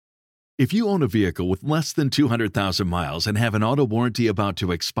If you own a vehicle with less than 200,000 miles and have an auto warranty about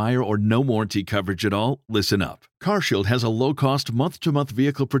to expire or no warranty coverage at all, listen up. CarShield has a low-cost month-to-month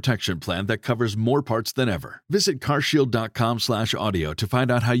vehicle protection plan that covers more parts than ever. Visit carshield.com/audio to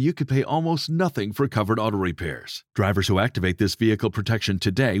find out how you could pay almost nothing for covered auto repairs. Drivers who activate this vehicle protection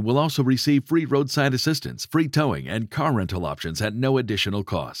today will also receive free roadside assistance, free towing, and car rental options at no additional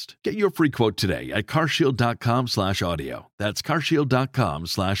cost. Get your free quote today at carshield.com/audio. That's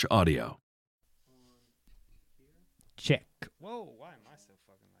carshield.com/audio. Check. Whoa, why am I so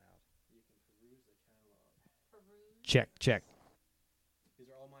fucking loud? You can peruse the catalog. Check. These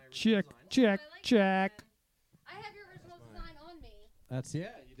are all my original designs. Check. I have your original design on me. That's, yeah,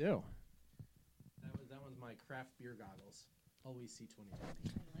 you do. That one's my craft beer goggles. Always see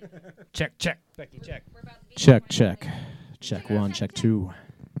 2020. Check. Becky, check. We're about to be Check. Check one, check, check check. two.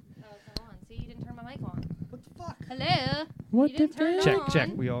 Oh, come on. See, you didn't turn my mic on. What the fuck? Hello. What You didn't the turn it fuck? on. Check.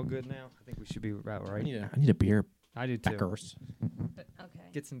 We all good now? I think we should be about I right. need a beer. I do too. Packers. But, okay.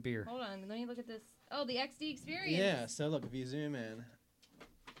 Get some beer. Hold on. Let me look at this. Oh, the XD experience. Yeah, so look, if you zoom in.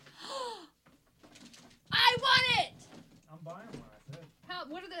 I want it. I'm buying one, I said.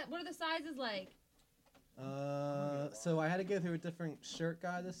 What are the sizes like? So I had to go through a different shirt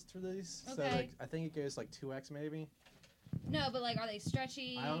guy for these. So Okay. like, I think it goes like 2X maybe. No, but like, are they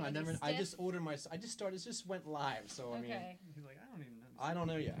stretchy? I don't. Are I they never. I stiff? just ordered my. I just started. It just went live. So I mean. Okay. He's like, I don't even know. I don't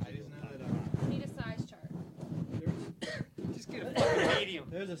know yet. I just know that. Need a size chart. Just get a fucking medium.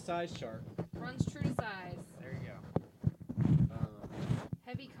 There's a size chart. Runs true to size. There you go.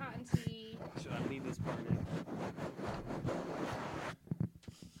 Heavy cotton tee. Should I leave this part in?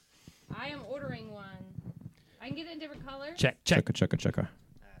 I am ordering one. I can get it in different colors. Check. Checker.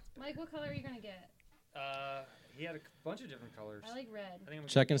 Mike, what color are you gonna get? He had a bunch of different colors. I like red. I think I'm gonna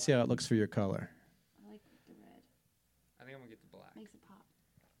Check get and the see how black. it looks for your color. I like the red. I think I'm gonna get the black. Makes it pop.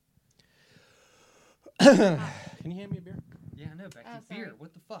 Can you hand me a beer? Yeah, I know, Becky. Oh, sorry. Beer.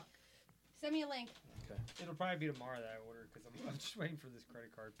 What the fuck? Send me a link. It'll probably be tomorrow that I order because I'm just waiting for this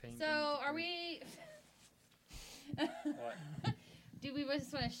credit card payment. So, are we? What? Do we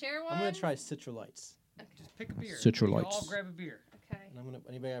just want to share one? I'm gonna try Citralights. Just pick a beer. Citralights. We all grab a beer. Okay. And I'm gonna.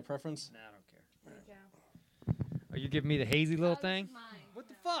 Anybody have a preference? Nah, I don't care. There you go. Are you giving me the hazy little Oh, this thing? is mine. What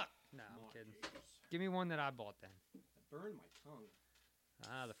the fuck? No, I'm kidding. Give me one that I bought then. It burned my tongue.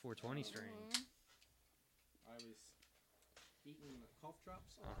 Ah, the 420 strain. Mhm. I was eating cough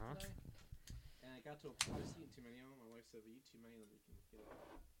drops Uh-huh. today, and I got to a point I was eating too many of them. My wife said, "If you eat too many of them, you can get a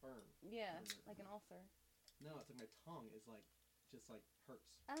burn." Yeah, like an ulcer. No, it's like my tongue is like just like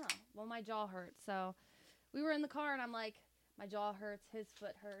hurts. Oh, well, my jaw hurts. So, we were in the car, and I'm like, my jaw hurts, his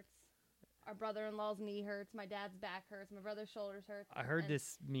foot hurts, our brother-in-law's knee hurts, my dad's back hurts, my brother's shoulders hurt. I heard and-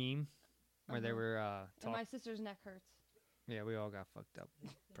 this meme where they were And talking. my sister's neck hurts. Yeah, we all got fucked up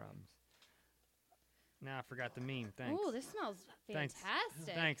problems. Now I forgot the meme. Thanks. Ooh, this smells Thanks.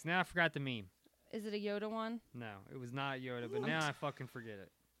 fantastic. Thanks. Now I forgot the meme. Is it a Yoda one? No, it was not Yoda, but now I fucking forget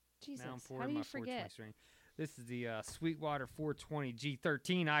it. Jesus, Now I'm how pouring do my you 420 forget? strain. This is the Sweetwater 420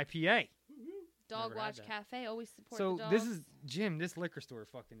 G13 IPA. Dog Never had Watch that. Cafe always support So the this dogs. is Jim. This liquor store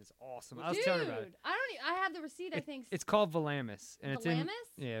fucking is awesome. I was Dude, telling her about it. I have the receipt. I think. It's called Valamis, and it's in Valamis?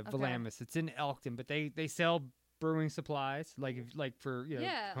 yeah Okay. Valamis. It's in Elkton, but they sell brewing supplies like for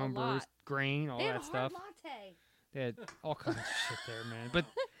Yeah, a home brews, lot. grain, all They have that a hard stuff. latte. They had all kinds of shit there, man. But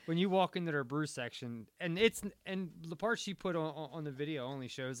when you walk into their brew section, and the part she put on the video only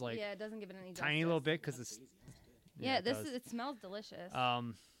shows like Yeah, it doesn't give it any. tiny little justice. bit because it's Yeah, it this does. is. It smells delicious.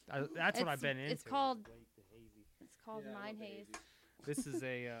 That's what I've been into. It's called. It's called Yeah, I Mind love the Haze. hazy. This is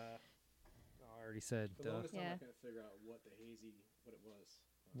a. I already said. For the longest time, Yeah. I couldn't figure out what the hazy, what it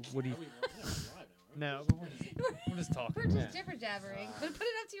was. What do you? Are we live now, right? No, but we're just talking. We're just Yeah. jibber jabbering. But put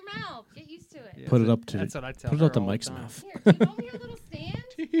it up to your mouth. Get used to it. Yeah, Put it that's up to That's what I tell Put it her up to all the Mike's time. mouth. Here, do you want me a little stand?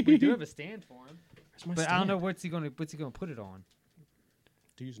 We do have a stand for him, Where's my but I don't know stand? what's he gonna put it on.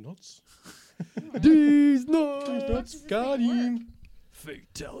 These nuts. These How does nuts this got thing work? him.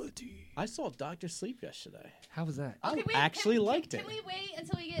 Fatality. I saw Dr. Sleep yesterday. How was that? I Okay, wait, actually liked Can it. we wait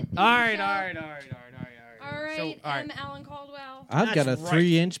until we get? into All the right, show? all right. All right, So, all right. M. Alan Caldwell. I've got a That's right.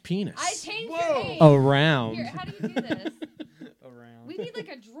 3-inch penis. I changed Whoa. your name. Around. Here, how do you do this? Around. We need like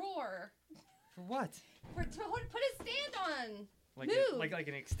a drawer For what? to put a stand on. Like Move. like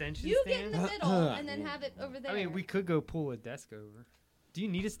an extension You get in stand? the middle and then have it over there. I mean, we could go pull a desk over. Do you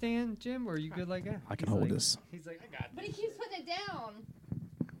need a stand, Jim, or are you good like that? I can He's hold like- this. He's like, I got But this. he keeps putting it down.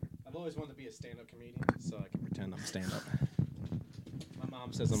 I've always wanted to be a stand-up comedian, so I can pretend I'm stand-up. My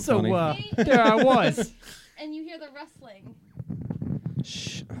mom says I'm So, funny. See? there I was. And you hear the rustling.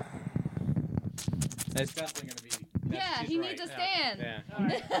 Shh. It's definitely going to be Yeah, she's he right. needs a Yeah. stand.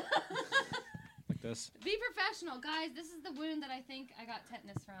 Yeah. Like this. Be professional, guys. This is the wound that I think I got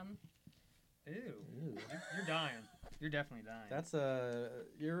tetanus from. Ew. You're dying. You're definitely dying. That's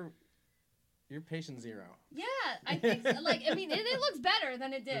you're patient 0. Yeah, I think so. Like, I mean, it looks better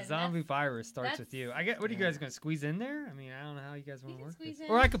than it did. The zombie virus starts with you. I get. What are you guys gonna squeeze in there? I mean, I don't know how you guys want to work squeeze this.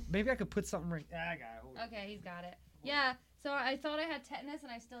 in. Or I could put something right. I got it. Hold on. Okay, he's got it. Yeah. So I thought I had tetanus,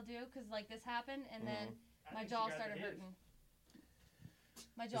 and I still do, because like this happened, and then I my think jaw she got started the hurting.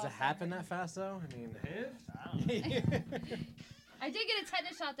 My jaw. Does it started happen that hurting. fast though? I mean, I don't know. I did get a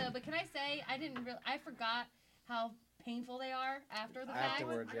tetanus shot though, but can I say I forgot how painful they are after the fact.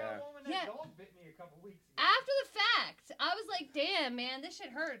 Afterwards, yeah. Yeah. Dog bit me a couple weeks ago. After the fact, I was like, damn, man, this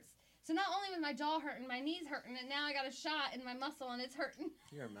shit hurts. So not only was my jaw hurting, my knee's hurting, and now I got a shot in my muscle and it's hurting.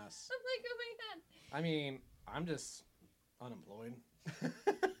 You're a mess. I'm like, oh my god. I mean, I'm just unemployed. I'm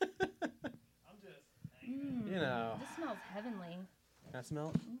just. You know. This smells heavenly. Can I smell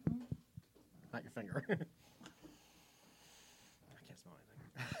it? Not your finger. I can't smell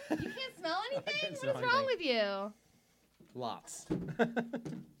anything. You can't smell anything? can't What smell is wrong anything. with you? Lots.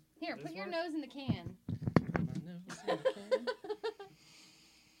 Here, This put your one? nose in the can.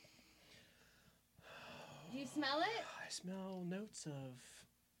 Do you smell it? I smell notes of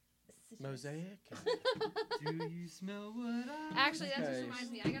Citrus. mosaic. Do you smell what I? Actually, that just Okay.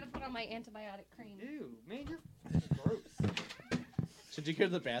 reminds me. I gotta put on my antibiotic cream. Ew, man, you're gross. Should you go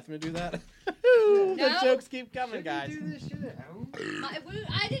to the bathroom to do that? No. The jokes keep coming, Should guys. you do this shit at home?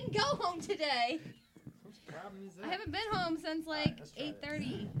 I didn't go home today. Whose problem is that? I haven't been home since like let's try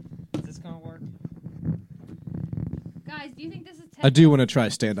 8:30. Is this gonna work? Guys, do you think this is? I do want to try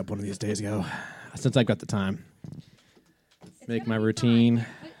stand up one of these days, yo. Since I've got the time. It's Make gonna my be routine. fun.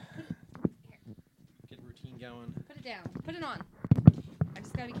 Get routine going. Put it down. Put it on. I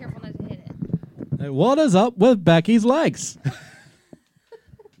just gotta be careful not to hit it. Hey, what is up with Becky's legs?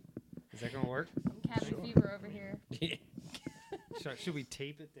 Is that gonna work? Cabin fever over here. Should we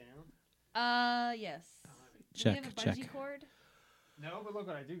tape it down? Yes. Do Check, you have a check. bungee cord? No, but look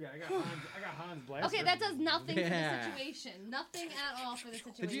what I do. I got Hans Blaster. Okay, that does nothing Yeah. for the situation. Nothing at all for the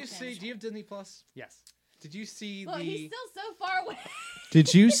situation. Did you see? Do you have Disney Plus? Yes. Did you see Well, the? he's still so far away.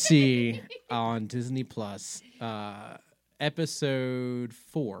 Did you see on Disney Plus episode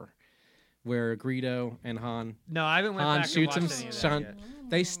 4 where Greedo and Han No, I haven't went Han back shoots and him? watched any of that Sean,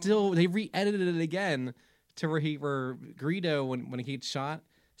 yet. they re-edited it again to where Greedo when he gets shot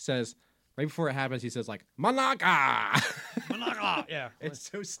says right before it happens he says like Manaka. Yeah. It's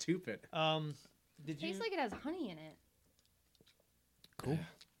so stupid. Did you? Tastes like it has honey in it. Cool.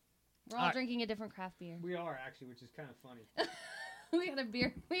 We're all drinking a different craft beer. We are actually, which is kind of funny. We got a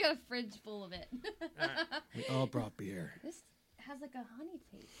beer. We got a fridge full of it. We all brought beer. This has like a honey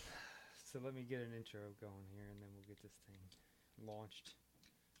taste. So let me get an intro going here, and then we'll get this thing launched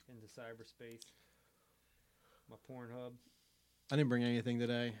into cyberspace. My Pornhub. I didn't bring anything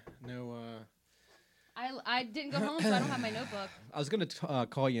today. No. I didn't go home, so I don't have my notebook. I was gonna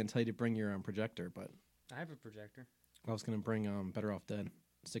call you and tell you to bring your projector, but I have a projector. I was gonna bring Better Off Dead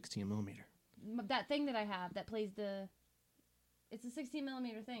 16 millimeter. That thing that I have that plays the. It's a 16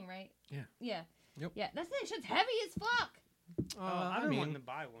 millimeter thing, right? Yeah. Yeah. Yep. Yeah. That shit's heavy as fuck. I've been wanting to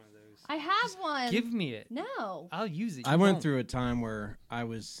buy one of those. I have one. Give me it. No. I'll use it. I You went won't. through a time where I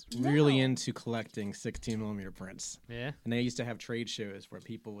was really No. into collecting 16 millimeter prints, Yeah. and they used to have trade shows where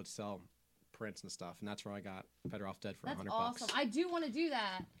people would sell prints and stuff, and that's where I got Better Off Dead for That's $100. awesome. I do want to do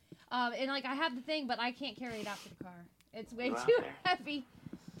that. And like I have the thing, but I can't carry it out to the car. It's way too heavy.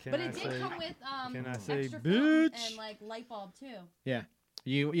 Can But I it did say- come with can I say, extra film bitch? and like light bulb too.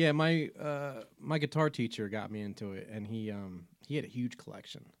 Yeah, my guitar teacher got me into it, and he had a huge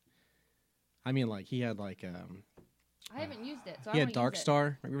collection. I mean, like he had like I haven't used it, so he I had wanna Dark use it.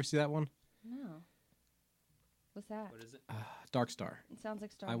 Star. Have you ever see that one? No. What's that? What is it? Dark Star. It sounds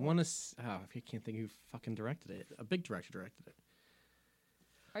like Star I Wars. want to. I can't think who fucking directed it. A big director directed it.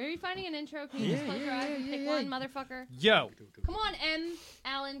 Are you finding an intro? Can you just close your eyes and pick one, motherfucker? Yo, Come on, M.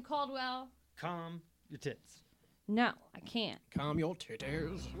 Alan Caldwell. calm your tits. No, I can't. Calm your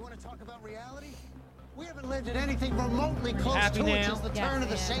titties. You want to talk about reality? We haven't lived in anything remotely close happy to it now? since the Yes, turn of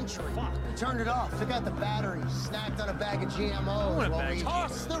the I am. century. We turned it off, took out the batteries, snacked on a bag of GMOs want a while bag we of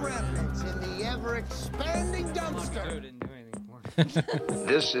tossed the remnants in the ever-expanding Joe dumpster. didn't do anything for me.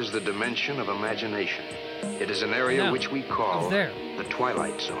 This is the dimension of imagination. It is an area No. which we I call was there. the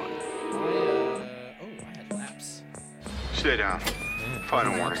Twilight Zone. I had laps. Stay down.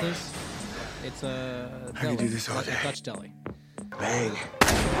 Final Laps warning. is- It's a I could do this all a day. Dutch deli. Bang.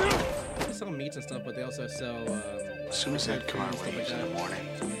 They sell meats and stuff, but they also sell. As soon as that car stuff like leaves in the that. morning,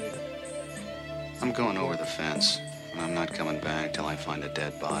 I'm going over the fence. And I'm not coming back till I find a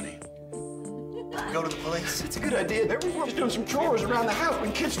dead body. Go to the police. It's a good idea. They were just doing some chores around the house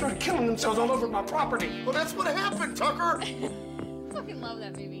when kids started killing themselves all over my property. Well, that's what happened, Tucker. Fucking love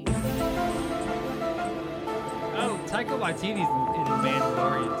that movie. Oh, Taika Waititi's in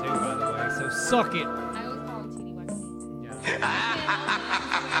Mandalorian too, by the way. So suck it. I always call him Teeny Waititi. Yeah.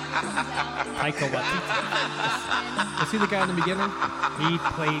 Taika Waititi. Was he the guy in the beginning? He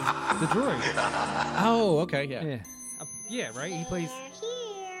plays the droid. Oh, okay, yeah. Yeah. Yeah, right. He plays.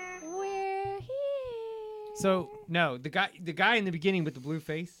 We're here. So no, the guy in the beginning with the blue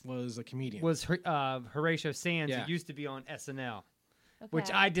face Was a comedian. was Horatio Sands, Yeah. who used to be on SNL, Okay.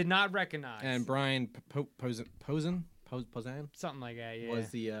 which I did not recognize. And Brian Posen Something like that. Yeah. was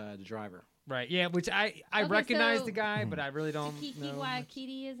the driver. Right. Yeah. Which I Okay, recognize so- the guy, but I really don't Takiki know.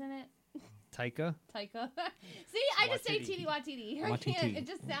 Waititi, isn't it? Taika. Taika. See, I just say Waititi. Teeny Waititi. I can't. It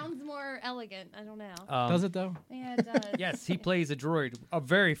just sounds more elegant. I don't know. Does it though? Yeah, it does. Yes, he plays a droid, a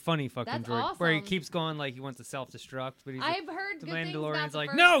very funny fucking That's droid, where he awesome. keeps going like he wants to self-destruct, but he's I've heard the good things about Mandalorian's the like,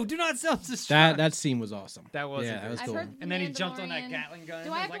 first... no, do not self-destruct. That scene was awesome. That was yeah, a that was I've cool. heard the And then he jumped on that Mandalorian. Gatling gun.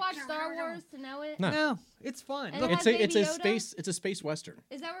 Do I have to watch Star Wars to know it? No. No, it's fun. And Look, it It's has a Baby Yoda? it's a space western.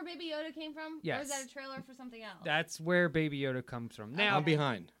 Is that where Baby Yoda came from? Or Yes. is that a trailer for something else? that's where Baby Yoda comes from. Now, I'm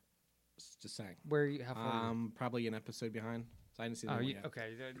behind. Just saying. where you? How far? Probably an episode behind. So I didn't see that Oh, one you, yet. okay.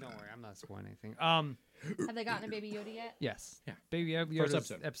 Don't worry, I'm not spoiling anything. Have they gotten a Baby Yoda yet? Yes. Yeah. Baby Yoda.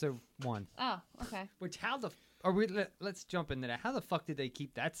 First episode 1. Oh, okay. Which how the are we? Let's jump into that. How the fuck did they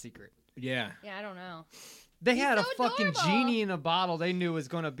keep that secret? Yeah. Yeah, I don't know. They He's had a so fucking adorable. genie in a bottle. They knew was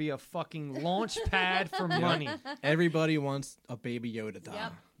going to be a fucking launch pad for money. Everybody wants a Baby Yoda doll.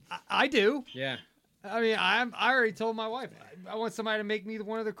 Yep. I do. Yeah. I mean, I already told my wife I want somebody to make me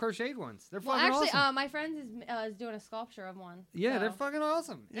one of the crocheted ones. They're Well, fucking actually, awesome. my friend is doing a sculpture of one. Yeah, so. they're fucking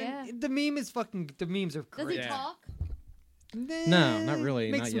awesome. Yeah. And the meme is fucking. The memes are Does great. he talk? No, not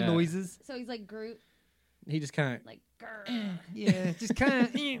really, Make not some yet. noises. So he's like Groot, He just kind of. like grr. Yeah, just kind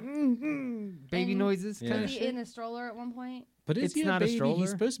of baby And noises. Yeah. Kind of Was he shit. in a stroller at one point? But is It's he not a baby? stroller. He's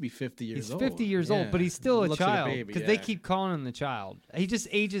supposed to be 50 years He's old. 50 years old, Yeah. but he's still a Looks like child baby, because they yeah. keep calling him the child. He just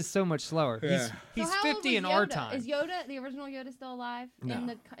ages so much slower. Yeah. He's So how old 50 was in our Yoda? time. Is Yoda, the original Yoda, still alive? No. In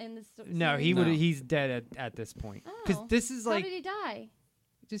the No, series? he would. No. He's dead at this point. Because Oh. this is How like did he die?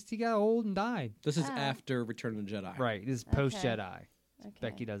 just he got old and died. This is Oh. after Return of the Jedi. Right. This is Okay. post Jedi. Okay.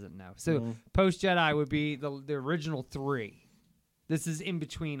 Becky doesn't know. So Mhm. post Jedi would be the original 3. This is in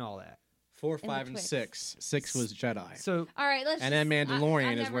between all that. 4, In 5, and betwixt. 6. 6 was Jedi. So All right, let's. And then just- Mandalorian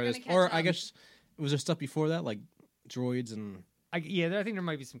I'm is never where gonna this. catch Or I up. guess, was there stuff before that? Like droids and. I think there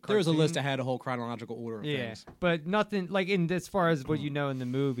might be some. There was a list cartoon- that had a whole chronological order of Yeah, things. but nothing like in as far as what you know in the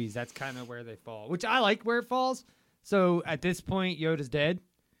movies. That's kind of where they fall, which I like where it falls. So at this point, Yoda's dead,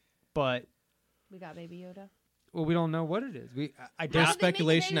 but We got Baby Yoda. well, we don't know what it is. I There's How doubt. did they make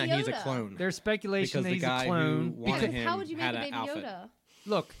speculation that Baby he's a Yoda? clone. There's speculation Because that the he's guy a who clone. wanted Because him How would you make had a an Baby outfit. Yoda?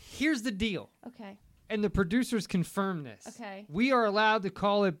 look, here's the deal, Okay. and the producers confirm this. Okay. We are allowed to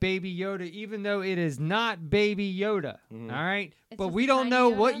call it Baby Yoda, even though it is not Baby Yoda. Mhm. All right, It's but just we a don't tiny know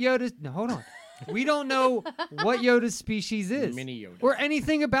what Yoda? Yoda's. No, hold on. We don't know what Yoda's species is. Mini Yoda. Or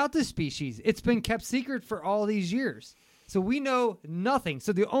anything about the species. It's been kept secret for all these years. So we know nothing.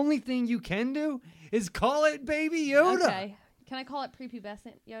 So the only thing you can do is call it Baby Yoda. Okay. Can I call it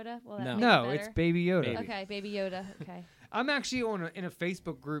prepubescent Yoda? Will that No. make No, it it's better? Baby Yoda. Baby. Okay, Baby Yoda. Okay. I'm actually in a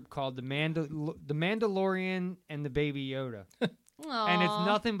Facebook group called the Mandalorian and the Baby Yoda. And it's Aw,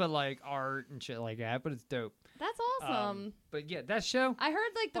 nothing but like art and shit like that, but it's dope. That's awesome. But yeah, that show, I heard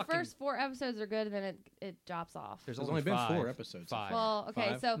like the fucking- first 4 episodes are good, and then it drops off. there's There's only been 5. 4 episodes. 5. Well, okay,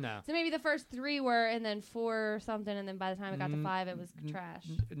 5? so No. so maybe the first 3 were, and then 4 something, and then by the time it got to 5, it was trash.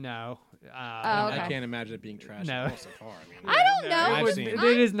 No. Oh, I okay. can't imagine it being trash No. at all so far. I mean, I don't know. I've It, was, seen it.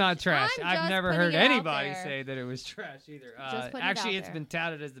 it is not trash. I'm I've just never putting heard it out anybody there. say that it was trash either. Just putting it Actually, out it's there. been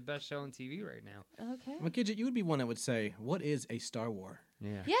touted as the best show on TV right now. Okay. Makija, you would be one that would say, "What is a Star War?"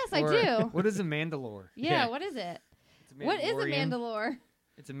 Yeah. Yes, I Or, do. What is a Mandalore? Yeah, Yeah. what is it? It's a What is a Mandalorian. Mandalore?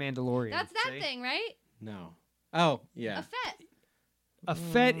 It's a Mandalorian. That's that see? thing, right? No. Oh, yeah. A Fett. A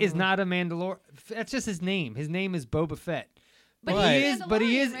Fett is not a Mandalore. That's just his name. His name is Boba Fett. But But- he's he a is. But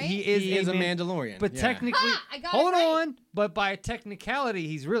he is. Mandalorian, right? He is a Man- Mandalorian. But yeah. technically, Ha! I got it hold right. on. But by technicality,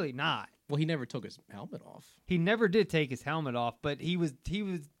 he's really not. Well, he never took his helmet off. He never did take his helmet off. But he was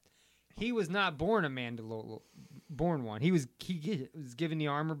not born a Mandalore. Born one. He was given the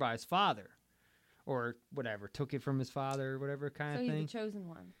armor by his father, or whatever. Took it from his father, or whatever kind So of he's thing. the chosen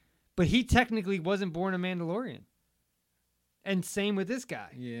one. But he technically wasn't born a Mandalorian. And same with this guy.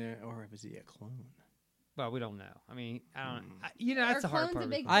 Yeah, or was he a clone? Well, we don't know. I mean, I don't. That's Are the hard clones part. a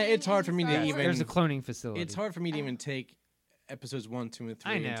big I- thing it's hard in for me to Star even- Wars? There's a cloning facility. It's hard for me to even take episodes 1, 2, and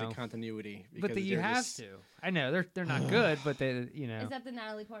 3 I into know. continuity. but because you they're have just- to. I know they're not good, but they Is that the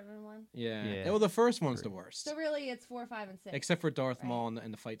Natalie Portman one? Yeah. Yeah. Well, the first one's the worst, So really, it's 4, 5, and 6. except for Darth right? Maul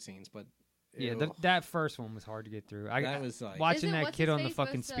and the fight scenes. But Yeah, ew. that first one was hard to get through. That was like watching Isn't that what's kid his on the face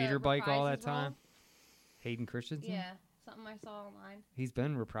fucking supposed to speeder bike all reprise that his role? time. Hayden Christensen. Yeah, something I saw online. He's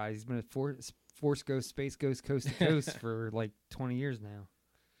been reprised. He's been a Force Ghost, Space Ghost, Coast to Coast for like 20 years now.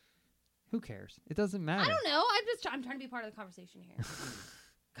 Who cares? It doesn't matter. I don't know. I'm trying to be part of the conversation here.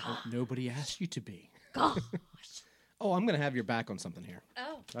 nobody asked you to be. Gosh. Oh, I'm gonna have your back on something here.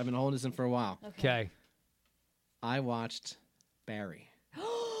 Oh. I've been holding this in for a while. Okay. I watched Barry.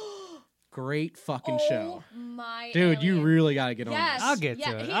 Great fucking show. Oh my. Dude, you alien. really gotta get on Yes. this. I'll get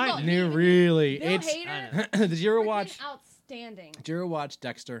to it. I You really, Bill it's. Hader, Did you ever freaking watch? outstanding. Did you ever watch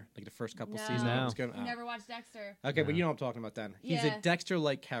Dexter? Like the first couple No. seasons? No. It was good? You never watched Dexter. Okay, but you know what I'm talking about then. He's Yeah. a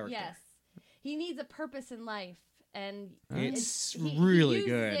Dexter-like character. Yes. He needs a purpose in life, and It's he really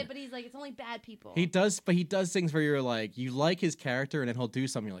uses good. It, but he's like, it's only bad people. He does, but he does things where you're like, you like his character, and then he'll do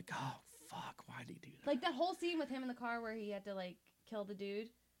something. You're like, oh fuck, why did he do that? Like that whole scene with him in the car where he had to like kill the dude,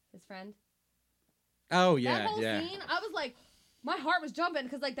 his friend. Oh yeah, That whole yeah. scene, I was like, my heart was jumping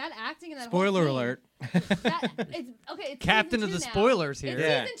because like that acting in that Spoiler whole scene, alert. It's okay. It's Captain season of the 2 now. spoilers here. It's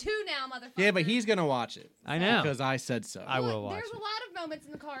Yeah. season 2 now, motherfucker. Yeah, but he's gonna watch it. I know. Because I said so. I will watch There's it. a lot of moments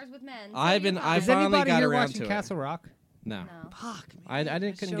in the cars with men. so I've you're been- fine. I Is finally anybody got here around watching to it. Castle Rock? No. No. Fuck, man. I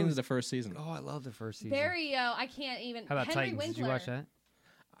didn't couldn't get into Shows- the first season. Oh, I love the first season. Barry, I can't even. How about Henry Titans? Winkler. Did you watch that?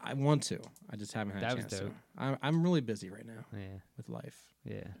 I want to. I just haven't had That a was chance to. dope. I'm really busy right now Yeah, with life.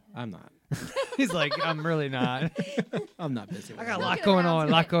 yeah. I'm not. He's like, I'm really not. I'm not busy. I Right got a now. lot get going around on.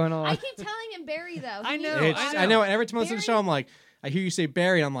 to Lot it. going on. I keep telling him Barry though. I He know, needs- It's, I I know. And every time I listen to the Barry- show, I'm like, I hear you say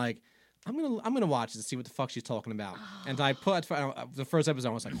Barry, and I'm like, I'm gonna watch it to see what the fuck she's talking about. And I put the first episode,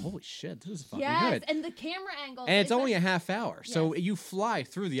 I was like, holy shit, this is fucking Yes, good. and the camera angle. And it's only a half hour, so Yes. you fly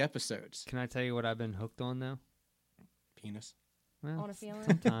through the episodes. Can I tell you what I've been hooked on though? Penis. Well, On a feeling?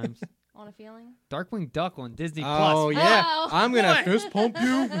 sometimes. On a feeling. Darkwing Duck on Disney Oh Plus. yeah, Oh. I'm gonna What? fist pump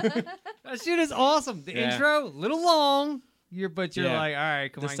you. That shit is awesome. The Yeah. intro, little long. But you're Yeah. like, all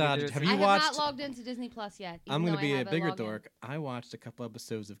right, come on. Decided- Get this. have I you have watched- not logged into Disney Plus yet. I'm even gonna though be I a have it bigger logged in. dork. I watched a couple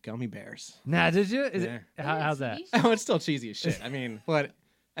episodes of Gummy Bears. Nah, did you? Is Yeah. it, how's that? TV show? Oh, it's still cheesy as shit. I mean, but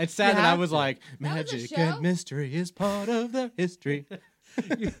it's sad You that I have was to. like, That was a magic show? and mystery is part of the history.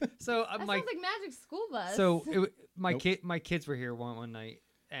 So That my sounds like Magic School Bus. so my Nope. my kids were here one night,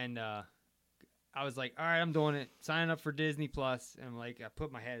 and I was like, all right, I'm doing it. Signing up for Disney Plus, and I'm like, I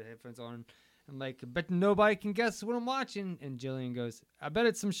put my headphones on. I'm like, but nobody can guess what I'm watching. And Jillian goes, I bet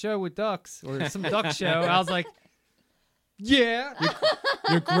it's some show with ducks or some duck show. I was like, yeah,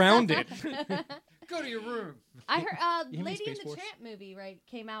 You're grounded. go to your room. I heard You have any Lady and Space the Force? Tramp movie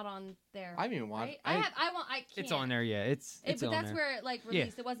came out on there. I haven't even watched. right? I can't. It's on there, yeah. It's But on that's there. where it like Yeah.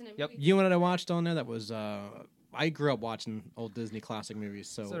 released. It wasn't in Yep. movie You know what I watched on there? That was I grew up watching old Disney classic movies.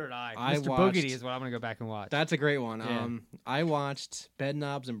 So So did I. I Mr. watched- Boogedy is what I'm gonna go back and watch. That's a great one. Yeah. I watched Bed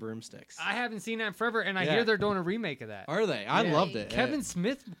Knobs and Broomsticks. I haven't seen that in forever, and I Yeah. hear they're doing a remake of that. Are they? I Yeah. loved it. Kevin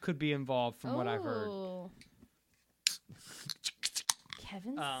Smith could be involved, from what I've heard. Oh.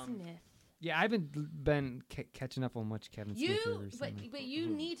 Kevin Smith. Yeah, I haven't been catching up on much Kevin Smith recently. But you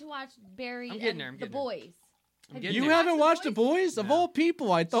need to watch Barry I'm getting and there, I'm the getting there. boys. Have getting You there. haven't watched The Boys? Of No. all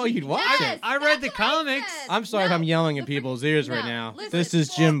people, I thought you'd watch Yes, it. I read the that's what I comics. said. I'm sorry if I'm yelling in the freak- people's ears right no, now. listen, This is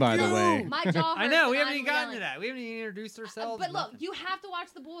Jim, by the you. way. My jaw hurts. I know, we and haven't I'm even gotten yelling. to that. We haven't even introduced ourselves. But look, nothing. you have to watch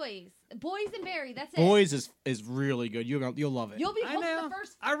the boys. Boys and Barry. That's it. Boys is really good. You'll love it. You'll be I hooked know. the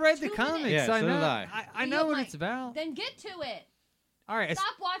first. I read the 2 comics. minutes. Yeah, I so know. did I. I But know you'll what like- it's about. Then get to it. All right.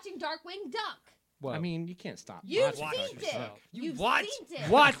 Stop watching Darkwing Duck. Whoa. I mean, you can't stop. You've watching seen yourself. it. you You've watch. seen it.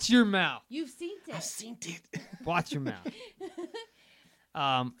 Watch your mouth. You've seen it. I've seen it. Watch your mouth. No, All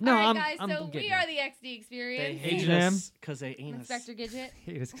right, I'm. guys. I'm So getting we are there. the XD Experience. hate them. because they ain't us. Inspector Gidget.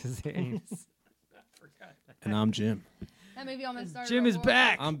 Hate us 'cause they ain't. And I'm Jim. That movie almost started. Jim a is war-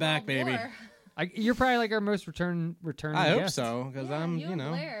 back. I'm back, world baby. war. You're probably like our most returning. I hope guest. so because Yeah, I'm, you and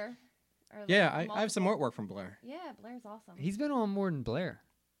Blair are, like, Yeah, I have some multiple- artwork from Blair. Yeah, Blair's awesome. He's been on more than Blair.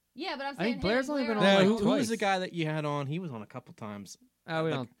 Yeah, but I'm I saying think Blair's him only and been Blair on, are like, who was the twice. guy that you had on? He was on a couple times. Oh,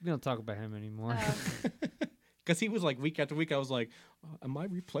 we Like- don't talk about him anymore. Because he was like week after week. I was like, am I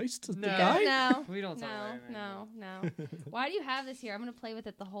replaced as the No. guy? No, We don't talk about him no. Why do you have this here? I'm gonna play with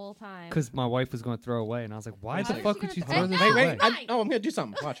it the whole time. Because my wife was going to throw away, and I was like, "Why How the is fuck she would you gonna throw throw- this Hey, away?" wait, I'm gonna do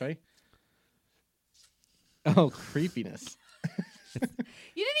something. Watch, ready? Oh, creepiness. You didn't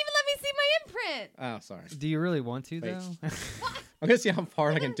even let me see my imprint. Oh, sorry. Do you really want to Wait. though? I'm gonna see how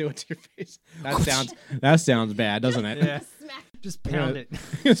hard I can do it to your face. That sounds bad, doesn't it? Yeah. Smack. Just pound it.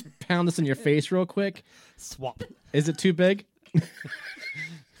 Just pound this in your face real quick. Swap. Is it too big? You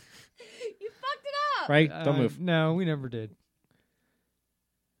fucked it up. Right? Don't move. No, we never did.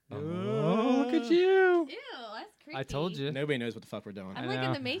 Oh, look at you. Ew, that's creepy. I told you. Nobody knows what the fuck we're doing. I'm like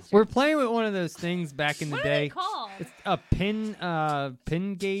in the Matrix. We're playing with one of those things back in the What day. are they called? It's a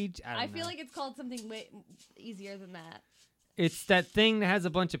pin gauge. I don't feel know. like it's called something way easier than that. It's that thing that has a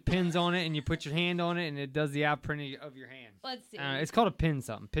bunch of pins on it, and you put your hand on it, and it does the outprinting of your hand. Let's see. It's called a pin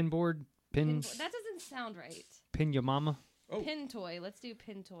something. Pin board. Pin. That doesn't sound right. Pin your mama. Oh. Pin toy. Let's do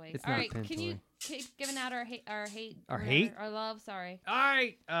pin toy. It's All not right, pin can toy. you keep giving out our hate? Our Our hate? Our love. Sorry. All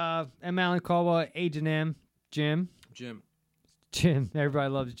right. M. Allen Caldwell, Agent M. Jim. Jim. Everybody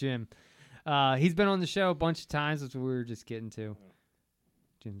loves Jim. He's been on the show a bunch of times. That's what we were just getting to.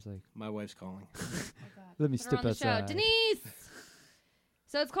 Jim's like, My wife's calling. Oh God. let me Put her step on the outside. show. Denise.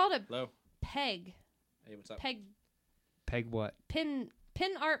 So it's called a Hello. peg. Hey, what's up? Peg. Peg what? Pin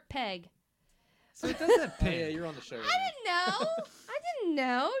art peg. So it does have Oh, yeah, pin. you're on the show. I didn't know. I didn't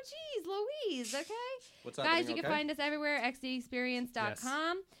know. Jeez Louise. Okay. What's up? Guys, you can find us everywhere,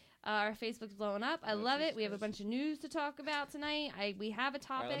 xdexperience.com. Our Facebook's blowing up. I love it. We have a bunch of news to talk about tonight. We have a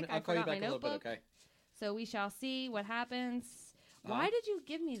topic. I forgot my notebook. Okay. So we shall see what happens. Why did you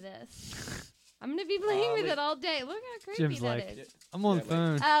give me this? I'm going to be playing with it all day. Look how creepy Jim's that like, is. I'm on the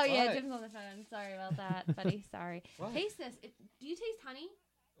phone. Oh, yeah, What? Jim's on the phone. Sorry about that, buddy. Sorry. What? Taste this. Do you taste honey?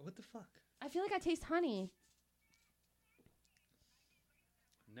 What the fuck? I feel like I taste honey.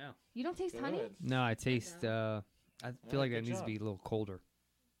 No. You don't taste honey? No, I taste. I feel like that good needs to job. be a little colder.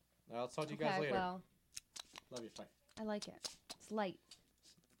 I'll talk to you guys Okay, later. well, Love you. Bye. I like it. It's light.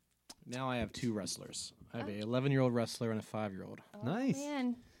 Now I have two wrestlers. I have a 11-year-old wrestler and a 5-year-old. Oh, Nice.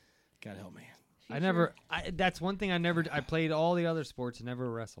 Man. God help me. I never. That's one thing I never. I played all the other sports and never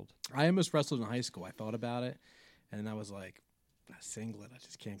wrestled. I almost wrestled in high school. I thought about it, and I was like, a singlet. I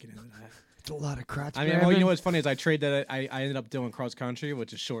just can't get into that. It's a lot of crotch. I mean, well, you know what's funny is I ended up doing cross country,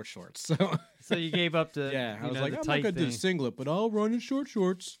 which is short shorts. So So you gave up the. yeah, I you was know, like, the I'm not tight gonna do thing. singlet, but I'll run in short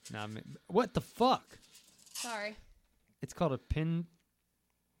shorts. Nah, man, what the fuck? Sorry. It's called a pin,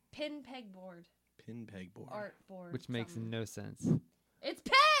 Pin peg board. Pin peg board. Art board. which makes something. no sense. It's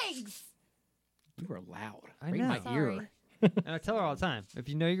pegs! You were loud. I Right in know. my Sorry. ear. And I tell her all the time, if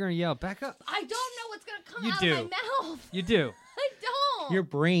you know you're gonna yell, back up. I don't know what's going to come You out do. of my mouth. You do. I don't. Your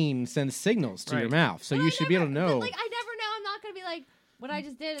brain sends signals to your Right. mouth, so But you I should be able to never- know. But, like, I never know. I'm not going to be like, what I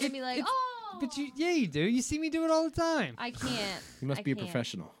just did, and then be like, it's- oh. But you do. You see me do it all the time. I can't. You must I be a can't.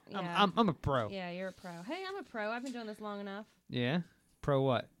 professional. Yeah. I'm a pro. Yeah, you're a pro. Hey, I'm a pro. I've been doing this long enough. Yeah. Pro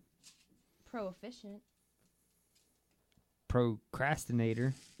what? Pro efficient.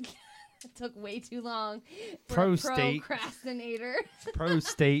 Procrastinator. It took way too long. Prostate. Procrastinator. Pro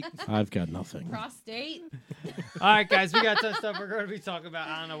state. I've got nothing. Prostate. All right, guys, we got some stuff we're going to be talking about.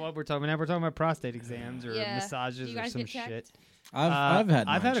 I don't know what we're talking about. Now we're talking about prostate exams or Yeah. massages You or guys some get checked? shit. I've had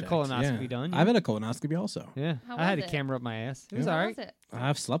I've mine had a checked, colonoscopy yeah. done, I've yeah. had a colonoscopy also. Yeah, How I had was a it? camera up my ass. It was How all right. was it?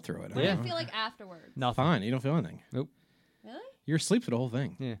 I've slept through it. What Yeah. do you feel like afterwards? Nothing. Fine. You don't feel anything. Nope. Really? You're asleep for the whole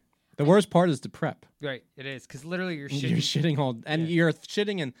thing. Yeah. The worst part is the prep. Right. It is because literally you're You're shitting. shitting all, and Yeah. you're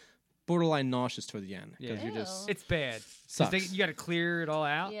shitting and borderline nauseous toward the end because Yeah. you're just. Ew. It's bad. 'Cause Sucks. you got to clear it all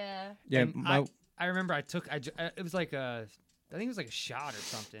out. Yeah. Yeah, And I remember I took. It was like I think it was like a shot or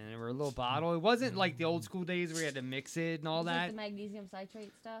something, and it were a little bottle. It wasn't like the old school days where you had to mix it and all It's like that. the magnesium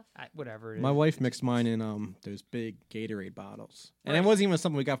citrate stuff. Whatever. It My is. wife mixed mine in those big Gatorade bottles, and it Right. wasn't even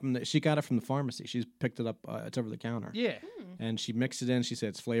something we got from she got it from the pharmacy. She's picked it up. It's over the counter. Yeah. And she mixed it in. She said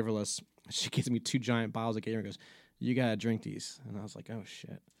it's flavorless. She gives me 2 giant bottles of Gatorade and goes, "You gotta drink these." And I was like, "Oh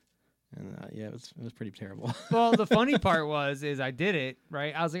shit." And yeah, it was pretty terrible. Well, the funny part is I did it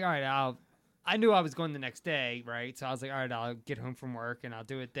right. I was like, all right, I knew I was going the next day, right? So I was like, all right, I'll get home from work and I'll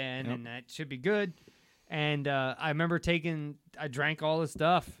do it then, Yep. and that should be good. And I remember I drank all the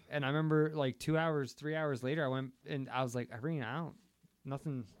stuff, and I remember like 2 hours, 3 hours later, I went and I was like, Irene, I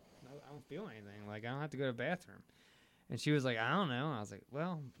don't feel anything. Like I don't have to go to the bathroom. And she was like, I don't know. And I was like,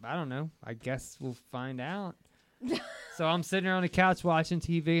 well, I don't know. I guess we'll find out. So I'm sitting there on the couch watching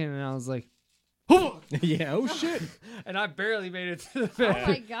TV, and I was like, yeah. Oh shit. and I barely made it to the Oh my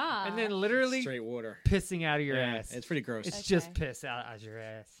bathroom. god. And then literally Straight water. pissing out of your Yeah, ass. it's pretty gross. It's Okay. just piss out of your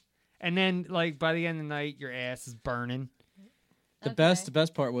ass. And then, like, by the end of the night, your ass is burning. The Okay.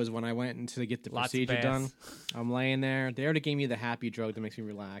 best part was when I went in to get the Lots of procedure done. baths. I'm laying there. They already gave me the happy drug that makes me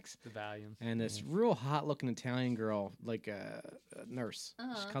relax. The Valium. And this real hot looking Italian girl, like a nurse, she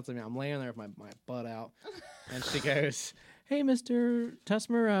Uh-huh. comes to me. I'm laying there with my butt out, and she goes, hey, Mr.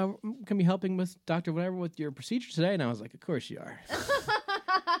 Tusmer, can be helping with Dr. Whatever with your procedure today? And I was like, of course you are.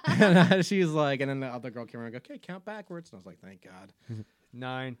 And she was like, and then the other girl came around and go, okay, count backwards. And I was like, thank God.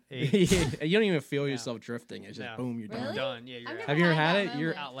 9, 8. You don't even feel yourself drifting. It's just boom, you're Really? done. Done. Yeah, you're I've out. never Have you ever had that it? moment.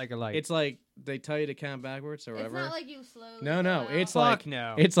 You're Out like a light. It's like they tell you to count backwards or It's whatever. not like you slowly. No, go it's out. like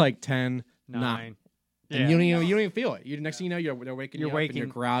no. it's like 10, 9. 9. And you don't even feel it. Next thing you know, they're waking You're you up and you're waking.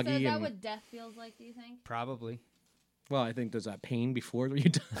 groggy. So is that and, what death feels like? Do you think? Probably. well, I think there's that pain before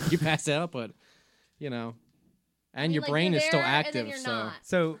you pass out, but and I mean, your like, brain you're is still there, and active. then you're So not.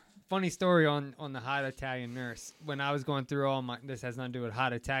 So funny story on the hot Italian nurse. When I was going through all my, this has nothing to do with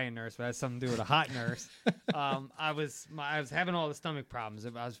hot Italian nurse, but it has something to do with a hot nurse. I was having all the stomach problems. I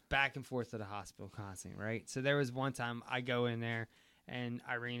was back and forth to the hospital constantly, right? So there was one time I go in there and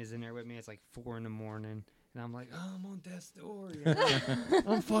Irene is in there with me. It's like 4 a.m. and I'm like, oh, I'm on death's door.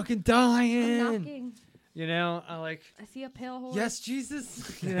 I'm fucking dying. I'm knocking. I see a pale horse. yes,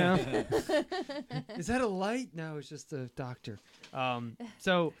 Jesus. Is that a light? No, it's just a doctor.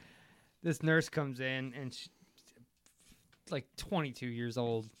 So this nurse comes in and she's like 22 years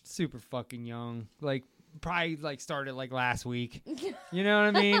old, super fucking young, like probably like started like last week. You know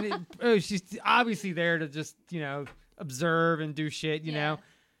what I mean? She's obviously there to just observe and do shit. You know.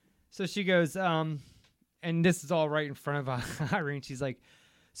 So she goes, and this is all right in front of Irene. She's like,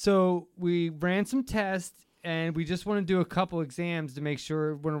 so we ran some tests and we just want to do a couple exams to make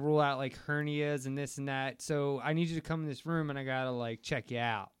sure we're going to rule out like hernias and this and that. So I need you to come in this room and I got to like check you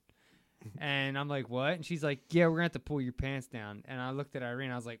out. And I'm like, what? And she's like, yeah, we're going to have to pull your pants down. And I looked at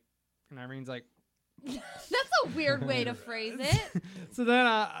Irene. I was like, and Irene's like, That's a weird way to phrase it. so then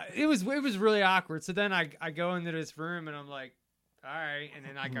it was really awkward. So then I go into this room and I'm like, all right. And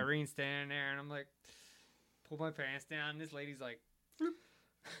then like Irene's standing there and I'm like, pull my pants down. And this lady's like, flip,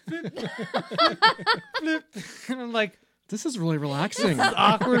 flip, flip. And I'm like, this is really relaxing. this is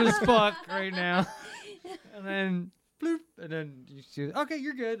awkward as fuck right now. And then bloop, and then she was, okay,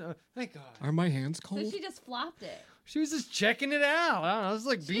 you're good. Thank God. Are my hands cold? So she just flopped it. She was just checking it out. I don't know. It was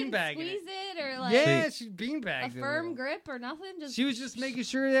like She didn't beanbagging squeeze it. it or like Yeah, she a beanbagged it. firm grip or nothing. Just She was just making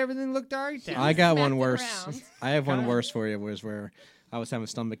sure that everything looked all right. I got one smacked it worse. around. I have one worse for you. Was where I was having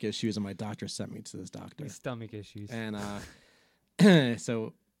stomach issues and my doctor sent me to this doctor. Stomach issues. And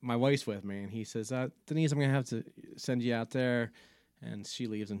so my wife's with me, and he says, Denise, I'm going to have to send you out there. And she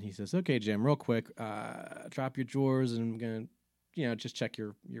leaves, and he says, okay, Jim, real quick, drop your drawers, and I'm going to, just check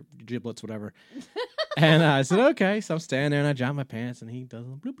your giblets, whatever. And I said, okay. So I'm standing there, and I drop my pants, and he does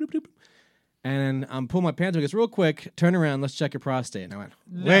bloop, bloop, bloop. And then I'm pulling my pants, and he goes, real quick, turn around, let's check your prostate. And I went,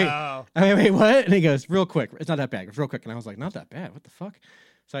 wait. No. Wait, what? And he goes, real quick. It's not that bad. It's real quick. And I was like, not that bad. What the fuck?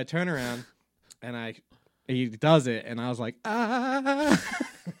 So I turn around, and he does it, and I was like, ah.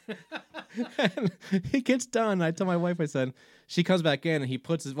 And he gets done. I tell my wife, I said, she comes back in, and he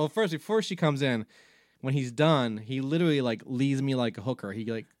puts his, well, first, before she comes in, when he's done, he literally like leaves me like a hooker. He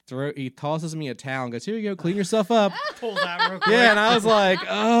like he tosses me a towel and goes, here you go, clean yourself up. Pulls out real quick. Yeah, and I was like,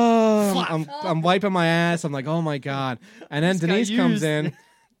 oh, I'm wiping my ass. I'm like, oh my God. And then This guy Denise comes used. in,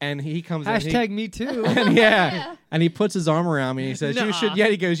 and he comes in. Hashtag me too. And Yeah. and he puts his arm around me and he says, Nuh-uh. you should,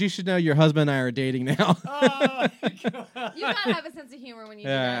 he goes, you should know your husband and I are dating now. Oh, my God. You gotta have a sense of humor when you do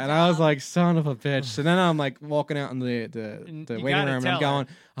that. Yeah, and I was job. like, son of a bitch. And then I'm like walking out in the And waiting you room, gotta and tell I'm going,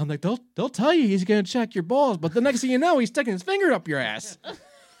 I'm like, they'll tell you he's gonna check your balls, but the next thing you know, he's sticking his finger up your ass.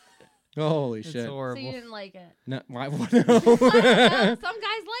 Holy It's shit! So horrible. you didn't like it. No, why? No. Some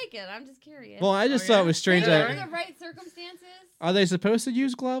guys like it. I'm just curious. Well, I just thought it was strange. Maybe That, under the right circumstances. are they supposed to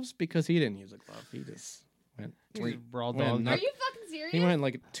use gloves? Because he didn't use a glove. He just went. He's a raw went dog. knuck- Are you fucking serious? He went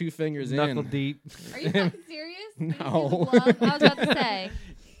like 2 fingers Knuckle in. deep. Are you fucking serious? Did he use a No. glove? I was about to say.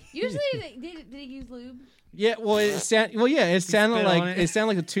 Usually, did he use lube? Yeah, well, it sounded spit on like it. it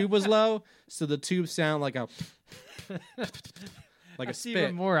sounded like the tube was low, so the tube sounded like a like a That's spit,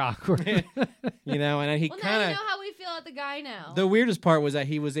 even more awkward. and then he Well, now kind you of. know how we feel at the guy now. The weirdest part was that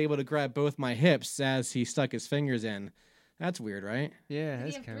he was able to grab both my hips as he stuck his fingers in. That's weird, right? Yeah, Did he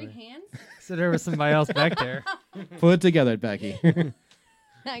that's have kind 3 of. hands? So there was somebody else back there. Put it together, Becky.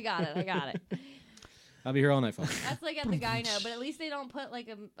 I got it. I'll be here all night, folks. That's like at the guy now, but at least they don't put like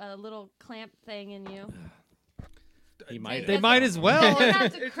a little clamp thing in you. He might. They might as well. They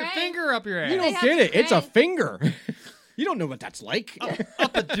have to It's a crank. finger up your ass. You They don't have get to it. It's a crank. finger. You don't know what that's like.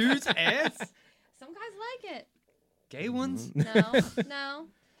 Up a dude's ass. Some guys like it. Gay ones. No. It's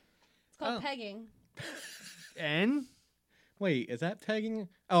called Oh. pegging. And Wait, is that pegging?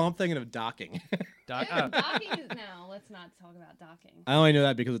 Oh, I'm thinking of docking. doc. Ew, docking is no. Let's not talk about docking. I only know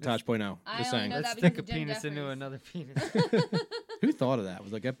that because of Touch.0. I Just only saying. know Let's that stick because a of Jim penis into Jeffries. another penis. Who thought of that?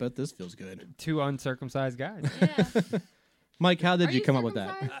 Was like, I bet this feels good. 2 uncircumcised guys. Yeah. Mike, how did Are you you come up with that?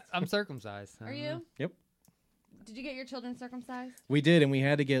 circumcised? I'm circumcised. Are you? Yep. Did you get your children circumcised? We did, and we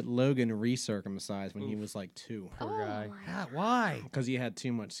had to get Logan recircumcised when he was like 2. Poor Oh guy. my Ah, why? Because he had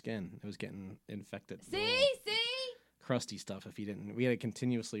too much skin. It was getting infected. See? Crusty stuff if he didn't. We had to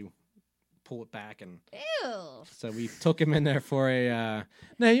continuously pull it back. And Ew. so we took him in there for a...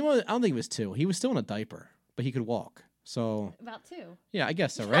 no, I don't think he was 2. He was still in a diaper, but he could walk. So, About 2. yeah, I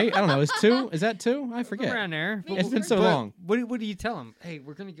guess so, right? I don't know. Is 2? Is that 2? I forget. Around there. It's It's been so But long. What do you tell him? Hey,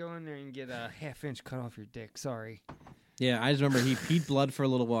 we're gonna go in there and get a half-inch cut off your dick. Sorry. Yeah, I just remember he peed blood for a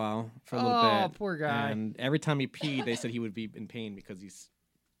little while, for a little Oh, bit. poor guy. And every time he peed, they said he would be in pain because he's,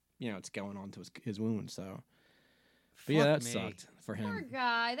 it's going on to his wound. So, but yeah, that Fuck me. sucked for Poor him.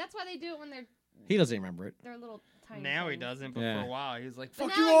 guy. That's why they do it when He doesn't even remember it. they're little tiny. Now he things. doesn't, but Yeah. for a while he was like, But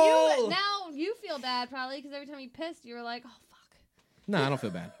 "Fuck now you all." now you feel bad probably because every time he pissed, you were like, oh fuck. No, I don't feel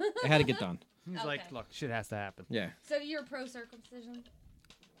bad. It had to get done. He's Okay. like, "Look, shit has to happen." Yeah. So you're pro circumcision?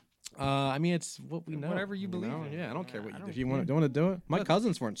 I mean, it's what we know. Whatever you believe in. Yeah, I don't care what I you don't if you care. want to do it. My Look,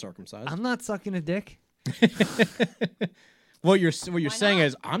 cousins weren't circumcised. I'm not sucking a dick. what you're saying not?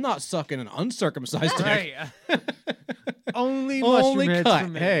 is I'm not sucking an uncircumcised dick. Right. Only Only mushroom heads cut. for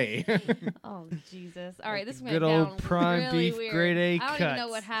me. Hey. Oh Jesus! All right, this went good down old prime really beef weird. grade A I don't even know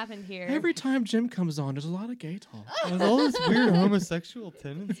cuts. what happened here. Every time Jim comes on, there's a lot of gay talk. With all this weird homosexual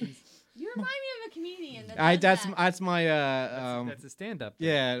tendencies. You remind me of a comedian. That does that. That's my That's a stand-up.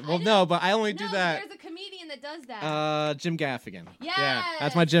 yeah. Well, I no, know. but I only do No, that. There's a comedian that does that. Jim Gaffigan. Yes, Yeah,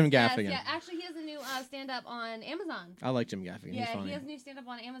 that's my Jim yes, Gaffigan. Yeah, actually, he has a new stand-up on Amazon. I like Jim Gaffigan. He's Yeah, funny. he has a new stand-up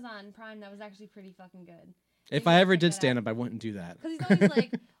on Amazon Prime that was actually pretty fucking good. If Maybe I you ever check did that stand out. up, I wouldn't do that. Because he's always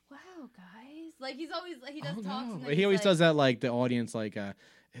like, "Wow, guys!" Like he does Oh, talks. no. And then He he's always like, does that, like the audience, like,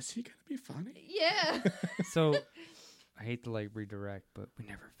 is he gonna be funny? Yeah. So, I hate to like redirect, but we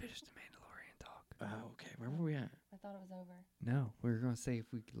never finished the Mandalorian talk. Oh, okay. Where were we at? I thought it was over. No, we were gonna say if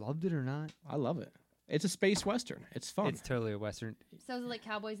we loved it or not. I love it. It's a space western. It's fun. It's totally a western. So is it like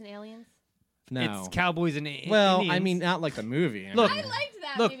cowboys and aliens? no. It's cowboys and well, I Indians. mean, not like the movie. I Look, mean, I liked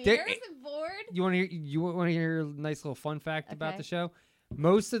that Look, movie. there- Harrison Ford. You want to hear a nice little fun fact about Okay. the show?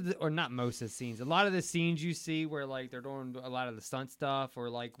 Most of the, or not most of the scenes, a lot of the scenes you see where like they're doing a lot of the stunt stuff, or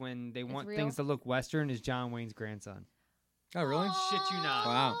like when they want real? things to look western, is John Wayne's grandson. oh, really? Shit you not.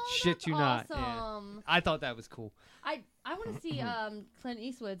 Wow. Shit that's you not. Yeah. Awesome. I thought that was cool. I want to see Clint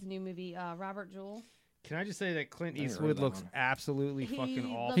Eastwood's new movie, Robert Jewell. Can I just say that Clint I never heard Eastwood that looks one. absolutely fucking He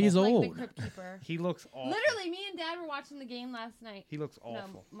awful. looks He's like old. the Crypt Keeper. He looks awful. Literally, me and Dad were watching the game last night. He looks No,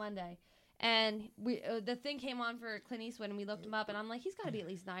 awful. Monday. And we the thing came on for Clint Eastwood, and we looked him up, and I'm like, he's got to be at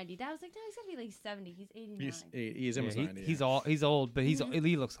least 90. Dad was like, no, he's got to be at least 70. He's 89. He's almost 90. He's old, but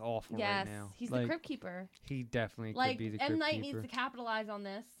he looks awful Yes, right now. he's Like, the Crypt Keeper. He definitely Like, could be the M. Crypt Night Keeper. needs to capitalize on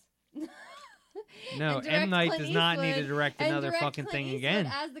this. No, and direct M. Night Clint does not need to Eastwood direct and another direct fucking Clint thing Eastwood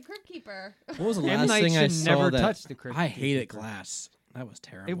again. as the Crypt Keeper. What was the M. last Night thing I should saw never that touch the Crypt I hated Keeper. Glass. That was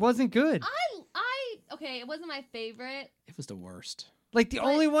terrible. It wasn't good. Okay, it wasn't my favorite. It was the worst. Like the But-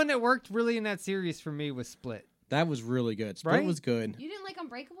 only one that worked really in that series for me was Split. That was really good. Split Right? was good. You didn't like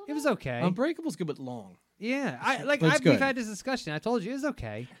Unbreakable? It was though? okay. Unbreakable's good, but long. Yeah, But it's we've good. had this discussion. I told you it was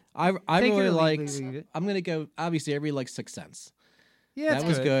okay. I Take it really or liked. leave it. I'm gonna go. Obviously, everybody likes Sixth Sense. Yeah, that it's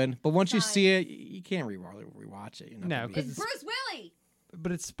was good. But once you Fine. see it, you can't rewatch it. You're not No, gonna be- 'cause It's Bruce Willie.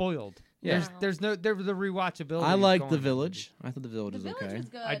 but it's spoiled. Yeah. There's the rewatchability. I is liked gone. The Village. I thought The Village The was Village okay. was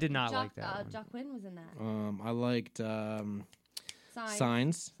good. I did not Jock, like that one. Jock Quinn was in that. I liked Signs.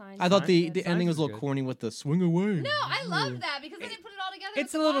 Signs. Signs. I thought the Signs ending was was a little good. corny with the swing away. No, I loved that because they didn't put it all together.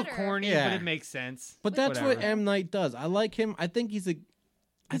 It's a with little water. corny, Yeah. but it makes sense. But that's what Whatever. M. Night does. I like him. I think he's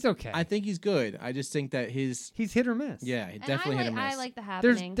It's okay. I think he's good. I just think that his He's hit or miss. he And definitely I hit a miss. I like the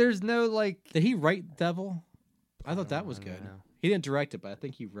happening. There's no like. Did he write Devil? I thought that was I don't good. know. He didn't direct it, but I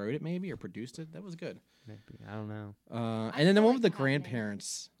think he wrote it maybe or produced it. That was good. Maybe I don't know. And then the still one like with the The Happening.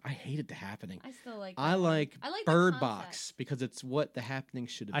 grandparents, I hated The Happening. I still like. I that one. like I like the Bird concept. Box because it's what The Happening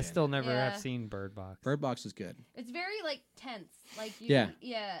should have been. I still never Yeah. have seen Bird Box. Bird Box is good. It's very like tense. Like you, Yeah.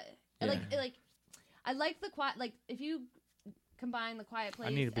 yeah. Yeah. Like I like the quiet. Like if you combine the Quiet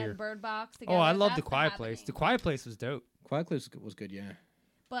Place need a beer. and Bird Box together. Oh, I love that's The Quiet Place. Happening. The Quiet Place was dope. Quiet Place was good, yeah.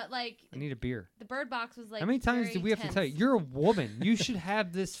 But like I need a beer. the Bird Box was like. How many times very do we have to tense. tell you? You're a woman. You should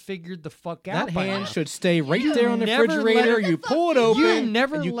have this figured the fuck out. That by hand now. should stay right You there on the never let refrigerator. it- You pull it open. You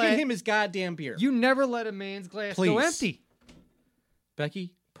never and you let- give him his goddamn beer. You never let a man's glass go Please. empty.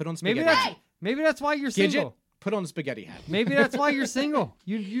 Becky, put on spaghetti. Maybe that's why you're Gidget, single. put on the spaghetti hat. Maybe that's why you're single.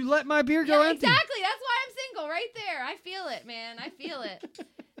 You let my beer go Yeah, empty. exactly. That's why I'm single, right there. I feel it, man. I feel it.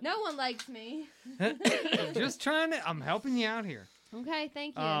 No one likes me. Just trying to. I'm helping you out here. Okay,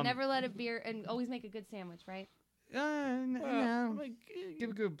 thank you. Never let a beer and always make a good sandwich, right? no. Give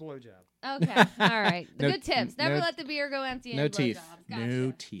a good blowjob. Okay, all right. No- Good tips. Never no- let the beer go empty. No and teeth. blowjobs. Gotcha.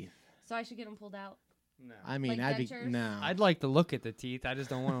 No teeth. So I should get them pulled out. No. I mean, Like I'd be dentures? no. I'd like to look at the teeth. I just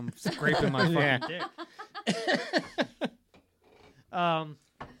don't want them scraping my fucking dick.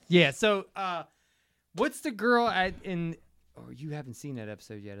 Yeah. So, what's the girl in? Oh, you haven't seen that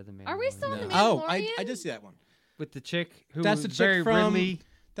episode yet of the Man. Are we still in the Oh, Mandalorian? I did see that one. with the chick who That's was the chick very from Ridley?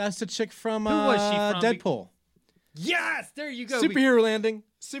 That's the chick from Who was she from? Deadpool. Yes, there you go. Superhero landing.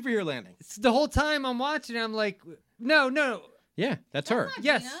 Superhero landing. The whole time I'm watching, I'm like, no. Yeah, that's her. not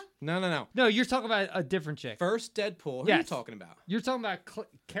Yes. Gina. No. No, you're talking about a different chick. First Deadpool. Who are you Yes. talking about? You're talking about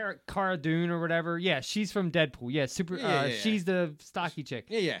Cara Dune or whatever. Yeah, she's from Deadpool. Yeah, Yeah. she's the stocky chick.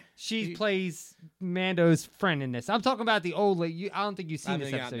 Yeah. She plays Mando's friend in this. I'm talking about the old lady. I don't think you've I seen this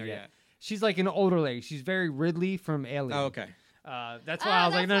haven't gotten episode there yet. yet. She's like an older lady. She's very Ridley from Alien. Oh, okay. That's why I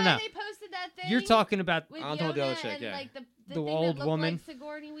was like, no. They posted that thing. You're talking about with I'm talking about the other Yoda chick, and, yeah. like, the The thing old that looked woman. Like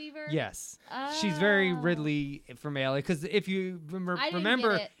Sigourney Weaver. yes. She's very Oh. Ridley from Alien. Because if you I didn't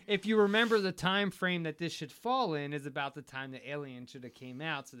remember, get it. if you remember the time frame that this should fall in is about the time that Alien should have came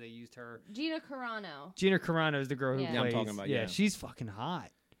out. So they used her. Gina Carano. Gina Carano is the girl who Yeah. Yeah, I'm plays. talking about, yeah. she's fucking hot.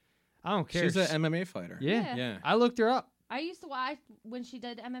 I don't care. She's an MMA fighter. Yeah. Yeah. I looked her up. I used to watch when she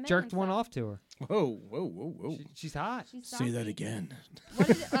did MMA. Jerked and one stuff. off to her. Whoa. She's hot. She's Say that saucy. again.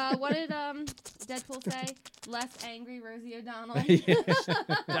 What did Deadpool say? Less angry Rosie O'Donnell.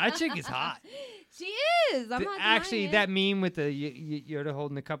 That chick is hot. She is. I'm not Actually, denying that meme with the Yoda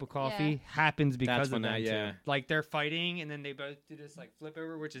holding a cup of coffee happens because That's of when that. I- yeah. Too. Like they're fighting, and then they both do this like flip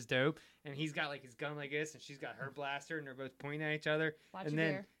over, which is dope. And he's got like his gun like this, and she's got her blaster, and they're both pointing at each other. Watch and your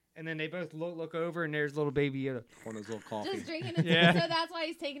then beer. and then they both look over, and there's little baby Yoda. One of those little it. coffee. Just drinking it. Yeah. So that's why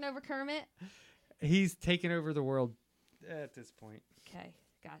he's taking over Kermit. He's taking over the world at this point. Okay,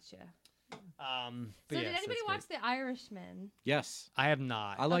 gotcha. But So yes, did anybody that's watch great. The Irishman? Yes. I have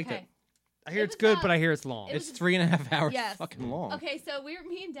not. I liked Okay. it. I hear It it's was, good, but I hear it's long. it It's was- 3.5 hours Yes. fucking long. Okay, so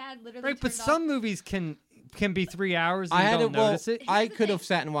me and Dad literally. Right, but turned some off- movies can be 3 hours. And I you had don't to, well, notice it. I Here's the could have thing.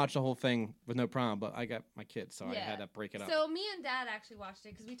 sat and watched the whole thing with no problem, but I got my kids, so I Yeah. had to break it up. So me and Dad actually watched it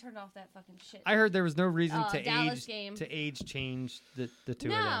because we turned off that fucking shit. I heard there was no reason to Dallas game. age change the two of them.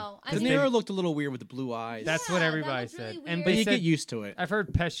 No, I De mean, Niro looked a little weird with the blue eyes. That's Yeah, what that everybody looked said. really And weird. but they you said, get used to it. I've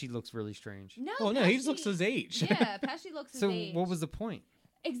heard Pesci looks really strange. no. Well, no, he just Pesci- looks his age. Yeah, Pesci looks his So age. what was the point?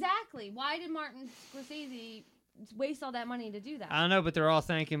 Exactly. Why did Martin Scorsese waste all that money to do that? I don't know, but they're all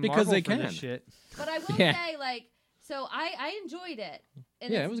thanking Because Marvel they for can. this shit. But I will Yeah. say, like, so I enjoyed it.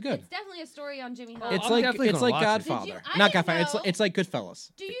 And Yeah, it's- it was good. It's definitely a story on Jimmy Hoffa. It's I'm like definitely it's gonna like watch it. Godfather. Did you- I Not didn't Godfather. know- It's like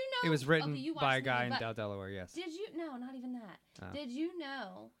Goodfellas. Do you know? It was written okay, you by a watched the guy movie, in but Delaware, yes. Did you? No, not even that. Oh. Did you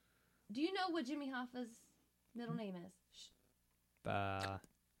know? Do you know what Jimmy Hoffa's middle name is?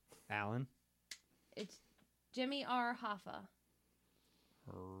 Alan? It's Jimmy R. Hoffa.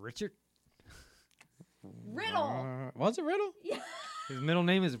 Richard? Riddle. Was it Riddle? Yeah. His middle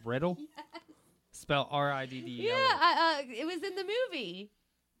name is Riddle? Spell Riddle. Yeah. It was in the movie.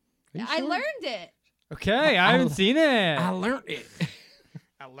 Are you I sure? learned it. Okay, I haven't seen it. I learned it.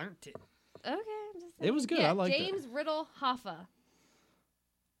 I learned it. Okay. I'm just It was saying. good. Yeah, I liked it. James Riddle Hoffa.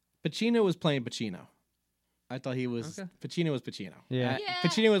 Pacino was playing Pacino. I thought he was Okay. Pacino was Pacino. Yeah. Yeah.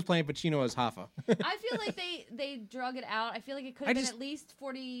 Pacino was playing Pacino as Hoffa. I feel like they drug it out. I feel like it could I have been just- at least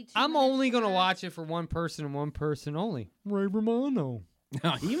 42 I'm minutes only going to shorter. watch it for one person and one person only. Ray Romano.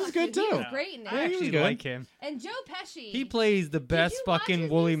 No, he was good He too. was great in it. I he was actually good. like him. And Joe Pesci. He plays the best you watch fucking his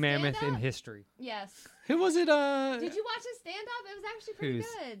woolly new mammoth in stand-up? history. Yes. Who was it? Did you watch his stand up? It was actually pretty Who's?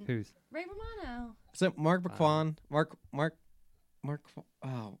 good. Who's? Ray Romano. Is it Mark McQuan? Mark.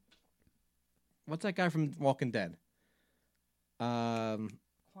 Oh, what's that guy from Walking Dead? Quan.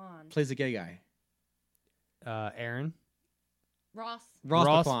 Plays the gay guy. Aaron? Ross.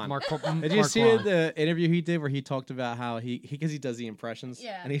 Ross McQuan. Did you see the interview he did where he talked about how he because he does the impressions?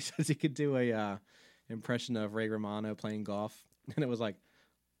 Yeah. And he says he could do a impression of Ray Romano playing golf, and it was like,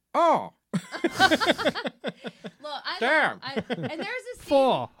 oh, Look, Damn. and there's a scene,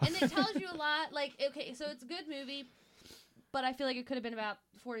 Four. and it tells you a lot. Like, okay, so it's a good movie, but I feel like it could have been about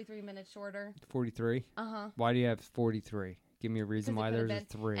 43 minutes shorter. 43? Uh-huh. Why do you have 43? Give me a reason 'Cause it why could've there's a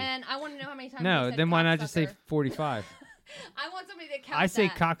been. 3. And I want to know how many times. No, you said then why not just say cocksucker. 45? I want somebody to count I say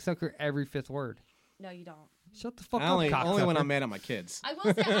that. cocksucker every 5th word. No, you don't. Shut the fuck only up, cocksucker. only when I'm mad at my kids. I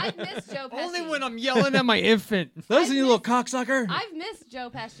will say I've missed Joe Pesci. Only when I'm yelling at my infant. Listen, you little cocksucker. I've missed Joe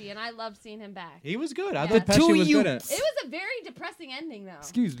Pesci, and I loved seeing him back. He was good. I Yeah. thought The two Pesci of was you- good at it. It was a very depressing ending, though.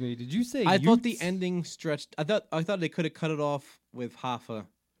 Excuse me, did you say I thought the Utes? ending stretched. I thought they could have cut it off with Hoffa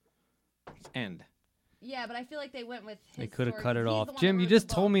end. Yeah, but I feel like they went with his They could have story, cut it 'cause he's off. the one Jim, that you wrote just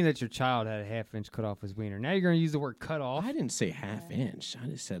the told book. me that your child had a half-inch cut off his wiener. Now you're going to use the word cut off. I didn't say half inch. I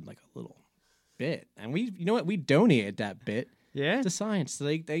just said like a little bit. And you know what? We donated that bit Yeah? to science. So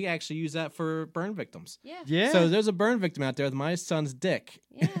they actually use that for burn victims. Yeah. Yeah. So there's a burn victim out there with my son's dick.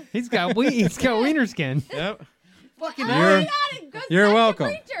 Yeah. he's got wiener skin. Yep. Fucking Oh, You're- my God, it goes you're back welcome.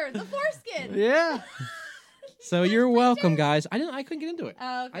 To Preacher, the foreskin. Yeah. So you're welcome, guys. I couldn't get into it.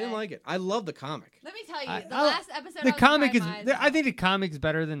 Oh, okay. I didn't like it. I love the comic. Let me tell you, I- the I- last episode. The I was comic is. crying my eyes I out. think the comic's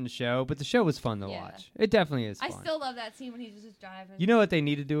better than the show, but the show was fun to Yeah. watch. It definitely is I fun. still love that scene when he's just driving. You know what they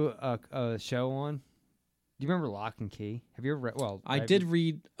need to do a show on? Do you remember Lock and Key? Have you ever read? Well, I did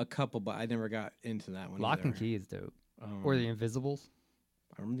read a couple, but I never got into that one. Lock either. and Key is dope. Or The Invisibles.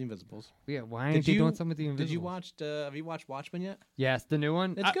 I remember the Invisibles. Yeah, why aren't they doing something with the Invisibles? Did you watch? Have you watched Watchmen yet? Yes, the new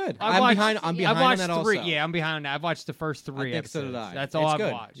one. It's good. I I'm watched, behind. I'm yeah. behind I watched on that 3. also. Yeah, I'm behind. I've watched the first 3 I think so episodes. did I. That's all It's I've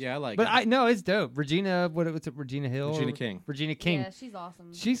good. watched. Yeah, I like but it. I no, it's dope. Regina, what's it? Regina Hill. Regina or- King. Regina King. Yeah, she's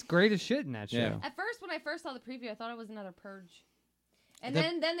awesome. She's great as shit in that show. Yeah. At first, when I first saw the preview, I thought it was another Purge, and The-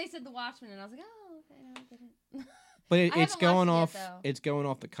 then they said The Watchmen, and I was like, oh, okay, no, I get it. But I it's haven't going watched it off. yet, though. It's going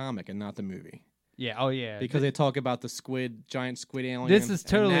off the comic and not the movie Yeah. Oh yeah. because they talk about the giant squid alien. This is and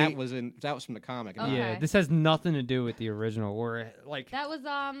totally- that was from the comic. Okay. Yeah. This has nothing to do with the original. Or like. That was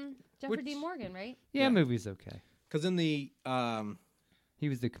Jeffrey Which- D. Morgan, right? Yeah, Yeah. movie's okay. Because in the He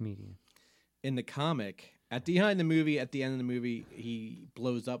was the comedian. comic, at the end of the movie, he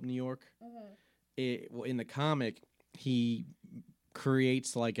blows up New York. In the comic, he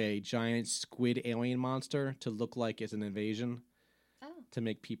creates like a giant squid alien monster to look like it's an invasion Oh. to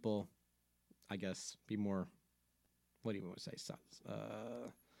make people, I guess, be more. What do you want to say?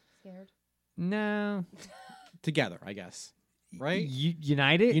 Scared. No. Together, I guess. Right?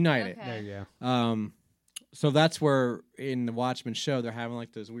 United. United. Okay. There you go. So that's where in the Watchmen show they're having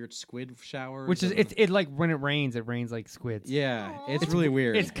like those weird squid showers. Which is and- it like when it rains like squids. Yeah, Aw. it's really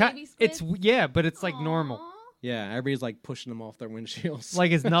weird. It's Baby it's squids? yeah, but it's like normal. Aw. Yeah, everybody's like pushing them off their windshields.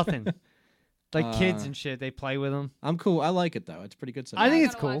 Like it's nothing. Like kids Uh, and shit, they play with them. I'm cool. I like it though. It's pretty good. So I think I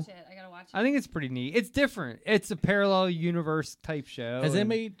it's gotta cool. Watch it. I gotta watch it. I think it's pretty neat. It's different. It's a parallel universe type show. Has and-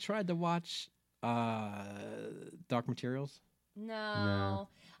 anybody tried to watch Dark Materials? No.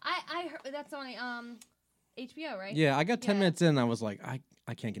 I heard that's on HBO, right? Yeah, I got 10 Yeah. minutes in. I was like, I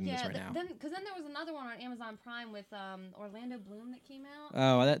can't get into this Yeah, right now. then there was another one on Amazon Prime with Orlando Bloom that came out,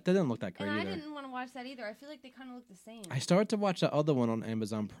 Oh, that didn't look that great and I either. didn't want to watch that either. I feel like they kind of look the same. I started to watch that other one on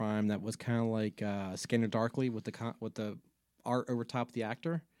Amazon Prime that was kind of like Scanner Darkly with the art over top of the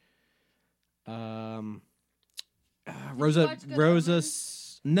actor. Rosa watch Good Rosa.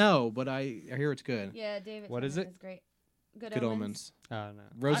 Omens? No, but I hear it's good. Yeah, David. What is Tennant it? Is great. Good, Good Omens. Omens. Oh no.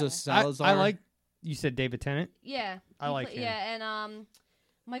 Rosa I- Salazar. I like. You said David Tennant. Yeah, I he like him. Yeah, and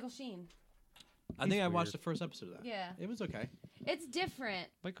Michael Sheen. I think He's I watched weird. the first episode of that. Yeah, It was okay. it's different.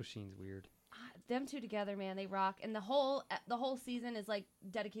 Michael Sheen's weird. Them two together, man, they rock. And the whole season is like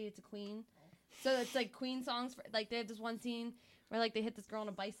dedicated to Queen. So it's like Queen songs. Like they have this one scene where like they hit this girl on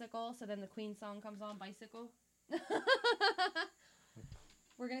a bicycle. So then the Queen song comes on bicycle.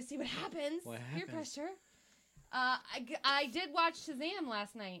 We're gonna see what happens. What Peer happens? pressure. I did watch Shazam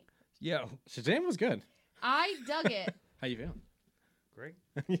last night. Yo, Shazam was good. I dug it. How you feeling? great.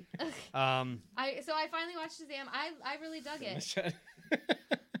 So I finally watched Shazam. I really dug it.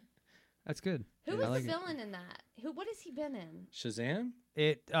 That's good. Who I was like the it. villain in that? What has he been in? Shazam?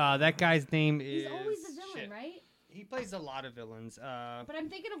 That guy's name is. He's always the villain, shit. right? He plays a lot of villains. But I'm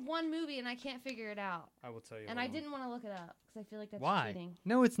thinking of one movie and I can't figure it out. I will tell you. And I didn't want to look it up because I feel like that's Why? cheating.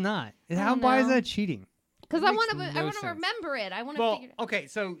 No, it's not. I How? don't Why is know. that cheating? Because That I makes want no to sense. remember it. I want to Well, figure. okay,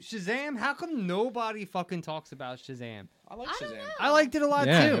 so Shazam. How come nobody fucking talks about Shazam? I like I don't know. I liked it a lot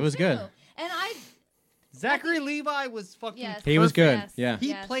Yeah, too. it was good. Too. And I Zachary Levi was fucking. Yes. He was good. Yes. Yeah. He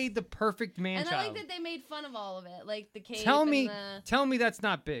Yes. played the perfect man and I child. like that they made fun of all of it, like the cape. Tell and me, the, tell me that's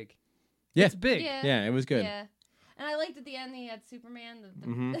not big. Yeah. It's big. Yeah. Yeah, it was good. Yeah. And I liked at the end he had Superman.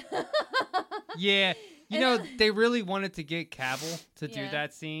 Mhm. Yeah, you And know then- they really wanted to get Cavill to do Yeah.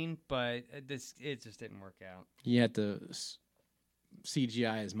 that scene, but it just didn't work out. He had to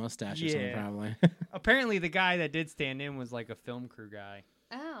CGI his mustache or something, Yeah. probably. Apparently, the guy that did stand in was like a film crew guy.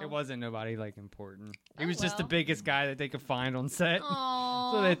 Oh. It wasn't nobody like important. He Oh, was just the well. biggest guy that they could find on set.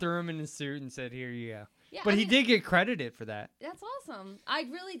 Aww. So they threw him in his suit and said, "Here you go." Yeah, But I he mean, did get credited for that. That's awesome. I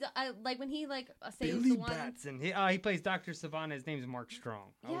really I like when he like saves Billy the one. Batson. He plays Dr. Savannah. His name's Mark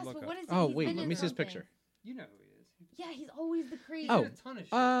Strong. I would Yes, look but up. what is it? Oh, He's wait, been let in me see his something. picture. You know who he is. Yeah, he's always the crazy. Oh. Did a ton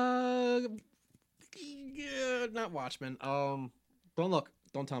of shit. Yeah, not Watchmen. Don't look.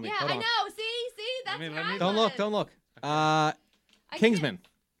 Don't tell me. Yeah, Hold I on. know. See, that's me- where let me- I Don't was. look. Don't look. I can't- Kingsman.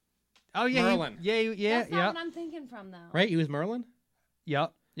 Oh yeah, Merlin. That's not what I'm thinking from though. Right? He was Merlin?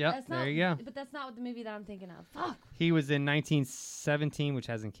 Yep. That's There not, you go. But that's not what the movie that I'm thinking of. Fuck. He was in 1917, which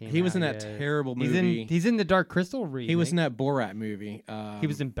hasn't came out. He was in that yet. terrible movie. He's in the Dark Crystal remake. He was in that Borat movie. He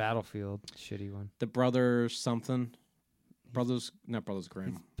was in Battlefield, shitty one. The Brothers something. Not Brothers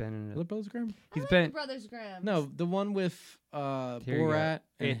Grimm. He's been in Was it Brothers Grimm? He's I like been the Brothers Grimm. No, the one with Here you go. Borat.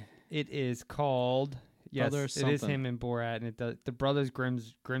 It is called. Yes, Brothers it is something. him and Borat, and it does the Brothers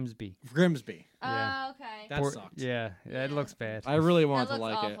Grimsby. Grimsby. Yeah. Oh, okay. That sucks. Yeah, it looks bad. I really wanted That to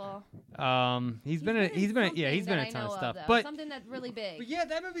looks like awful. He's been in a ton of Though. stuff, but Something that's really big. But yeah,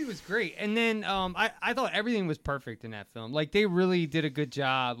 that movie was great. And then I thought everything was perfect in that film. Like they really did a good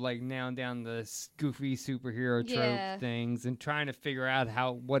job, like nailing down the goofy superhero trope things and trying to figure out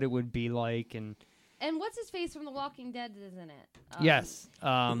what it would be like. And what's his face from The Walking Dead is in it? Yes. Which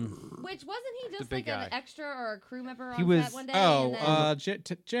wasn't he just like an extra or a crew member on set one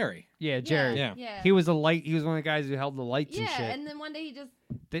day? Jerry. Yeah, Jerry. Yeah. He was one of the guys who held the lights and shit. Yeah, and then one day he just.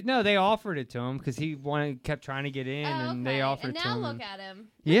 They offered it to him because he kept trying to get in, and they offered and it to him. now look at him.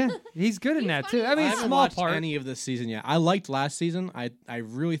 Yeah, he's good in that too. I mean, I it's haven't small watched part. any of this season yet. I liked last season. I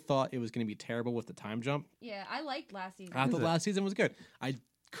really thought it was going to be terrible with the time jump. Yeah, I liked last season. I thought last season was good. I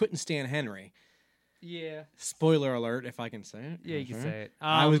couldn't stand Henry. Yeah. Spoiler alert, if I can say it. Yeah, you can say it.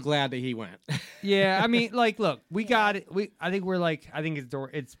 I was glad that he went. Yeah, I mean, like, look, we got it. I think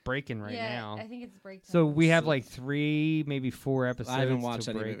it's breaking right now. I think it's break time. So we have like 3, maybe 4 episodes. I haven't watched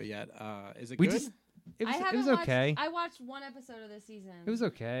to any break. of it yet. Is it good? It I was okay. I watched one episode of this season. It was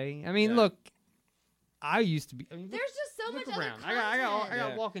okay. I mean, look, I used to be. I mean, There's just so much around. other content. I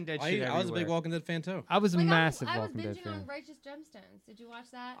got Walking Dead shit I was a big everywhere. Walking Dead fan too. I was a massive I was Walking Dead binging fan. on Righteous Gemstones. Did you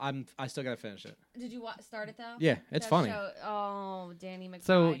watch that? I still gotta finish it. Did you start it though? Yeah, it's That funny. Oh, Danny McBride.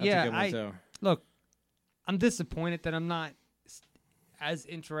 So That's a yeah, good one, too. Look, I'm disappointed that I'm not as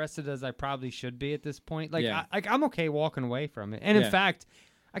interested as I probably should be at this point. Like, Yeah. I'm okay walking away from it, and in fact,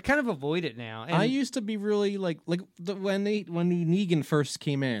 I kind of avoid it now. And I used to be really when Negan first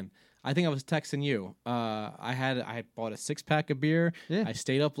came in. I think I was texting you. I had bought a 6-pack of beer. Yeah. I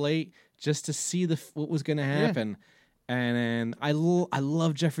stayed up late just to see what was going to happen. And then I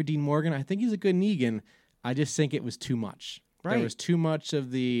love Jeffrey Dean Morgan. I think he's a good Negan. I just think it was too much. Right. There was too much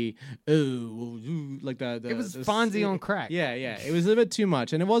of the like the it was Fonzie on crack. Yeah. It was a bit too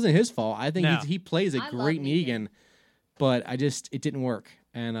much, and it wasn't his fault. I think he plays a I great love Negan. Negan, but it didn't work.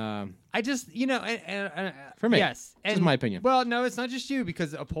 And I just, and for me, yes, this is and, my opinion. Well, no, it's not just you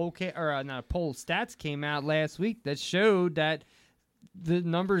because a poll, stats came out last week that showed that the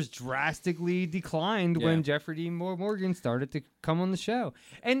numbers drastically declined when Jeffrey Dean Morgan started to come on the show.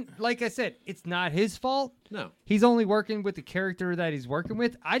 And like I said, it's not his fault. No, he's only working with the character that he's working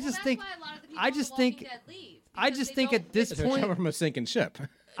with. I just think at this point, from a sinking ship.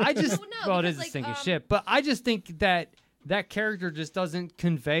 I just No, it is because, a sinking ship, but I just think that character just doesn't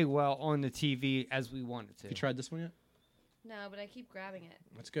convey well on the TV as we want it to. You tried this one yet? No, but I keep grabbing it.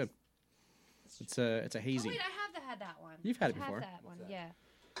 That's good. It's a hazy. Oh wait, I have had that one. You've had it I've before. Had that one, yeah.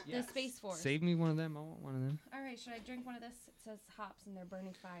 The Space Force. Save me one of them. I want one of them. All right, should I drink one of this? It says hops and they're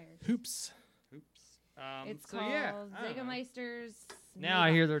burning fires. Hoops. It's so called yeah, I don't know. Jägermeister's. Now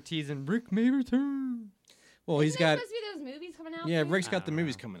I hear they're teasing Rick may return. Well, he's got. Supposed to be those movies coming out. Yeah, soon? Rick's got the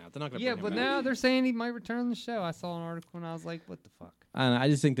movies coming out. They're not gonna. Yeah, bring but him back. now they're saying he might return on the show. I saw an article and I was like, what the fuck? I don't know, I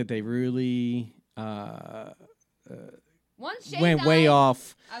just think that they really Once Shay went died, way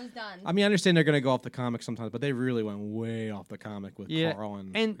off. I was done. I mean, I understand they're gonna go off the comic sometimes, but they really went way off the comic with Carl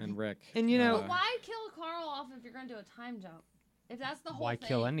and Rick. And you know, But why kill Carl off if you're gonna do a time jump? If that's the whole why thing.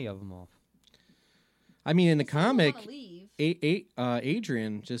 kill any of them off? I mean, in the Someone comic, wanna leave.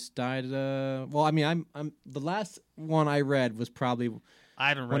 Adrian just died. Well, I mean, I'm the last one I read was probably I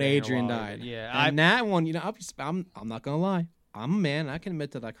haven't read when it in a Adrian while died. either. Yeah, and that one, you know, I'm not gonna lie. I'm a man. I can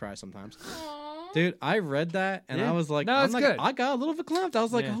admit that I cry sometimes. Aw. Dude, I read that and Yeah. I was like, No, it's good. I got a little verklempt. I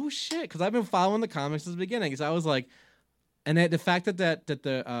was like, Yeah. oh shit, because I've been following the comics since the beginning. So I was like, and the fact that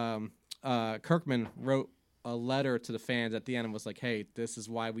the Kirkman wrote a letter to the fans at the end and was like, hey, this is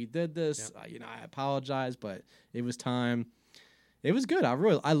why we did this. Yep. I apologize, but it was time. It was good.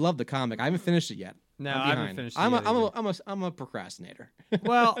 I love the comic. I haven't finished it yet. No, I'm I haven't behind. finished it I'm yet either. I'm a procrastinator.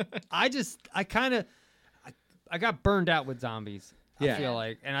 Well, I got burned out with zombies. Yeah. I feel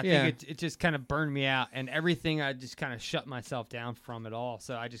like, and I Yeah. think it just kind of burned me out, and everything I just kind of shut myself down from it all.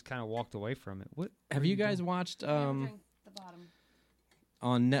 So I just kind of walked away from it. What Have you guys watched Never drink the bottom.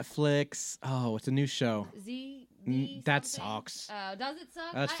 on Netflix? Oh, it's a new show. That something? sucks. Does it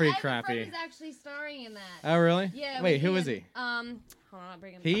suck? That's pretty I have crappy. A friend who's actually starring in that. Oh, really? Yeah. Wait, with who Ian- is he? Hold on, I'll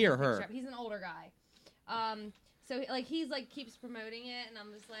bring him. He I'll or picture her? up. He's an older guy. So like he's like keeps promoting it, and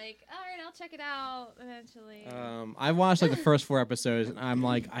I'm just like, all right, I'll check it out eventually. I watched like the first 4 episodes, and I'm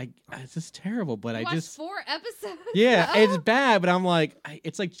like, it's just terrible. But You I watched just 4 episodes. yeah, though? it's bad. But I'm like,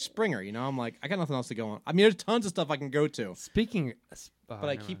 it's like Springer, you know. I'm like, I got nothing else to go on. I mean, there's tons of stuff I can go to, Speaking, but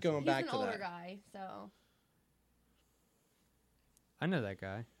I keep going He's back an to older that. guy, so I know that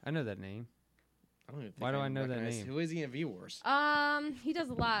guy. I know that name. I don't even think Why do I know that recognize- name? Who is he in V Wars? he does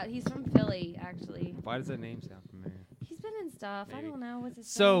a lot. He's from Philly, actually. Why does that name sound familiar? He's been in stuff. I Maybe. don't know. What's his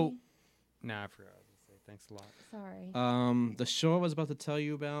So, name? nah, I forgot. I was gonna say thanks a lot. Sorry. The show I was about to tell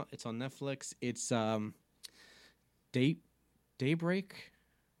you about, it's on Netflix. It's Daybreak.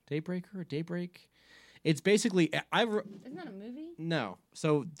 It's basically Isn't that a movie? no.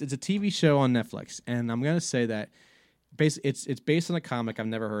 So it's a TV show on Netflix, and I'm gonna say that it's based on a comic I've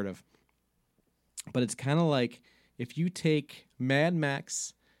never heard of, but it's kind of like if you take Mad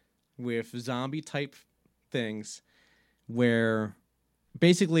Max with zombie type things, where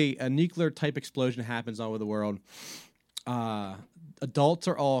basically a nuclear type explosion happens all over the world. Adults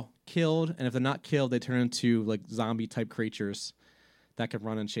are all killed, and if they're not killed, they turn into like zombie type creatures that can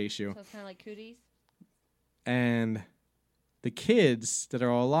run and chase you. So it's kind of like Cooties. And the kids that are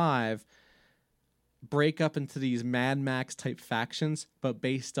alive break up into these Mad Max type factions, but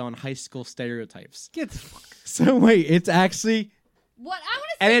based on high school stereotypes. Get the fuck. So wait, it's actually What? I want to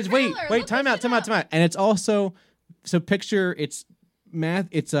see and a it's trailer. wait, Look time this out. And it's also so picture it's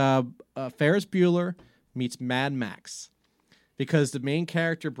Ferris Bueller meets Mad Max, because the main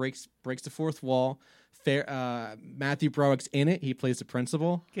character breaks the fourth wall. Matthew Broderick's in it. He plays the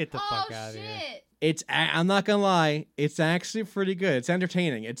principal. Get the Oh fuck out of here. shit! I'm not gonna lie, it's actually pretty good. It's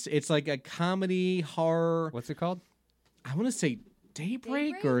entertaining. It's like a comedy horror. What's it called? I want to say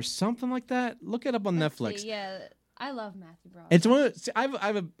Daybreak Daybreak? or something like that. Look it up on Let's Netflix. see, yeah, I love Matthew Broderick. It's one of the, I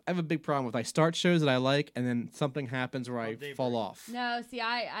have a big problem with I start shows that I like and then something happens where I Daybreak. fall off. No, see,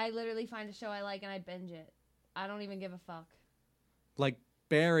 I literally find a show I like and I binge it. I don't even give a fuck. Like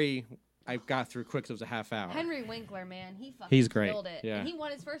Barry, I got through quick. 'Cause it was a half hour. Henry Winkler, man, he fucking He's great, killed it. yeah. And he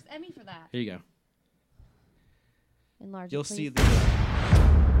won his first Emmy for that. Here you go. Enlarge You'll it, see please. the.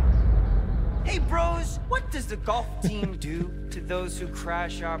 Hey bros, what does the golf team do to those who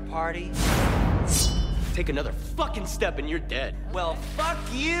crash our party? Take another fucking step and you're dead. Well, fuck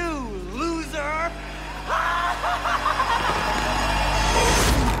you, loser!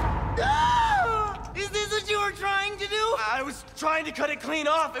 Is this what you were trying to do? I was trying to cut it clean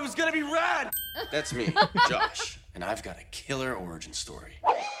off. It was gonna be rad. That's me, Josh, and I've got a killer origin story.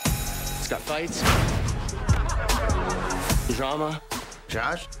 It's got fights, drama,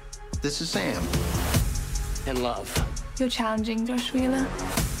 Josh, this is Sam. and love. You're challenging, Josh Wheeler,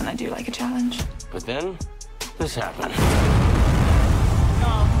 and I do like a challenge. But then, this happened.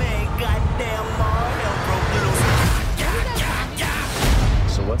 Oh man, goddamn Mario broke loose.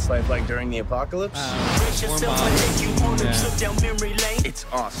 So what's life like during the apocalypse? Brace yourself, I take you on a trip down memory lane. It's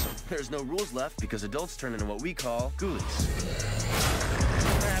awesome. There's no rules left because adults turn into what we call ghoulies.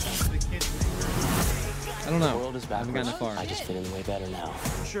 I don't know. The world is I haven't gotten that far. I just fit in way better now.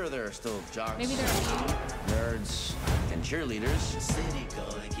 Sure, there are still jocks, Maybe they're nerds, and cheerleaders. City go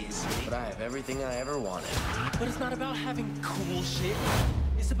against me. But I have everything I ever wanted. But it's not about having cool shit.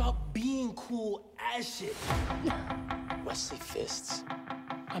 It's about being cool as shit. Wesley Fists.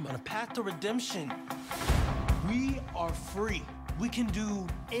 I'm on a path to redemption. We are free. We can do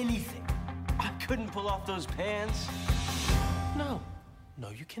anything. I couldn't pull off those pants. No,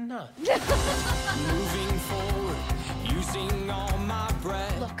 you cannot. Moving forward, using all my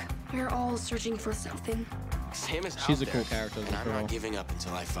breath. Look, we're all searching for something. Sam is She's out a cool there, character. And The I'm girl. not giving up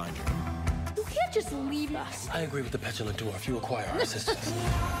until I find her. You can't just leave us. I agree with the petulant dwarf. You require our assistance.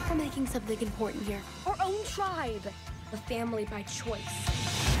 We're making something important here. Our own tribe. A family by choice.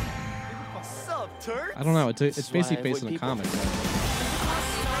 What's up, turd? I don't know. It's basically based on a people. comic.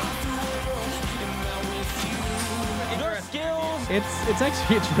 Your skills,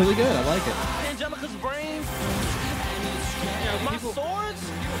 It's really good. I like it. Angelica's brains, my people- swords.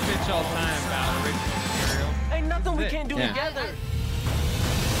 Bitch all time about original material. Ain't nothing we That's it. can't do Yeah. together.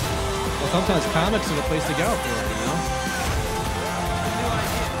 Well, sometimes comics are the place to go for it, you know?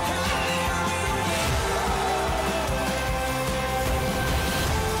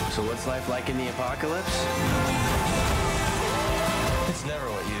 So what's life like in the apocalypse? It's never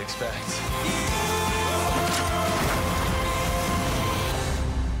what you'd expect.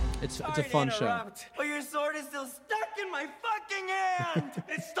 It's a fun show. But your sword is still stuck in my fucking hand.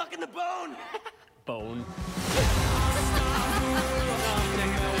 It's stuck in the bone. Bone. It's fun.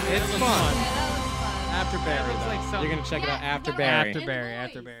 Yeah, that was fun. After Barry. That looks though. like something. You're gonna check it out Yeah, after you gotta- Barry. After And the Barry, boys.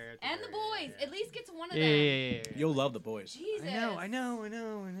 after Barry. And the boys. At least get to one of Yeah, them. yeah. You'll love the boys. Jesus. I know.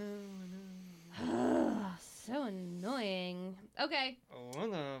 So annoying. Okay. Oh,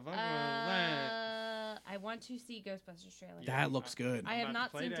 what the fuck was that? I want to see Ghostbusters trailer. That looks good. I have I'm about not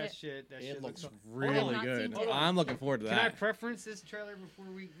to play seen that it. shit. That It shit looks I have really not good. seen it. I'm looking forward to Can I that. preference this trailer before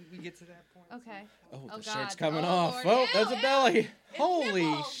we get to that point? Okay. Oh, Oh, the God. shirt's coming Oh, off. Lord. Oh, there's a Ew, belly. It's Holy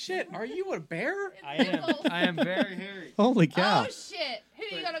nipples. shit. Are you a bear? I am. Nipples. I am very hairy. Holy cow. Oh shit!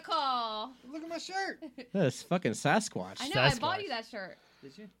 Who you gonna call? Look at my shirt. That's fucking Sasquatch. I know. I Sasquatch. bought you that shirt.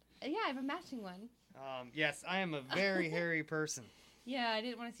 Did you? Yeah, I have a matching one. Yes, I am a very hairy person. Yeah, I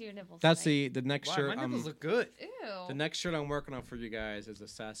didn't want to see your nipples. That's tonight. the next Wow, shirt. my nipples look good. Ew. The next shirt I'm working on for you guys is a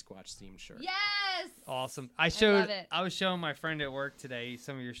Sasquatch themed shirt. Yes. Awesome. love it. I was showing my friend at work today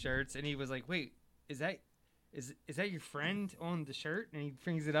some of your shirts, and he was like, "Wait, is that your friend on the shirt?" And he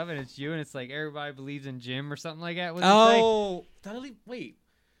brings it up, and it's you, and it's like everybody believes in Jim or something like that. What does it say? Oh, wait.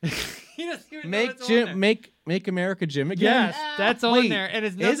 He doesn't even know Make it's on Jim, there. make America Jim again. Yes, that's on Wait, there, and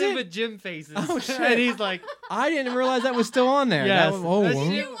it's is nothing it? but Jim faces. Oh, shit. And he's like, I didn't realize that was still on there. Yes, That was, oh, that well.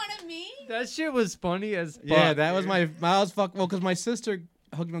 shit- You wanted me? that shit was funny as fuck. Yeah, that was dude. my. I was fuck. Well, because my sister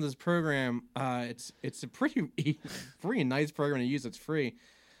hooked me on this program. It's a pretty nice program to use. It's free,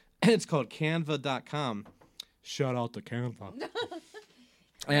 and it's called Canva.com. Shout out to Canva.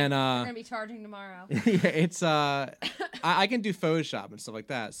 And We're gonna be charging tomorrow. yeah, it's I can do Photoshop and stuff like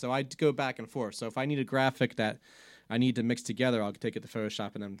that. So I go back and forth. So if I need a graphic that I need to mix together, I'll take it to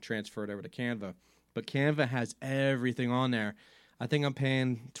Photoshop and then transfer it over to Canva. But Canva has everything on there. I think I'm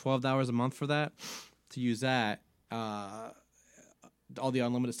paying $12 a month for that to use that. All the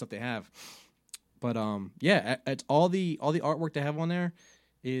unlimited stuff they have. But yeah, it's all the artwork they have on there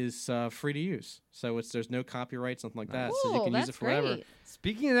is free to use. So there's no copyright, something like that. So you Cool, can use that's it forever. great.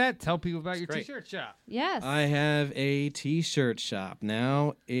 Speaking of that, tell people about your great. t-shirt shop. Yes. I have a t-shirt shop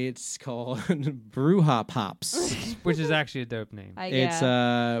now. It's called Brew Hops. Which is actually a dope name. It's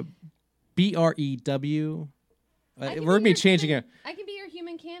BREW. I can We're gonna be be your changing human- it. I can be your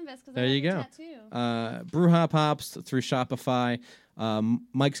human canvas because There I have you a go. tattoo. Brew Hops through Shopify.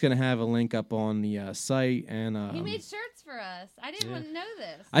 Mike's gonna have a link up on the site, and He made shirts for us. I didn't want to know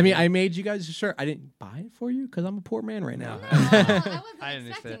this. I mean, I made you guys a shirt. I didn't buy it for you because I'm a poor man right now. No, I wasn't I didn't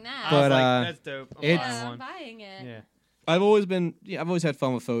expecting that. I was But, like, that's dope. I'm it's- buying I'm one. buying it. Yeah. I've always had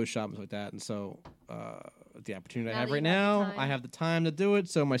fun with Photoshop and stuff like that, and so the opportunity I Now have that right you have the now, time. I have the time to do it.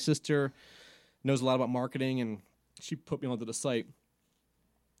 So my sister knows a lot about marketing, and she put me onto the site,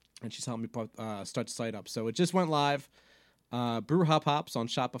 and she's helping me start the site up. So it just went live. Brew Hops on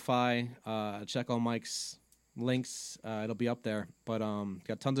Shopify. Check all Mike's links. It'll be up there. But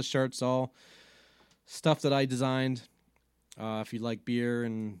got tons of shirts, all stuff that I designed. If you like beer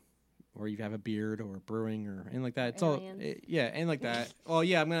or you have a beard or brewing or anything like that, it's Aliens. anything like that. Well,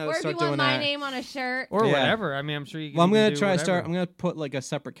 yeah, I'm gonna Or if you start want doing my that. name on a shirt. Or Yeah. whatever. I mean, I'm sure you can Well, I'm even gonna do try to whatever. start. I'm gonna put like a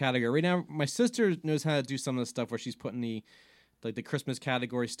separate category. Right now, my sister knows how to do some of the stuff where she's putting the Christmas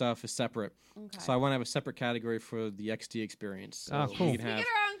category stuff is separate. Okay. So I want to have a separate category for the XD experience. So Oh, cool. We can We have, get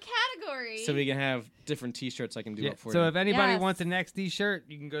our own category. so we can have different T-shirts I can do Yeah. up for So you. if anybody Yes. wants an XD shirt,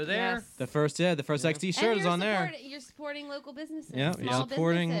 you can go there. Yes. The first XD And shirt is you're on there. You're supporting local businesses. Yeah, small you're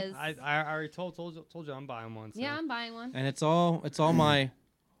supporting- businesses. I already told you I'm buying one. So. Yeah, I'm buying one. And it's all my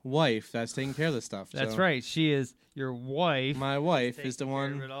wife that's taking care of this stuff. That's so right. She is your wife. My wife Taking is the care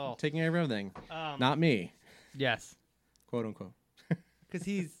one of it all. taking care of everything, Um, not me, Yes, quote unquote. because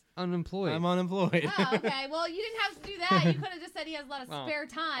he's unemployed. I'm unemployed. Oh, okay. Well, you didn't have to do that. You could have just said he has a lot of Oh. spare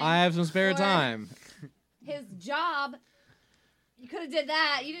time. I have some spare Or- time. His job. You could have did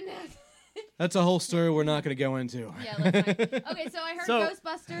that. You didn't have to. That's a whole story we're not going to go into. Yeah, let's not. Okay, so I heard So-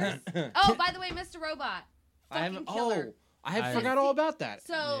 Ghostbusters. Oh, by the way, Mr. Robot. I Fucking haven't. killer. I forgot all about that.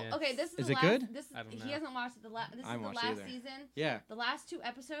 So, Yeah. okay, this is Is the it last. good? This I don't he know. hasn't watched it. This I is the haven't watched it last either. season. Yeah, The last 2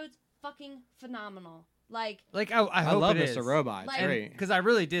 episodes, fucking phenomenal. Like, Like I I hope love it Mr. is. Robot. It's Like- great. Because I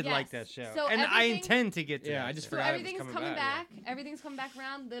really did Yes. like that show, So and I everything- intend to get to. Yeah, that I just show. so forgot it was everything's coming coming back, back. Everything's coming back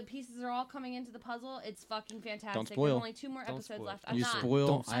around. The pieces are all coming into the puzzle. It's fucking fantastic. Don't There's spoil. only 2 more Don't episodes spoil. left. I'm You not. spoil.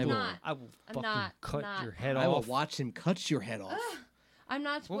 Don't I I'm will. not. I will I'm fucking not. cut Not. your head I will off. watch him cut your head off. I'm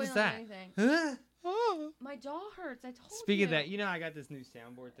not What spoiling was that? anything. Huh? My jaw hurts. I told you. Speaking of that, you know I got this new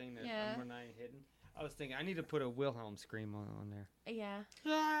soundboard thing that Yeah. I'm not hidden. I was thinking I need to put a Wilhelm scream on there. Yeah.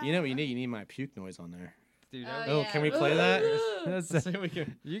 You know what you need? You need my puke noise on there. Dude, Oh, that Oh, yeah. can we play that? That's, Let's see if we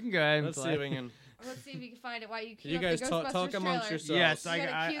can. you can go ahead and Let's see play. if we can. Let's see if we can find it while you cue You up guys the talk Ghostbusters amongst trailer. yourselves. Yes, You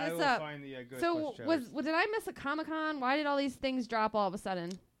gotta cue I this will up. find the Ghostbusters So trailers. did I miss a Comic-Con? Why did all these things drop all of a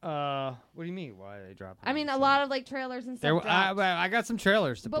sudden? What do you mean? Why they dropped? I mean, a lot of like trailers and stuff. I got some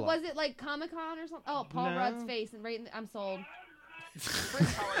trailers to But play. was it like Comic-Con or something? Oh, Paul Rudd's face and I'm sold. Spring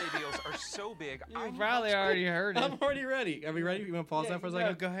holiday deals are so big. You probably already heard it. I'm already ready. Are we ready? You want to pause that for a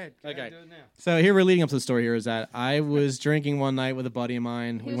second? Go ahead. Okay. Do it now. So here we're leading up to the story here is that I was drinking one night with a buddy of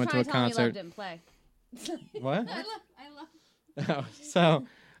mine. We went to a concert. He loved play. What? I love. So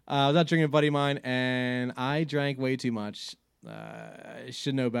I was out drinking with a buddy of mine, and I drank way too much. I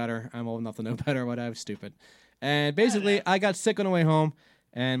should know better. I'm old enough to know better, but I was stupid. And basically, I got sick on the way home,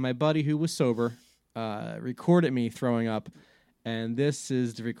 and my buddy who was sober recorded me throwing up. And this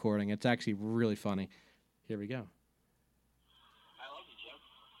is the recording. It's actually really funny. Here we go.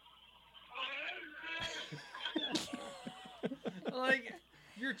 Like,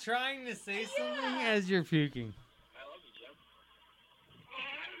 you're trying to say something as you're puking.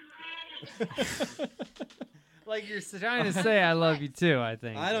 Like you're trying to say I love you too, I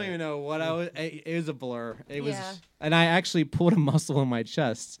think. I don't even know what I was. It was a blur. It was, and I actually pulled a muscle in my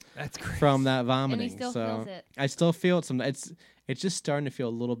chest. That's crazy. From that vomiting. And he still so feels it. I still feel it. It's just starting to feel a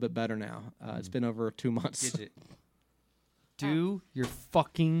little bit better now. It's been over 2 months. Do your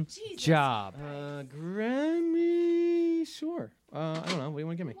fucking job. Grammy, sure. I don't know. What do you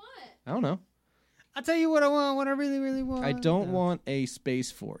want to give me? I don't know. I'll tell you what I want. What I really, really want. I don't want a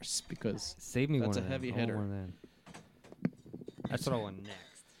Space Force because save me that's one a of heavy them. I want hitter. one of them. That's what I want next.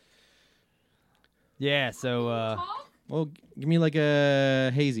 Yeah. So. Well, give me like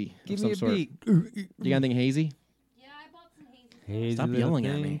a hazy. Give of me a some sort. beat. You got anything hazy? Yeah, I bought some hazy. Hazy Stop little yelling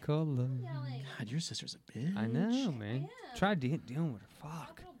at thing me. called love. God, your sister's a bitch. I know, man. Try dealing with her.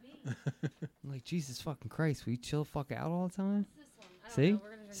 Fuck. I'm like, Jesus fucking Christ, will you chill the fuck out all the time? See?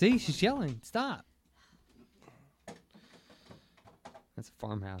 See? She's yelling. Stop. That's a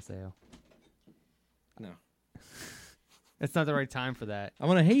farmhouse ale. No. That's not the right time for that. I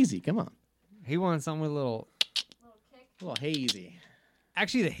want a hazy. Come on. He wanted something with a little hazy.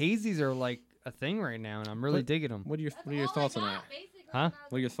 Actually, the hazies are like a thing right now, and I'm really digging them. What are your thoughts on that? Huh?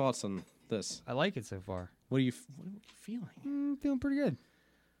 What are your thoughts on this? I like it so far. What are you feeling? Feeling pretty good.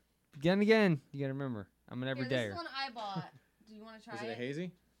 Again, you gotta remember, I'm an everydayer. This is one I bought. Do you want to try Is it a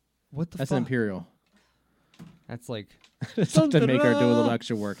hazy? What the That's fuck? an Imperial. That's like Just to make her do a little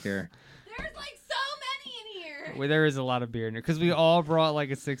extra work here. There's like so many in here. Well, there is a lot of beer in there because we all brought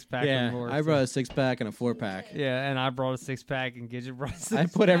like a 6-pack. Yeah, or more, I brought a 6-pack and a 4-pack. Yeah, and I brought a 6-pack and Gidget brought a 6-pack. I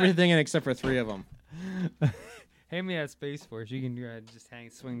put everything in except for 3 of them. Hand me that Space Force. You can just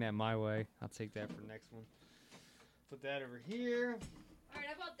swing that my way. I'll take that for next one. Put that over here. All right,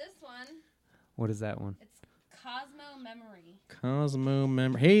 I bought this one. What is that one? It's Cosmo Memory. Cosmo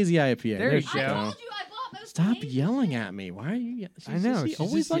Member Hazy IPA. There you she go. I told you I bought most Stop hazy yelling at me. Why are you? I know. Is she's she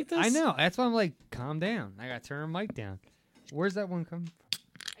always just- like this? I know. That's why I'm like, calm down. I got to turn her mic down. Where's that one come from?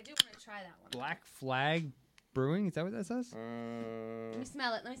 I do want to try that one. Black Flag Brewing? Is that what that says? Let me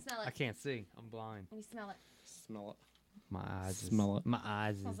smell it. Let me smell it. I can't see. I'm blind. Let me smell it. Smell it. My eyes. Smell it. My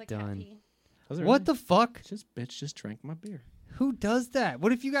eyes Smells is like cat done. pee. Does it What really? the fuck? This bitch just drank my beer. Who does that?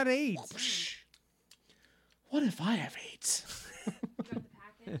 What if you got AIDS? What if I have AIDS?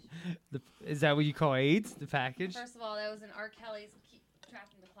 Is that what you call AIDS? The package? First of all, that was an R. Kelly's keep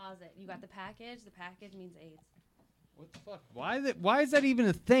trapped in the closet. You got the package. The package means AIDS. What the fuck? Why is that even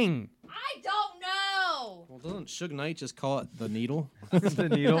a thing? I don't know. Well, doesn't Suge Knight just call it the needle? The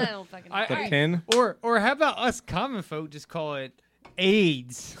needle? I don't fucking know. The pin? Or how about us common folk just call it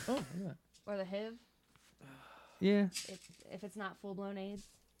AIDS? Oh, yeah. Or the HIV. Yeah. If it's not full blown AIDS,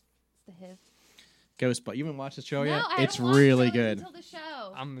 it's the HIV. Ghost, but you haven't watched the show yet? I It's haven't watched really it good. Until the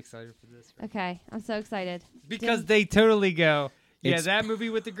show. I'm excited for this. Okay, I'm so excited. Because they totally go, yeah, It's- that movie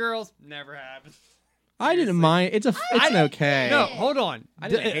with the girls never happened. I didn't mind. It's an okay. No, hold on. I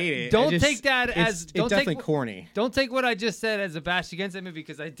didn't hate it. Don't I just- take that as. It's Don't definitely take, corny. Don't take what I just said as a bash against that movie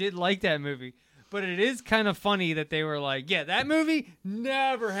because I did like that movie. But it is kind of funny that they were like, yeah, that movie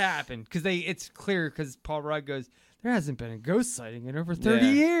never happened because it's clear because Paul Rudd goes, there hasn't been a ghost sighting in over 30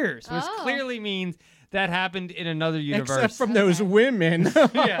 Yeah. years, which Oh. clearly means that happened in another universe. Except from those women.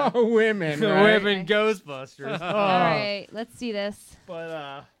 Yeah. Women. The Right? women Ghostbusters. All right, let's see this.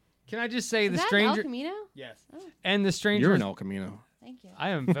 But can I just say Is the that stranger? El Camino? Yes. Oh. And the stranger. You're an El Camino. Thank you. I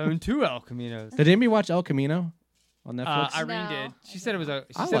am phone 2 El Caminos. Did anybody watch El Camino on Netflix? Irene No. did. She said it was a.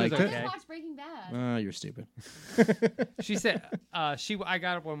 She I said liked it was it. I okay. just watched Breaking Bad. You're stupid. She said I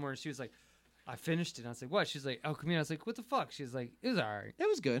got up one morning. She was like, I finished it. I was like, what? She's like, El Camino. I was like, what the fuck? She's like, it was alright. It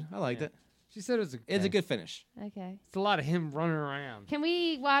was good. I liked Yeah. it. She said it was. Okay. It's a good finish. Okay. It's a lot of him running around. Can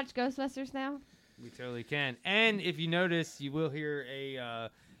we watch Ghostbusters now? We totally can. And if you notice, you will hear a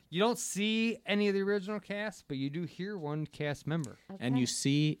You don't see any of the original cast, but you do hear one cast member. And you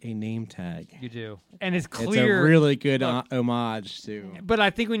see a name tag. You do. And it's It's clear. a really good homage to. But I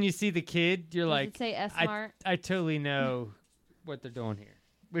think when you see the kid, you're Does like, it say S-Mart? I totally know what they're doing here,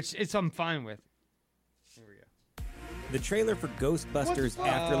 which I'm fine with. Here we go. The trailer for Ghostbusters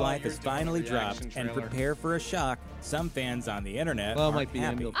Afterlife is finally dropped, and prepare for a shock. Some fans on the internet aren't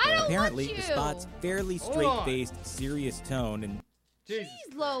happy. Apparently, the spot's fairly straight-faced, serious tone and. Jeez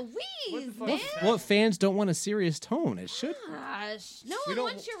Louise, man. What fans don't want a serious tone? It should. Gosh, no one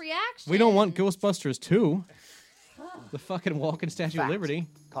wants your reaction. We don't want Ghostbusters 2. The fucking walking Statue of Liberty.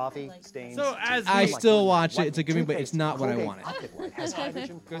 Coffee, stains. So as I we- still watch it. It's a good movie, but it's not what I wanted.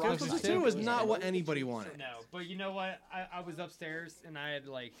 Ghostbusters 2 is not what anybody wanted. No, but you know what? I was upstairs and I had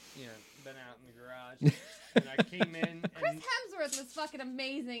been out in the garage and I came in. Chris Hemsworth was fucking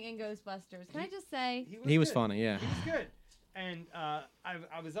amazing in Ghostbusters. Can I just say? He was funny, yeah. He was good. And I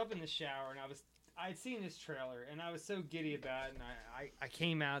was up in the shower and I'd seen this trailer and I was so giddy about it, and I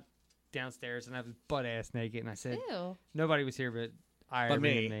came out downstairs and I was butt ass naked and I said, Ew. Nobody was here but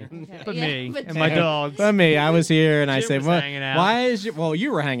me. Okay. But Yeah, me but and my dogs. But me, I was here and I Jim said, was "What? hanging out. Why is you?" Well,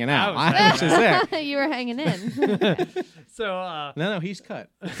 you were hanging out. I was I was just there. You were hanging in. So No, he's cut.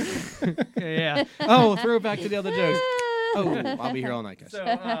 yeah. Oh, throw it back to the other jokes. Oh, I'll be here all night, guys. So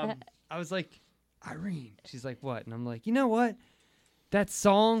I was like, Irene. She's like, what? And I'm like, you know what? That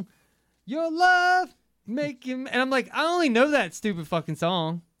song, Your Love Making, and I'm like, I only know that stupid fucking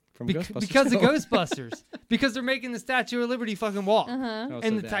song From Ghostbusters. because of Ghostbusters, because they're making the Statue of Liberty fucking walk, Uh-huh.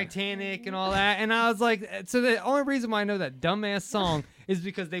 and the Titanic and all that. And I was like, so the only reason why I know that dumbass song is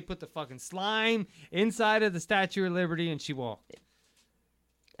because they put the fucking slime inside of the Statue of Liberty and she walked.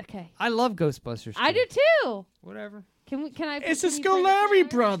 Okay. I love Ghostbusters. I too. do too. Whatever. Can I? It's the can you play the Scolari trailer?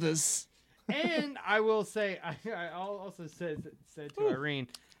 brothers. And I will say, I also said to Irene,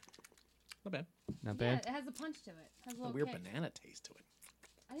 Not bad. not Yeah, bad. it has a punch to it. It has a A little weird kick. banana taste to it.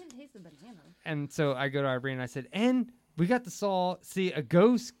 I didn't taste the banana. And so I go to Irene and I said, and we got to see a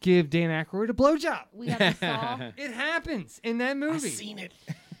ghost give Dan Aykroyd a blowjob. We got the saw. It happens in that movie. I've seen it.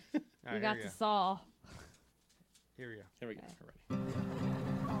 All We right, got here the we saw. Here we go. Here we go.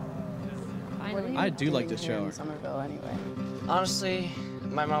 Finally. I do like this show. Somerville anyway. Honestly,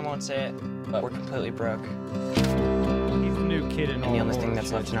 my mom won't say it, but we're completely broke. He's the new kid in all And the only the thing horror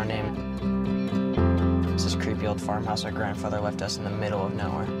that's left shit. in our name is this creepy old farmhouse our grandfather left us in the middle of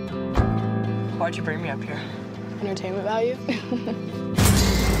nowhere. Why'd you bring me up here? Entertainment value?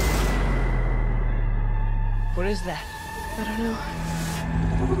 What is that? I don't know.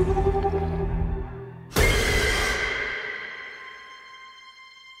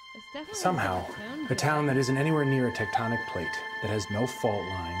 It's definitely Somehow, a town that isn't anywhere near a tectonic plate, that has no fault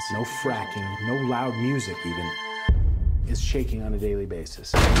lines, no fracking, no loud music even, is shaking on a daily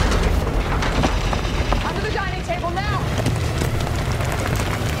basis. Under the dining table now!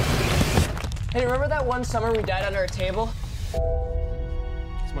 Hey, remember that one summer we died under a table?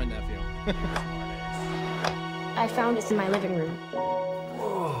 It's my nephew. I found this in my living room.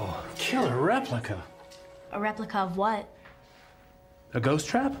 Whoa, killer replica. A replica of what? A ghost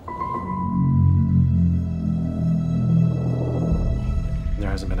trap? There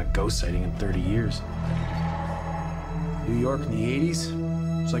hasn't been a ghost sighting in 30 years. New York in the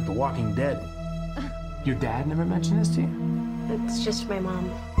 80s, it's like The Walking Dead. Your dad never mentioned this to you? It's just my mom.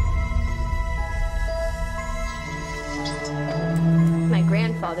 My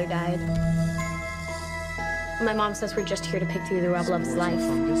grandfather died. My mom says we're just here to pick through the rubble of his life. Wait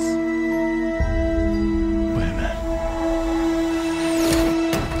a minute.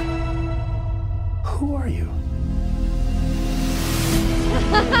 Who are you?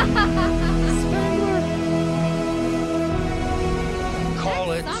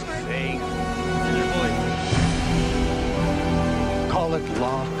 Call it fate. Call it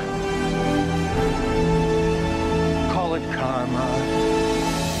luck. Call it karma.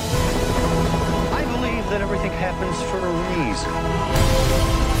 I believe that everything happens for a reason.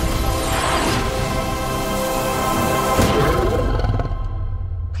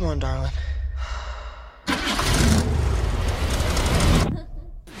 Come on, darling.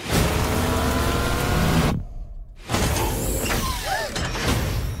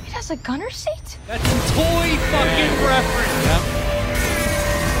 It has a gunner seat? That's a toy fucking reference.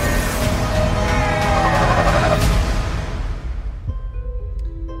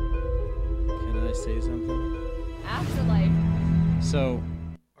 Can I say something? Afterlife. So,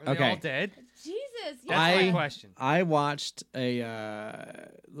 Are they okay. all dead? Jesus. That's my question. I watched a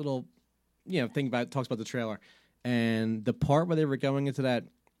little, thing talks about the trailer, and the part where they were going into that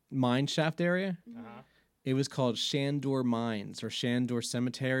mine shaft area, It was called Shandor Mines or Shandor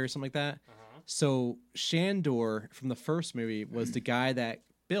Cemetery or something like that. So Shandor from the first movie was the guy that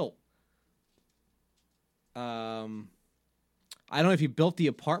built. I don't know if he built the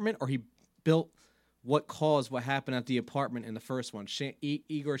apartment or he built what caused what happened at the apartment in the first one.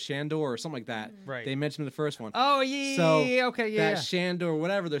 Igor Shandor or something like that. Right. They mentioned in the first one. Oh, yeah, So okay, yeah. that Shandor,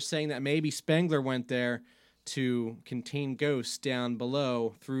 whatever, they're saying that maybe Spengler went there to contain ghosts down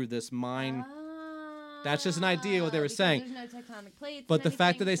below through this mine. That's just an idea what they were saying. There's no tectonic plates. But the and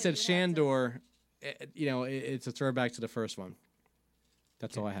fact that they anything, said so you'd have to- Shandor, it's a throwback to the first one.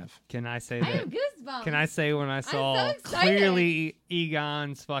 That's all I have. Can I say I that? have goosebumps. Can I say when I saw so excited. clearly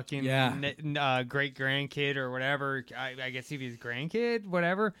Egon's fucking Yeah. great grandkid or whatever? I guess he was his grandkid,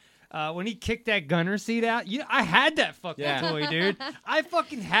 whatever. When he kicked that gunner seat out, I had that fucking toy, dude. I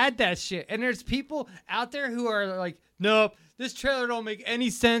fucking had that shit. And there's people out there who are like, nope, this trailer don't make any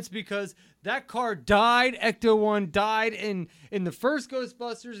sense because that car died. Ecto-1 died in the first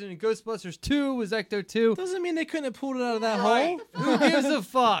Ghostbusters, and in Ghostbusters 2 was Ecto 2. Doesn't mean they couldn't have pulled it out of that Right. hole. Who gives a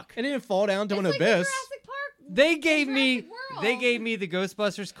fuck? It didn't fall down to an It's like the abyss. Jurassic Park. They gave me World. they gave me the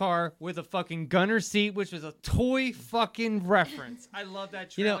Ghostbusters car with a fucking gunner seat, which was a toy fucking reference. I love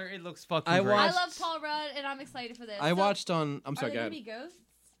that You know, trailer. It looks fucking I great. watched- I love Paul Rudd, and I'm excited for this. I So, watched on. I'm sorry, Are they go gonna ahead. be ghosts?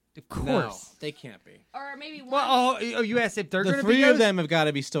 Of course. No, they can't be. Or maybe one? Well, you asked if they're The going to be three of ghosts? them have got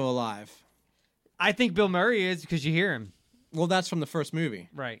to be still alive. I think Bill Murray is because you hear him. Well, that's from the first movie.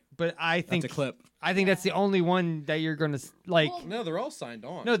 Right. But I think That's a clip. I think that's the only one that you're going to like. Well, No, they're all signed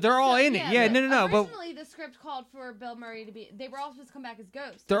on. No, they're all in it. Yeah, no. But Originally, the script called for Bill Murray to be. They were all supposed to come back as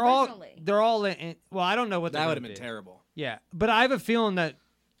ghosts. they're originally. all in. Well, I don't know what that they're would have gonna been be. terrible. Yeah, but I have a feeling that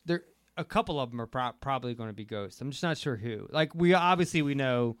there a couple of them are probably going to be ghosts. I'm just not sure who. Like we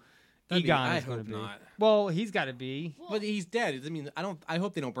know Egon I is going hope to be. not. Well, he's got to be. But he's dead. I mean, I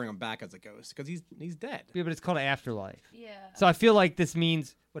hope they don't bring him back as a ghost because he's dead. Yeah, but it's called Afterlife. Yeah. So I feel like this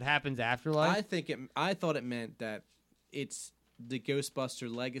means what happens afterlife. I thought it meant that it's the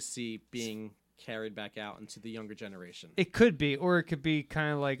Ghostbuster legacy being carried back out into the younger generation. It could be, or it could be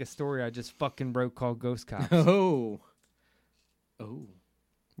kind of like a story I just fucking wrote called Ghost Cops. Oh.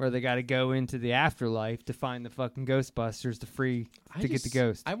 Where they got to go into the afterlife to find the fucking Ghostbusters to get the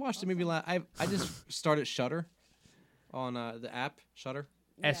ghost. I watched the movie I just started Shudder on the app Shudder.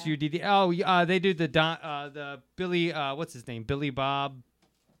 SUDD. Oh, they do the Billy. What's his name? Billy Bob.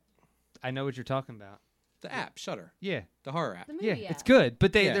 I know what you're talking about. The app Shudder. Yeah, the horror app. Yeah, it's good.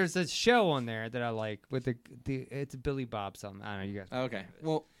 But there's a show on there that I like with it's Billy Bob something. I don't know. You guys. Okay.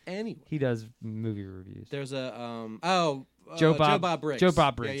 Well, anyway, he does movie reviews. There's a Joe Bob Briggs. Briggs. Joe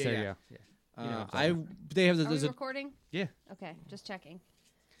Bob Briggs. Yeah. There you go. Yeah. You know what I'm talking they have Are there's we a recording? Yeah. Okay, just checking.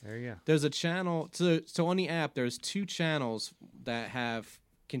 There you go. There's a channel. So on the app, there's 2 channels that have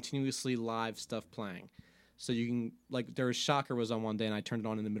continuously live stuff playing. So you can there was Shocker was on one day, and I turned it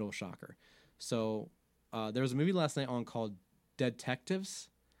on in the middle of Shocker. So there was a movie last night on called Detectives,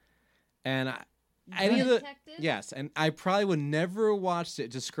 and yes, and I probably would never watched it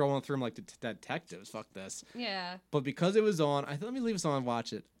just scrolling through them like the Detectives. Fuck this. Yeah. But because it was on, I thought let me leave this on and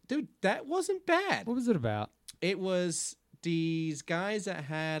watch it. Dude, that wasn't bad. What was it about? It was these guys that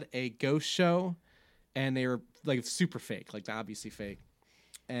had a ghost show, and they were super fake, obviously fake.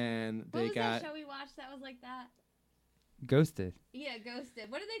 And What they was got that show we watched that was like that? Ghosted. Yeah, Ghosted.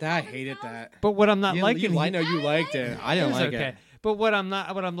 What did they I call hated themselves? that. But what I'm not liking, I know you liked it. I didn't like it. But what I'm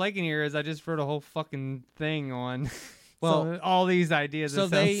liking here is I just wrote a whole fucking thing on. Well, all these ideas that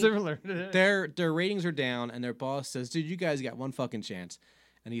sound similar. Their ratings are down, and their boss says, "Dude, you guys got one fucking chance."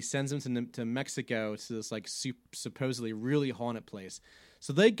 And he sends them to Mexico to this supposedly really haunted place.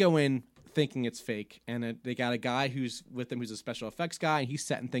 So they go in thinking it's fake, and they got a guy who's with them who's a special effects guy, and he's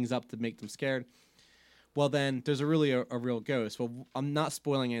setting things up to make them scared. Well, then there's a real ghost. Well, I'm not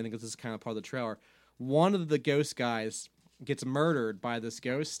spoiling anything because this is kind of part of the trailer. One of the ghost guys gets murdered by this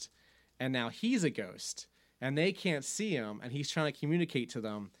ghost, and now he's a ghost, and they can't see him, and he's trying to communicate to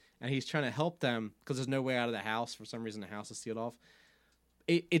them, and he's trying to help them because there's no way out of the house. For some reason, the house is sealed off.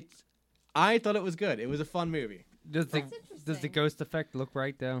 I thought it was good. It was a fun movie. Does the ghost effect look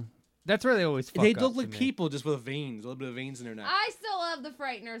right though? That's where they always fuck They up look to like me. people just with veins, a little bit of veins in their neck. I still love the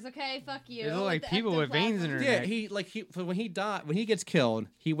Frighteners. Okay, fuck you. They look like people with veins in their Yeah, neck. so when he gets killed,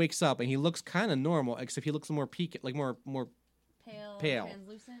 he wakes up and he looks kind of normal, except he looks more more pale,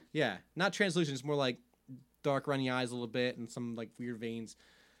 translucent. Yeah, not translucent. It's more like dark around the eyes a little bit and some weird veins.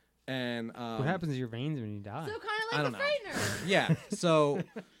 And What happens to your veins when you die? So I kind don't of like the Frighteners. Yeah, so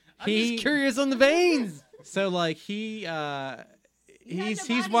I'm just curious on the veins. So he's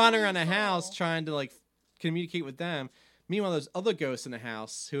wandering around the house trying to communicate with them. Meanwhile, there's other ghosts in the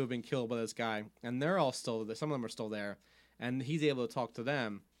house who have been killed by this guy, and they're all still there. Some of them are still there, and he's able to talk to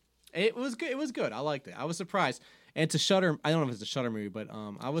them. It was good. It was good. I liked it. I was surprised. And it's a Shudder. I don't know if it's a Shudder movie, but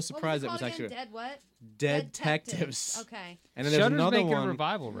I was surprised it was actually Dead what? Dead Detectives. Okay. And then there's another making one. a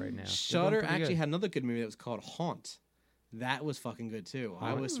revival right now. Shudder actually had another good movie that was called Haunt. That was fucking good too.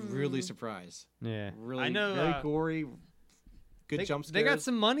 I was really surprised. Yeah, really. I know. Very gory. Good jump scares. They got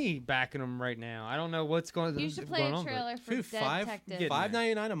some money backing them right now. I don't know what's going. You should play a trailer for Dead Detectives.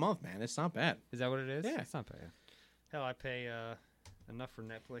 $5.99 a month, man. It's not bad. Is that what it is? Yeah, it's not bad. Hell, I pay enough for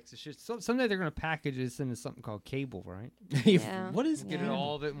Netflix. It's just someday they're gonna package this into something called cable, right? Yeah. What is get it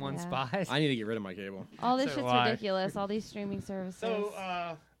all of it in one spot? I need to get rid of my cable. All this shit's ridiculous. All these streaming services. So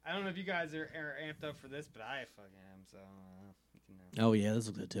I don't know if you guys are amped up for this, but I fucking am. So Oh yeah, this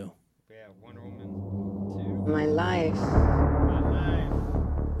looks good too. Yeah, Wonder Woman 2. My life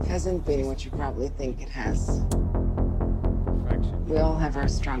hasn't been what you probably think it has. Perfection. We all have our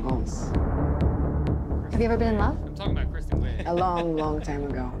struggles. Have you ever been in love? I'm talking about Kristen Wiig. A long, long time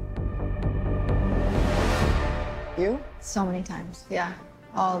ago. You? So many times. Yeah,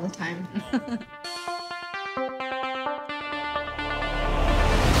 all the time.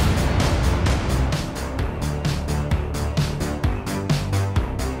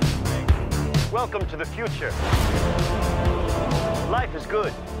 Welcome to the future. Life is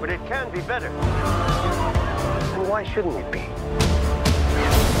good, but it can be better. And why shouldn't it be?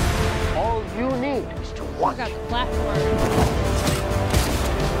 All you need is to watch. Got the platform.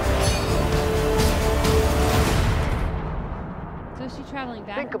 So is she traveling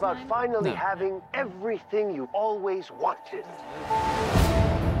back? Think about finally having everything you always wanted.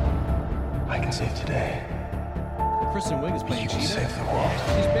 I can save today. Kristen Wiig is playing Cheetah. Save the world.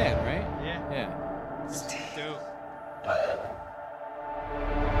 She's bad, right? Yeah. Yeah. Dope.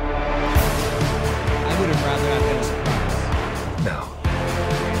 I would have rather have been a surprise. No.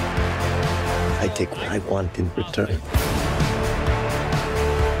 I take what I want in return.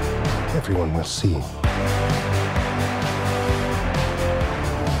 Everyone will see.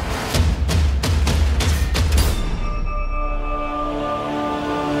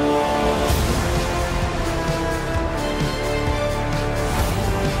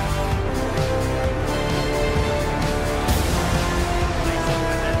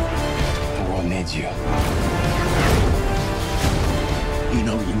 The world needs you. You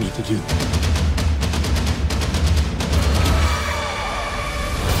know what you need to do.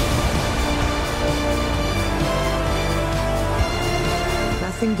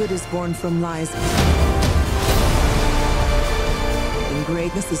 Nothing good is born from lies. And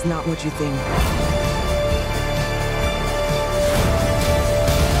greatness is not what you think.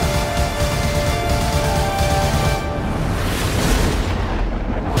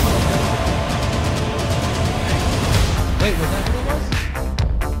 Wait, was that who it was?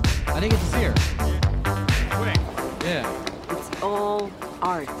 I didn't get to see her. Quick. Yeah. It's all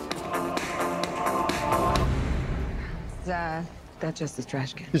art. That's just a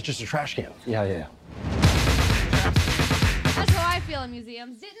trash can. It's just a trash can. Yeah. That's how I feel in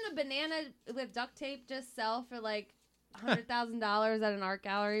museums. Didn't a banana with duct tape just sell for like $100,000 at an art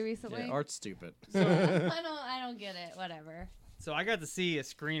gallery recently? Yeah, art's stupid. So I don't get it. Whatever. So I got to see a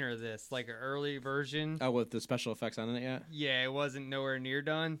screener of this, like an early version. Oh, with the special effects on it yet? Yeah, it wasn't nowhere near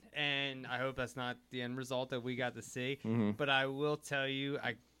done, and I hope that's not the end result that we got to see. Mhm. But I will tell you,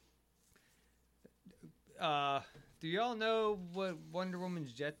 do y'all know what Wonder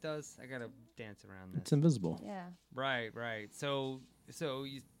Woman's jet does? I gotta dance around this. It's invisible. Yeah. Right. So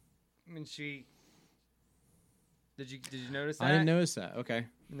you, when she, did you notice that? I didn't notice that. Okay.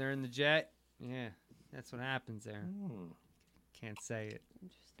 When they're in the jet, yeah, that's what happens there. Can't say it.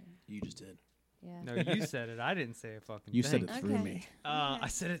 Interesting. You just did. Yeah. No, you said it. I didn't say a fucking You thing. said it through me. I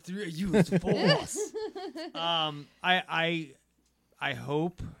said it through you. It's force. I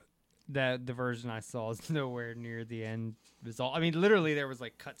hope that the version I saw is nowhere near the end result. I mean, literally, there was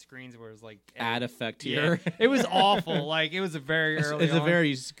like cut screens where it was like Add effect yeah, here. it was awful. Like it was a very early. It's a on.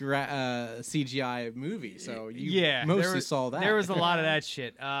 very CGI movie, so you mostly saw that. There was a lot of that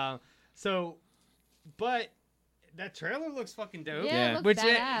shit. But that trailer looks fucking dope. Yeah, it looks which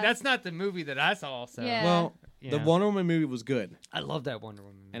badass. that's not the movie that I saw. So Yeah. Well, you the know. Wonder Woman movie was good, I love that Wonder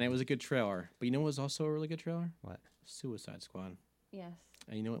Woman movie. and it was a good trailer. But you know what was also a really good trailer? What? Suicide Squad. Yes.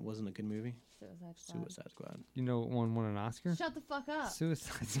 And you know what wasn't a good movie? Suicide Squad. Suicide Squad. You know what one won an Oscar? Shut the fuck up.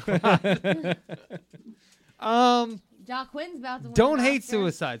 Suicide Squad. Jock Quinn's about to win Don't an hate Oscar.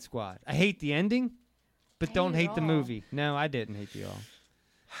 Suicide Squad. I hate the ending, but don't hate it hate the all. movie. No, I didn't hate the all.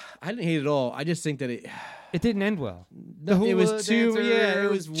 I didn't hate it all. I just think that It didn't end well. It was too. Yeah, it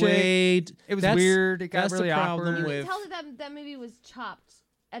was way. It was weird. It got that's really the problem awkward. with. You can tell that movie was chopped,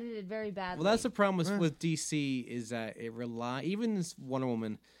 edited very badly. Well, that's the problem with DC is that it even this Wonder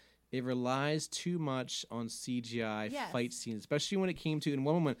Woman, it relies too much on CGI fight scenes, especially when it came to in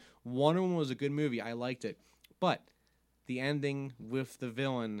Wonder Woman. Wonder Woman was a good movie. I liked it, but the ending with the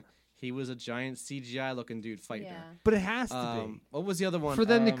villain. He was a giant CGI looking dude fighting her. But it has to be. What was the other one? For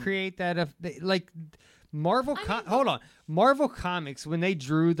them to create that, like Marvel. Hold on, Marvel Comics. When they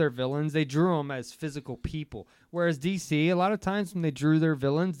drew their villains, they drew them as physical people. Whereas DC, a lot of times when they drew their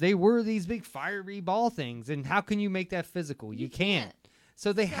villains, they were these big fiery ball things. And how can you make that physical? You can't.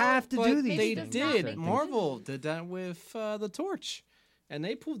 So they have to do these. They things. did. Marvel did that with the Torch. And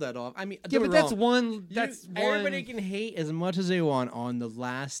they pulled that off. I mean, yeah, but that's one. Everybody can hate as much as they want on the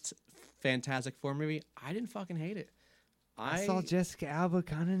last Fantastic Four movie. I didn't fucking hate it. I saw Jessica Alba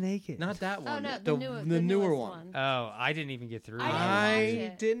kind of naked. Not that one. Oh, no, the newer one. Oh, I didn't even get through.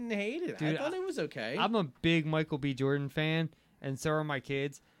 I didn't hate it. Dude, I thought it was okay. I'm a big Michael B. Jordan fan, and so are my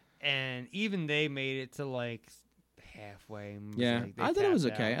kids. And even they made it to like halfway. Yeah, I thought it was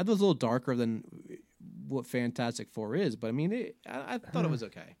okay. I thought it was a little darker than what Fantastic Four is, but I mean, I thought it was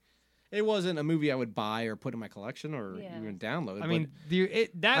okay. It wasn't a movie I would buy or put in my collection or even download. I mean,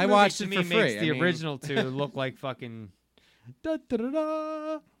 that I movie watched to it me for makes free. the original two look like fucking da da da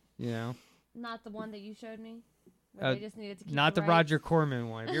da. You know, not the one that you showed me. Where they just needed to keep not the rights. Roger Corman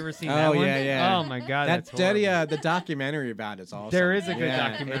one. Have you ever seen that one? Yeah. Oh my god, that's the documentary about it's awesome. There is a good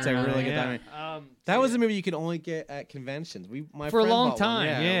documentary. It's a really good yeah. documentary. That was a movie you could only get at conventions. For a long time,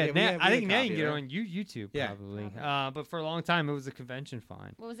 yeah. I think now you can get it on YouTube probably. But for a long time, it was a convention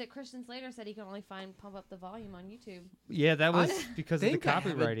find. What was it? Christian Slater said he could only find Pump Up the Volume on YouTube. Yeah, that was because of the I have a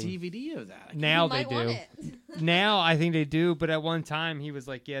copywriting. DVD of that. Now You they might want do. it. Now I think they do, but at one time he was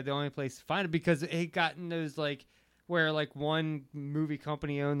like, "Yeah, the only place to find it because it had gotten those like." Where like one movie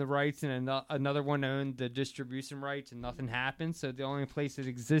company owned the rights and another one owned the distribution rights and nothing happened. So the only place it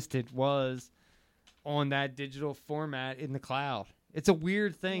existed was on that digital format in the cloud. It's a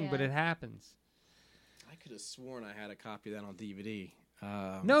weird thing, but it happens. I could have sworn I had a copy of that on DVD.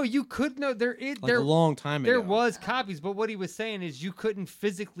 No, you could. No, there a long time ago. There was copies, but what he was saying is you couldn't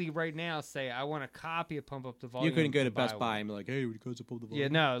physically right now say I want a copy of Pump Up the Volume. You couldn't go to Best Buy and be like, "Hey, we go to Pump Up the Volume." Yeah,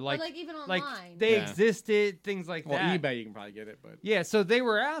 no, Or like even online. like they existed, things like well, that. eBay you can probably get it, but yeah, so they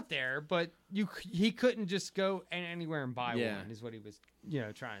were out there, but he couldn't just go anywhere and buy one. Is what he was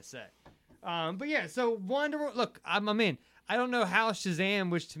trying to say. But yeah, so Wonder Woman. Look, I'm in. I don't know how Shazam,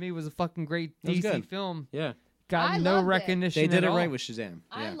 which to me was a fucking great DC film. Yeah. Got no recognition. They did at it all. right with Shazam.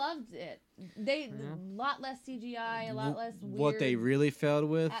 I loved it. They a lot less CGI, a lot less weird. What they really failed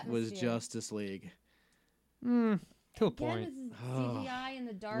with was atmosphere. Justice League. To a point. Again, this is CGI in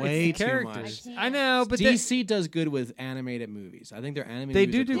the dark. Way too characters. much. I know, but DC does good with animated movies. I think their animated They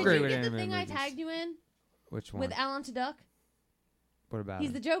movies do are great Did with you get the animated thing movies. I tagged you in? Which one? With Alan Tudyk? What about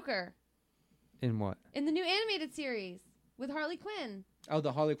He's him? the Joker In what? in the new animated series with Harley Quinn. Oh,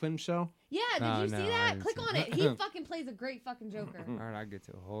 the Harley Quinn show? Yeah, did Oh, you no, see I that? didn't Click see on that. it. He fucking plays a great fucking Joker. All right, I'll get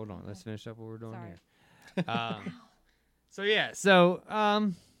to it. Hold on. Let's finish up what we're doing Sorry. here. So yeah, so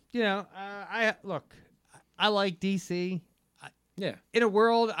I look, I like DC. Yeah. In a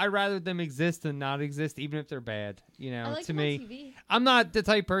world, I'd rather them exist than not exist, even if they're bad. I like to them on me, TV. I'm not the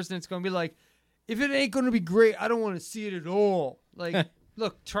type of person that's going to be like, if it ain't going to be great, I don't want to see it at all. Like,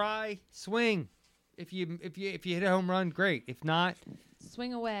 look, try, swing. If you hit a home run, great. If not,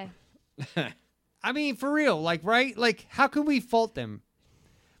 Swing away. I mean, for real, like, right? Like, how can we fault them?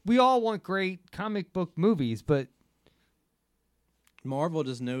 We all want great comic book movies, but Marvel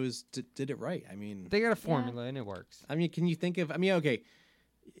just did it right. I mean, they got a formula and it works. I mean, can you think of? I mean, okay,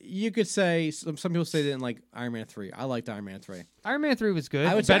 you could say some people say they didn't like Iron Man 3. I liked Iron Man 3. Iron Man 3 was good.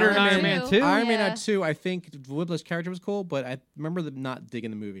 I would say better than Iron Man 2. Iron Man 2, I think Whiplash's character was cool, but I remember them not digging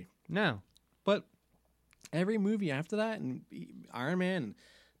the movie. No, but every movie after that and Iron Man,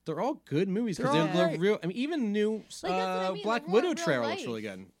 they're all good movies because They're they're all real. I mean, even new that's what I mean, Black they're more Widow real trailer life. looks really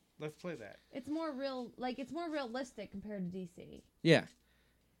good. Let's play that. It's more real, like it's more realistic compared to DC. Yeah.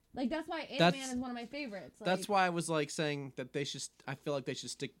 Like that's why Ant-Man is one of my favorites. Like, That's why I was like saying that they should. I feel like they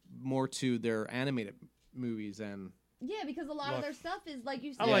should stick more to their animated movies and. Yeah, because a lot of their stuff is like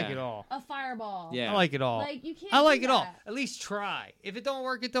you said. I like it all. A fireball. Yeah, I like it all. Like you can't. I like do it all. that. At least try. If it don't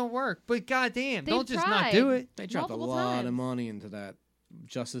work, it don't work. But goddamn, They've don't just not tried do it. They dropped a multiple lot of times. money into that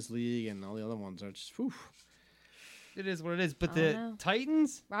Justice League and all the other ones. Are just. Whew. It is what it is. But I the don't know.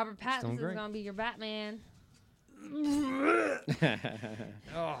 Titans. Robert Pattinson's great. gonna be your Batman. Oh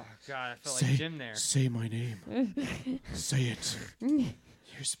God, I felt like Jim there. Say my name. Say it.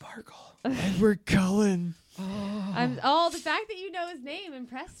 You sparkle. Edward Cullen. The fact that you know his name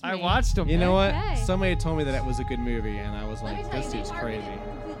impressed me. I watched him. You know what? Okay. Somebody told me that it was a good movie, and I was like, this dude's crazy.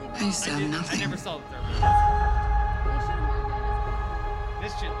 I used to have nothing. I never saw the third one.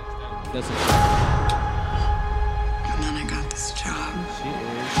 This shit looks dope. This is. And then I got this job. She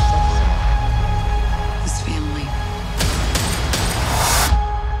is. This family.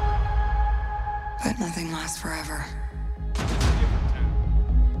 But nothing lasts forever.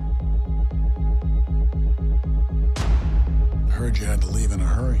 I heard you had to leave in a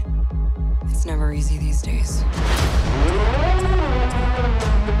hurry. It's never easy these days.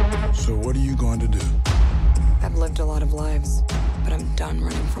 So what are you going to do? I've lived a lot of lives, but I'm done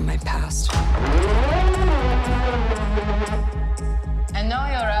running from my past. I know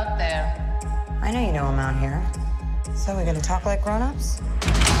you're out there. I know you know I'm out here. So we're gonna talk like grown-ups?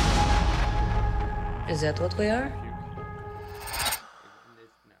 Is that what we are?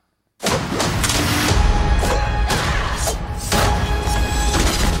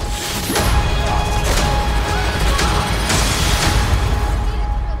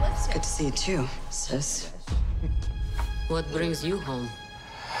 It's good to see you too, sis. What brings you home?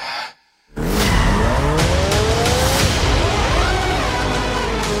 We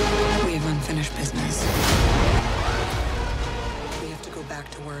have unfinished business. We have to go back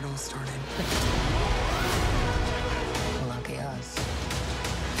to where it all started. Lucky us.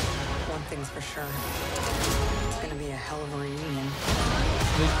 One thing's for sure. It's gonna be a hell of a reunion.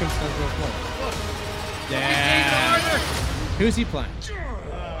 Who's Prince Yeah. Who's he playing?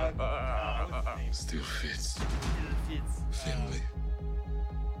 Still fits. Family.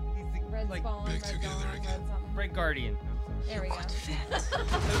 Red Like, Spawn, back Red together Dawn, again. Red something. Red Guardian. There we go.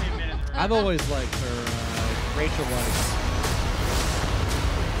 I've always liked her, Rachel Weisz.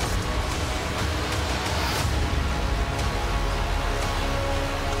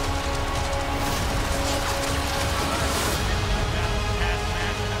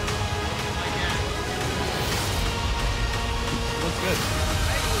 Looks good.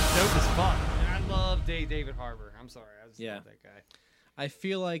 Dope as fuck. And I love David Harbour. I'm sorry. I just love that guy. I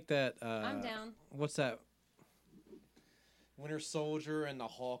feel like that. I'm down. What's that? Winter Soldier and the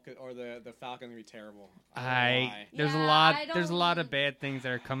Hulk or the Falcon would be terrible. There's a lot of bad things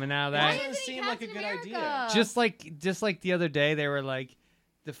that are coming out of that. It doesn't seem like a good idea. Just like the other day, they were like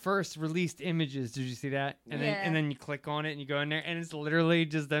the first released images. Did you see that? And then you click on it and you go in there and it's literally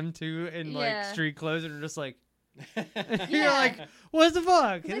just them two in like street clothes and they're just like. You're like, what the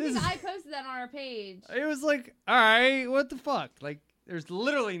fuck? I think I posted that on our page. It was like, all right, what the fuck? Like, there's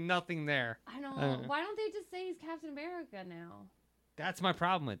literally nothing there. I know. Why don't they just say he's Captain America now? That's my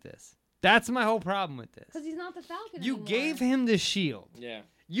problem with this. That's my whole problem with this. Because he's not the Falcon You anymore. gave him the shield. Yeah.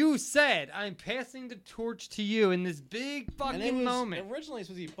 You said, I'm passing the torch to you in this big fucking moment. Originally, it's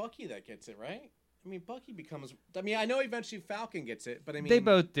supposed to be Bucky that gets it, right? I mean, Bucky becomes... I mean, I know eventually Falcon gets it, but I mean... They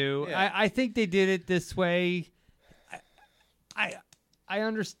both do. Yeah. I think they did it this way. I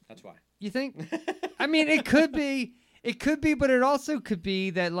understand. That's why. You think? I mean, it could be. It could be, but it also could be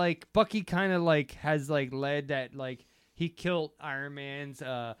that, like, Bucky kind of, like, has, like, led that, like, he killed Iron Man's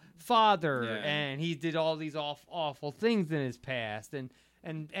father, and he did all these awful things in his past, and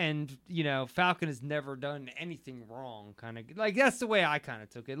you know, Falcon has never done anything wrong, kind of. Like, that's the way I kind of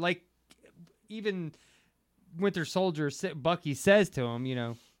took it. Like, even Winter Soldier, Bucky says to him, you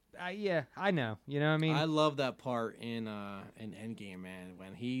know, yeah, I know. You know what I mean? I love that part in Endgame, man,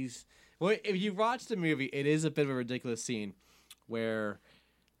 when he's... Well, if you watch the movie, it is a bit of a ridiculous scene where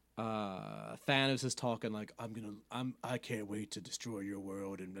Thanos is talking like, I can't wait to destroy your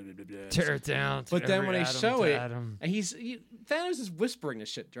world and blah, blah, blah, blah. Tear it down. But then when they show it, and Thanos is whispering this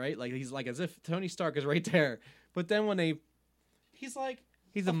shit, right? Like, he's like as if Tony Stark is right there. But then when he's like...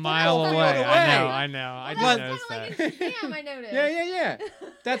 He's a mile away. I know. I did notice that. Damn, I noticed. Yeah.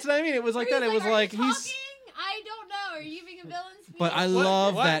 That's what I mean. It was like that. It was like he's... I don't know. Are you giving a villain speech? But I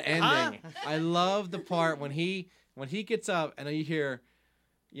love that ending. I love the part when he gets up and then you hear,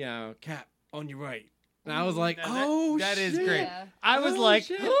 you know, Cap on your right. And I was like, that is great. Yeah. I was like,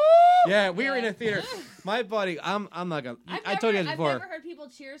 yeah, we were in a theater. My buddy, I'm not gonna. I told you guys before. I've never heard people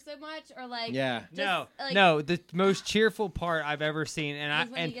cheer so much or like. Yeah. No. The most cheerful part I've ever seen,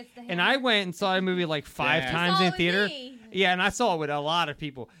 and I went and saw a movie like 5 times in theater. Me. Yeah, and I saw it with a lot of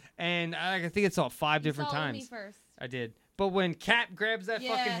people, and I think I saw it 5 different saw it with times. me first. I did. But when Cap grabs that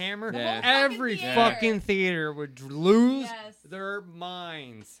fucking hammer, Yeah. every fucking theater would lose their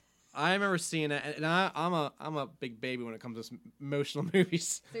minds. I remember seeing it, and I'm a big baby when it comes to emotional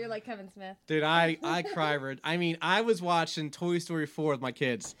movies. So you're like Kevin Smith. Dude, I cry. I mean, I was watching Toy Story 4 with my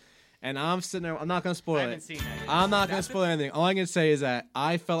kids, And I'm sitting there. I'm not going to spoil I it. haven't seen that yet. I'm not going to spoil anything. All I can say is that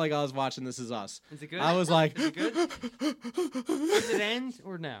I felt like I was watching This Is Us. Is it good? I was like, Is it good? Does it end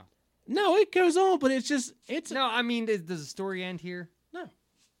or no? No, it goes on, but it's no. I mean, does the story end here? No.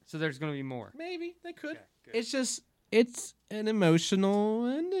 So there's going to be more. Maybe they could. Okay, It's an emotional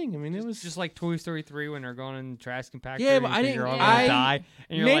ending. I mean, it was just like Toy Story 3 when they're going in the trash compactor. Yeah, but I didn't. You're all gonna die.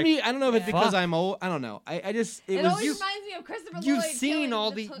 And you're Maybe like, I don't know if it's because fuck. I'm old. I don't know. I just It always reminds me of Christopher Lloyd. You've seen killing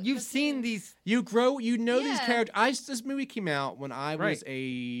all the you've seen these. You grow. You know these Yeah. characters. This movie came out when I was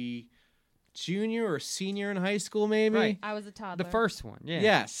a junior or senior in high school, maybe. Right. I was a toddler. The first one, yeah.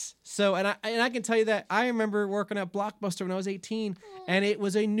 Yes. So and I can tell you that I remember working at Blockbuster when I was 18, and it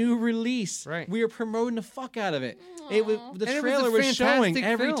was a new release. Right. We were promoting the fuck out of it. It was the And it was a trailer was showing fantastic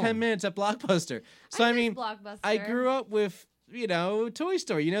every film. 10 minutes at Blockbuster. So I mean, Blockbuster. I grew up with Toy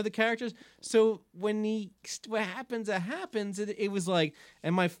Story. You know the characters. So when what happens, it happens. It was like,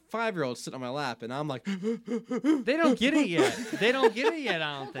 and my 5-year-old sitting on my lap, and I'm like, They don't get it yet. They don't get it yet.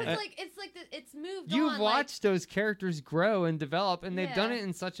 I don't think. It's like it's moved You've on. watched those characters grow and develop, and they've done Yeah. it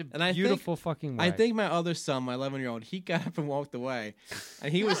in such a And I beautiful fucking way. I think my other son, my 11-year-old, he got up and walked away,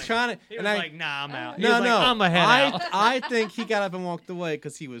 and he was trying to. He and was I, like, "Nah, I'm out." He No, was like, no, "I'm a head out." I think he got up and walked away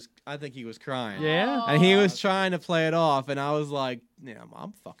because I think he was crying. Yeah? and he was trying to play it off, and I was like, "Yeah,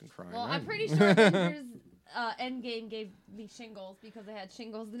 I'm fucking crying." Well, right? I'm pretty sure Avengers Endgame gave me shingles because I had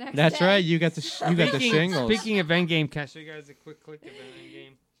shingles the next That's day. right. You got the shingles. Speaking of Endgame, can I show you guys a quick clip of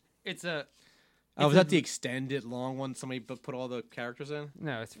Endgame? It's a. Oh, was that the extended long one? Somebody put all the characters in?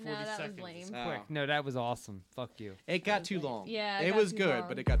 No, it's 40 No, that was seconds. lame. It's Oh. quick. No, that was awesome. Fuck you. It got too long. Yeah, it got was too good, long.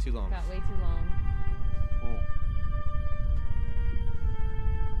 but it got too long. Got way too long.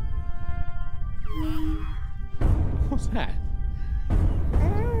 What's that?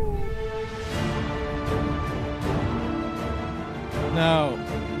 No.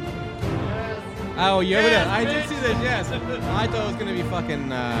 Oh, you over there? I did see this. Yes. I thought it was gonna be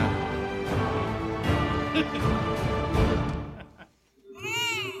fucking.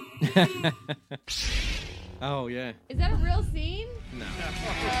 Oh yeah. Is that a real scene? No. No, I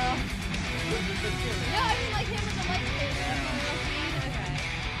mean like him with the lightsaber.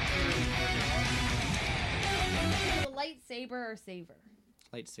 That's a real scene. Okay. Lightsaber or saber?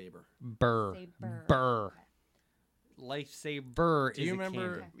 Lightsaber. Burr. Saber. Burr. Lifesaver. Do you is a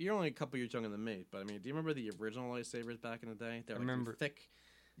remember? candy. You're only a couple years younger than me, but I mean, do you remember the original lightsabers back in the day? They were like remember. thick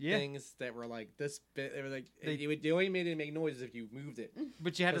Yeah. things that were like this bit. They were like they only made it make noises if you moved it.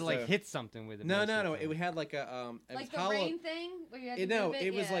 But you had to Because, like hit something with it. No, most no, of no. the time. It had like a it Like was the hollow. rain thing where you had to No, move it?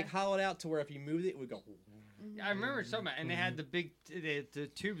 it was Yeah. like hollowed out to where if you moved it, it would go. I remember talking about, and they had the big, the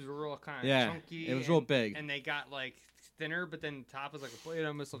tubes were real kind of Yeah, chunky. it was real big. and they got like thinner, but then the top was like it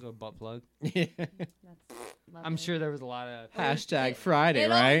almost like a butt plug. Yeah. I'm sure there was a lot of Hashtag Friday, It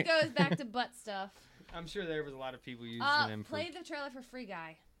right? always goes back to butt stuff. I'm sure there was a lot of people using them. Play the trailer for Free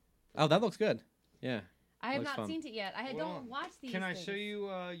Guy. Oh, that looks good. Yeah. I have Looks not fun. seen it yet. I Hold don't on. watch these. Can I things. show you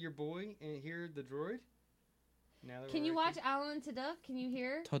your boy and hear the droid? Now that Can we're you right watch Alan Tudyk? Can you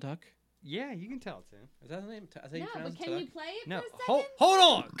hear? Tudyk? Yeah, you can tell it's him. Is that the name? No, but can you play it No, for a second?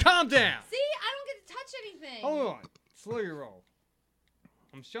 hold on, calm down. See, I don't get to touch anything. Hold on, slow your roll.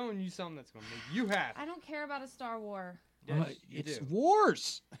 I'm showing you something that's gonna make you happy. I don't care about a Star War. Yes, you It's do.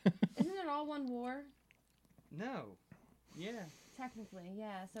 wars. Isn't it all one war? No. Yeah. Technically,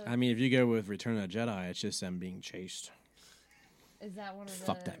 yeah. So I mean, if you go with Return of the Jedi, it's just them being chased. is that one of the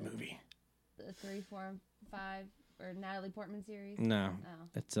Fuck that movie. The 3, 4, and 5 or Natalie Portman series? No, Oh.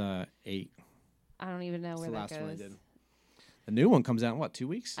 it's 8. I don't even know It's where the that last goes. one they did. The new one comes out in what, 2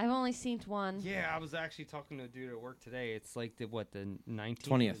 weeks? I've only seen one. Yeah, I was actually talking to a dude at work today. It's like the 19th,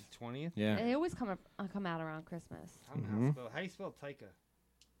 20th. 20th. Yeah. They always come out around Christmas. I don't know how do you spell Taika?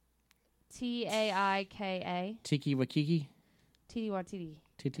 Taika. Tiki Wakiki? Titi Watiti.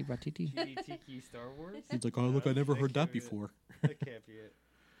 Titi Watiti? Tiki Star Wars. He's like, oh, look, I never heard that before. That can't be it.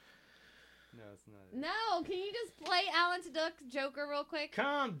 No, it's not it. No, can you just play Alan Tudyk's Joker real quick?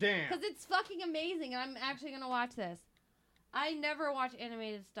 Calm down. Because it's fucking amazing, and I'm actually gonna watch this. I never watch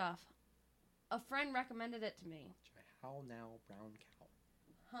animated stuff. A friend recommended it to me. How now, brown cow?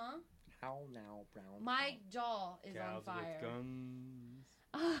 Huh? How now, brown My jaw is Cows on fire. with guns.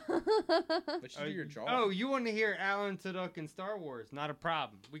 But you do your jaw. Oh, you want to hear Alan Tudyk in Star Wars? Not a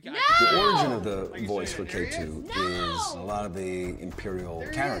problem. We got The origin of the voice for K2 is a lot of the Imperial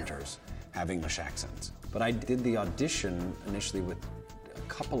characters having English accents. But I did the audition initially with a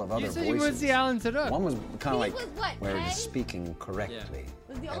couple of other You said voices. you would see Alan Tudyk. One was kind of He like was what, where it is 10? speaking correctly. It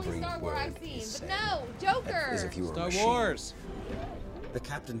was the only Every Star Wars I've word seen. is But said no, Joker. as if you were a Star machine. Wars. The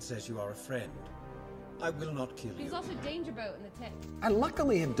captain says you are a friend. I will not kill He's also Danger Boat in The Tick. I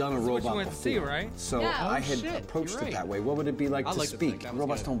luckily had done a That's what robot you went to before, see, right? so Yeah. I Oh, had shit, approached you're it right. that way. What would it be like I to liked The speak? Tick, that was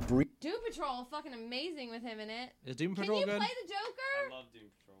Robots good. don't breathe. Doom Patrol, fucking amazing with him in it. Is Doom Can Patrol you good? play the Joker? I love Doom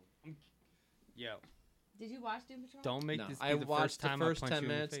Patrol. Yo, Did you watch Doom Patrol? don't make No, this be I the watched first time the first I punch 10 you in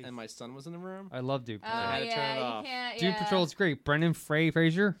the minutes, face. and my son was in the room. I love Doom Oh, Patrol. had to turn it yeah, off. you can't. Doom yeah. Patrol's great. Brendan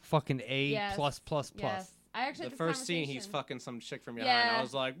Fraser, fucking A Yes. plus. Yes. I actually The had this first scene, he's conversation. fucking some chick from behind. Yeah. I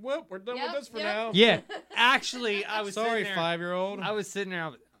was like, "Whoop, we're done Yep, with this for yep. now." Yeah, actually, I was Sorry, sitting there, 5-year-old. I was sitting there. I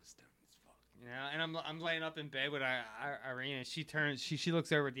was stoned as fuck, you know. And I'm laying up in bed with Irene, and she turns. She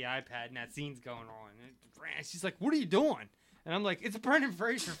looks over at the iPad, and that scene's going on. And she's like, "What are you doing?" And I'm like, "It's Brendan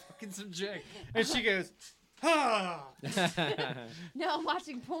Fraser, fucking some chick." And she goes, "Ah." No, I'm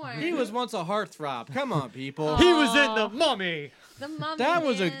watching porn. He was once a heartthrob. Come on, people. He was in The Mummy. The Mummy. That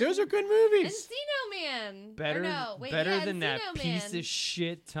was Man. those are good movies. Encino Man. Better, Or no, wait, better yeah, than that Encino piece Man. of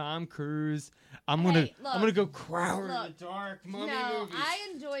shit, Tom Cruise. I'm Hey, gonna go Crowder in look, the dark. Mummy no, movies. I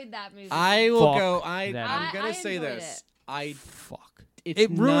enjoyed that movie. I will Fuck go. that I'm gonna I say enjoyed this. it. I Fuck. it's It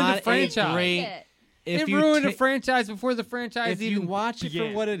ruined not the franchise. A great, It. if It you ruined the ta- franchise before the franchise If even you watch it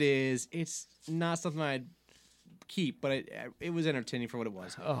began. for what it is, it's not something I'd keep, but it was entertaining for what it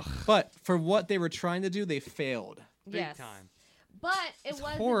was. Ugh. But for what they were trying to do, they failed. Big Yes. time. But it It's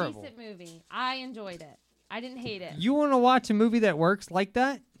was horrible. a decent movie. I enjoyed it. I didn't hate it. You want to watch a movie that works like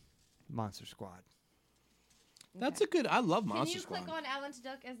that? Monster Squad. That's a good. I love Can Monster you Squad. click on Alan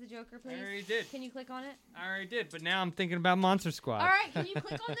Tudyk as the Joker, please? I already did. Can you click on it? I already did, but now I'm thinking about Monster Squad. All right, can you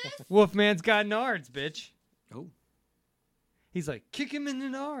click on this? Wolfman's got nards, bitch. Oh. He's like, kick him in the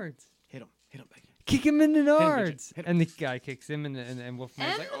nards. Hit him, Becky. Kick him in the him, nards. Hit him. And the guy kicks him, and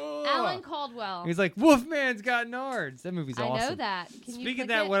Wolfman's like, oh. Alan Caldwell. He's like, Wolfman's got nards. That movie's I awesome. know that. Can you Speaking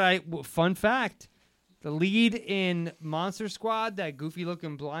click of that, it? fun fact, the lead in Monster Squad, that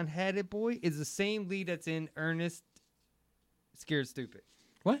goofy-looking blonde-headed boy, is the same lead that's in Ernest Scared Stupid.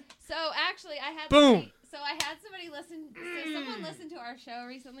 What? So actually, I had Boom. somebody listen. So someone listened to our show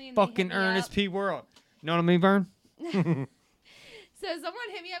recently, and Fucking they hit me Ernest up. P. World. Know what I mean, Vern? So someone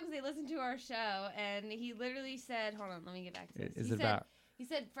hit me up because they listened to our show, and he literally said, "Hold on, let me get back to this." Is he it said, about? He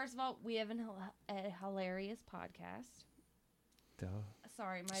said, first of all, we have a hilarious podcast. Duh.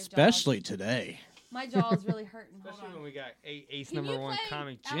 Sorry, my Especially today. My jaw's really hurting. Hold Especially on. when we got ace Can number you one play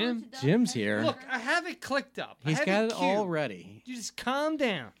comic Alan Jim. Tudyk? Jim's here. Look, I have it clicked up. He's I have got it queued. all ready. You just calm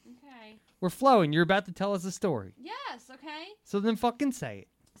down. Okay. We're flowing. You're about to tell us a story. Yes. Okay. So then fucking say it.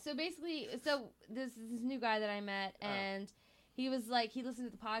 So basically, this is this new guy that I met, and he was like, he listened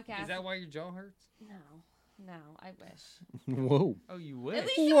to the podcast. Is that why your jaw hurts? No, I wish. Whoa. Oh, you wish. At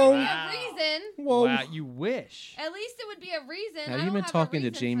least it would be a reason. Whoa. Wow, you wish. At least it would be a reason. Have I you don't been have a talking to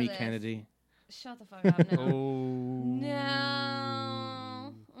reason for Jamie this. Kennedy? Shut the fuck up. No. Oh.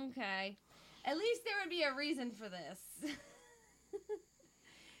 No. Okay. At least there would be a reason for this.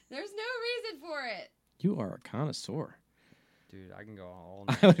 There's no reason for it. You are a connoisseur. Dude, I can go all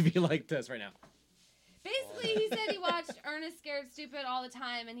night. I would be like this right now. Basically, he said he watched Ernest Scared Stupid all the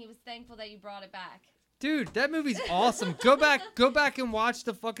time, and he was thankful that you brought it back. Dude, that movie's awesome. Go back and watch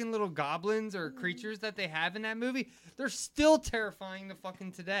the fucking little goblins or creatures that they have in that movie. They're still terrifying to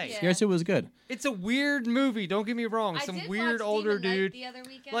fucking today. Yeah. Scared Stupid was good. It's a weird movie. Don't get me wrong. I Some did weird watch older Demon Knight dude. the other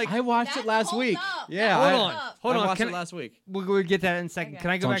weekend. Like I watched That it last holds week. up. Yeah, That Hold holds on. up. Hold I on. watched it last week. We'll get that in a second. Okay.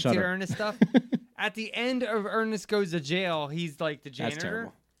 Can I go Don't back to shut the her. Ernest stuff? At the end of Ernest Goes to Jail, he's like the janitor. That's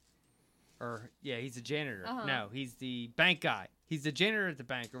terrible. Or, yeah, he's the janitor. Uh-huh. No, he's the bank guy. He's the janitor at the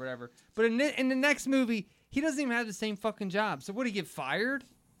bank or whatever. But in the next movie, he doesn't even have the same fucking job. So what, did he get fired?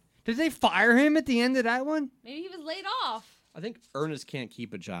 Did they fire him at the end of that one? Maybe he was laid off. I think Ernest can't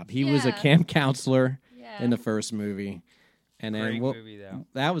keep a job. He was a Yeah. camp counselor Yeah. in the first movie. And then Great movie, though.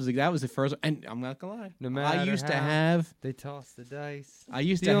 that was the first, and I'm not gonna lie. No matter I used to how have they toss the dice. I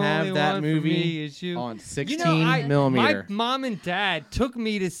used The to have only that one for me movie is you. on 16 You know, millimeter. My mom and dad took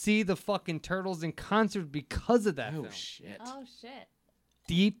me to see the fucking Turtles in concert because of that film. Shit. Oh, shit.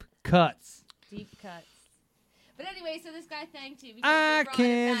 Deep cuts. Deep cuts. But anyway, so this guy thanked you because I you brought it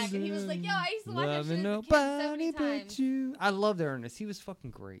can't back. And he was like, yo, I used to watch that loving shit as a kid so nobody many but times. you. I loved Ernest. He was fucking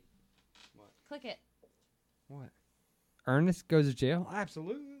great. Click it. What? Ernest Goes to Jail?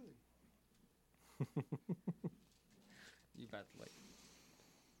 Absolutely. You about to like.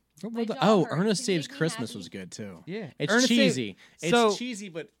 My jaw Oh, hurts. Ernest Can you Saves make me Christmas happy? was good too. Yeah. It's Ernest cheesy. Saves- so- It's cheesy,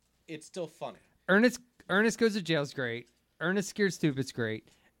 but it's still funny. Ernest Goes to Jail's great. Ernest Scared Stupid's great.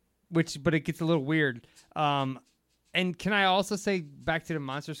 But it gets a little weird. And can I also say back to the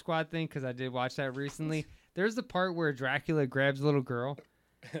Monster Squad thing, because I did watch that recently. There's the part where Dracula grabs a little girl,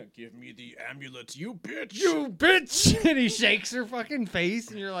 Give me the amulet, you bitch. You bitch! And he shakes her fucking face,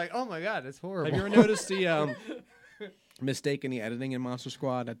 and you're like, oh my god, that's horrible. Have you ever noticed the mistake in the editing in Monster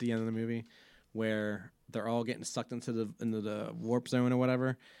Squad at the end of the movie, where they're all getting sucked into the warp zone or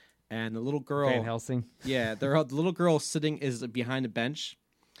whatever, and the little girl Van Helsing. Yeah, the little girl sitting is behind a bench,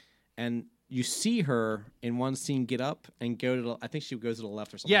 and you see her in one scene get up and go to I think she goes to the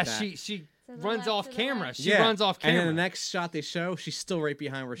left or something. Yeah, like that. she runs off camera. She runs off camera. And in the next shot they show, she's still right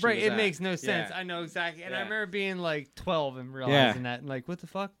behind where she was It at. makes no sense. Yeah. I know exactly. And I Yeah. remember being like 12 and realizing that. And like, what the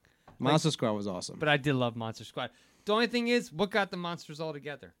fuck? Monster Squad was awesome. But I did love Monster Squad. The only thing is, what got the monsters all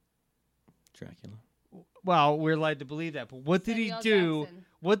together? Dracula. Well, we're led to believe that. But what did he Samuel do? Jackson.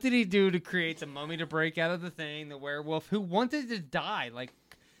 What did he do to create the mummy to break out of the thing, the werewolf, who wanted to die? Like,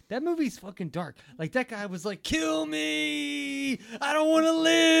 that movie's fucking dark. Like, that guy was like, kill me! I don't want to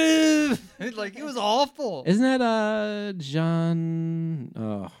live! Like, it was awful. Isn't that John?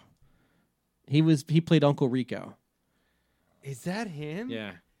 Oh, he played Uncle Rico. Is that him?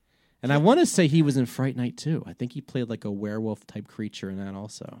 Yeah. And I want to say he was in Fright Night too. I think he played like a werewolf type creature in that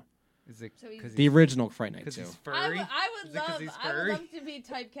also. Is it The original Fright Night because too. he's furry? I would Is it 'cause he's love furry? to be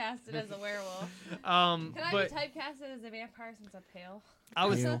typecasted as a werewolf. Can I but be typecasted as a vampire since I'm pale? I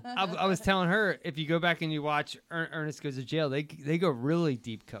was telling her, if you go back and you watch Ernest Goes to Jail, they go really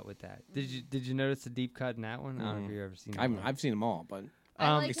deep cut with that. Did you notice the deep cut in that one? I don't know if you've ever seen that. I've seen them all, but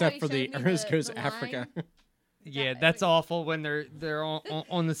like except how for he the showed me Ernest Goes the to Africa. Yeah, that's awful when they're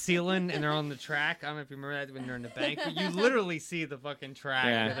on the ceiling and they're on the track. I don't know if you remember that when they're in the bank. But you literally see the fucking track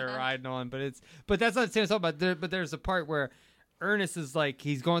that they're riding on. But that's not the same as talking about. But there's a part where Ernest is like,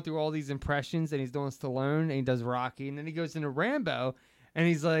 he's going through all these impressions and he's doing Stallone and he does Rocky, and then he goes into Rambo and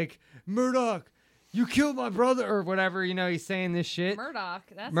he's like, Murdoch, you killed my brother or whatever. You know, he's saying this shit. Murdoch.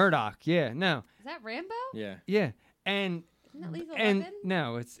 That's Murdoch. Yeah, no. Is that Rambo? Yeah, and Isn't that Lethal and Weapon?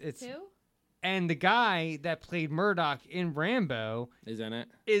 no, it's Two? And the guy that played Murdoch in Rambo is in it.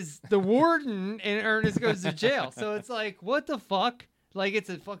 Is the warden in Ernest Goes to Jail. So it's like, what the fuck? Like,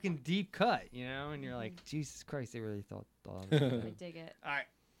 it's a fucking deep cut, you know? And you're like, Jesus Christ, they really thought of it. I dig it. All right.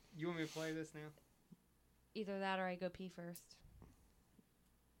 You want me to play this now? Either that or I go pee first.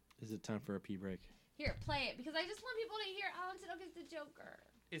 Is it time for a pee break? Here, play it, because I just want people to hear Alan Tudyk is the Joker.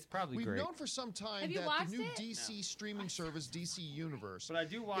 It's probably We've great. known for some time Have you that watched the new it? DC streaming service, DC Universe, But I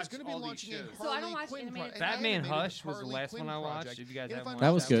do watch is going to be all these launching a shows. Harley So I don't watch Quinn animated Batman animated Hush was the Harley last Quinn one I watched. project. If you guys And if haven't I'm That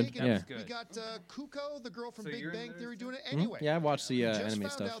not was good, mistaken, yeah. We got Kuko, the girl from So Big you're Bang in Theory, doing it Mhm. anyway. Yeah, I watched the Just anime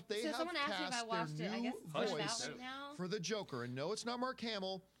found stuff. out they So have someone asked me if I cast watched their it. I new guess it's out voice right now. for the Joker, and no, it's not Mark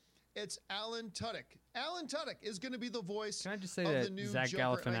Hamill. It's Alan Tudyk. Alan Tudyk is going to be the voice. Can I just say of that the new Zach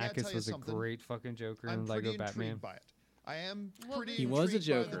Joker. And I gotta tell Galifianakis you was a something, great fucking Joker I'm in pretty Lego Batman? intrigued by it. I am pretty He was a intrigued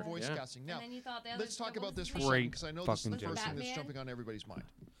by Joker, the voice yeah. casting. Now, And then you thought the other let's talk what about was this his for a name? second because I know this is fucking the Joker. first thing that's Batman? jumping on everybody's mind.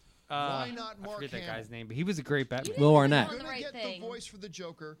 Why Why not I Mark forget that Hamill? guy's name, but he was a great Batman. Will You're Arnett. gonna Right get thing. the voice for the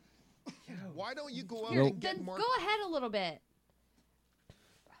Joker. Why don't you go out Will- and get Then Mark? go ahead a little bit.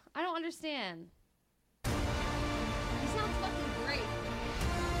 I don't understand. He sounds fucking great.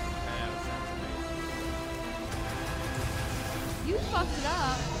 You fucked it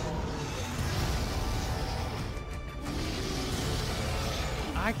up.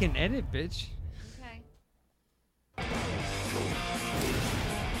 I can edit, bitch. Okay.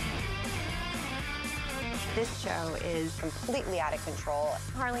 This show is completely out of control.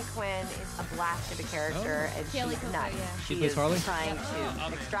 Harley Quinn is a blast of a character, and Kaylee she's Cuoco, nuts. yeah. She She plays is Harley? trying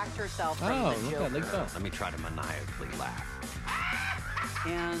to extract herself from Oh, the look at Joker. that. Let me try to maniacally laugh.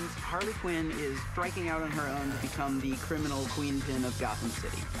 And Harley Quinn is striking out on her own to become the criminal queenpin of Gotham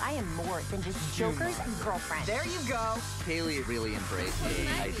City. I am more than just Joker's girlfriend. There you go. Kaylee really embraced the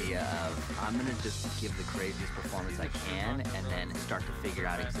idea of, I'm going to just give the craziest performance I can and then start to figure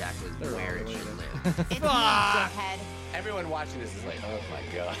out exactly where it should live. It's me, dickhead. Everyone watching this is like, oh my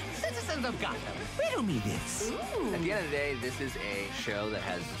god. Citizens of Gotham, we don't need this. At the end of the day, this is a show that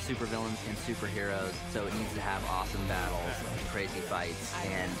has supervillains and superheroes, so it needs to have awesome battles, and crazy fights,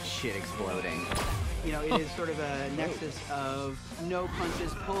 and shit exploding. You know, it is sort of a nexus of no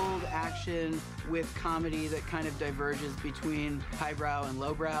punches pulled action with comedy that kind of diverges between highbrow and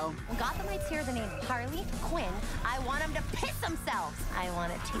lowbrow. When Gothamites hear the name Harley Quinn, I want them to piss themselves. I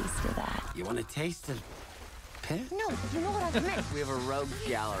want a taste of that. You want a taste of piss? No, you know what I meant. We have a rogue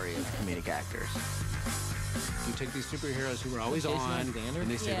gallery of comedic actors. You take these superheroes who were always Jason on, Alexander?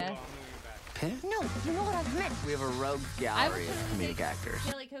 and they say, Yeah. Piss? No, you know what I meant. We have a rogue I gallery would of put comedic actors.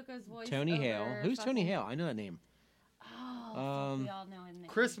 Kaylee Cuoco's voice Tony over Hale. Who's Tony fucking- Hale? I know that name. Oh, Um, we all know his name.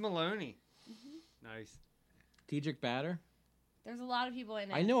 Chris Maloney. Nice. Diedrich Bader. There's a lot of people in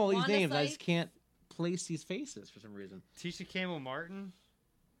it. I know all these Wanda names. I Sykes. just can't place these faces for some reason. Tisha Campbell Martin.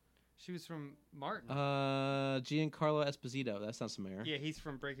 She was from Martin. Giancarlo Esposito. That sounds familiar. Yeah, he's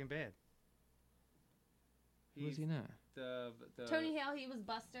from Breaking Bad. Who is he now? The Tony Hale, he was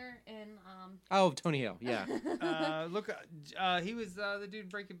Buster in Oh, Tony Hale. Yeah. Look, he was the dude in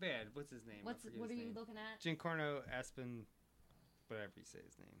Breaking Bad. What's his name? What are you looking at? Giancarlo Esposito, whatever you say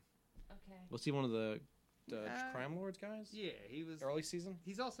his name. Okay. Was he one of the crime lords guys? Yeah, he was early season.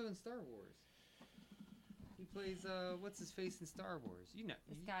 He's also in Star Wars. He plays what's his face in Star Wars? You know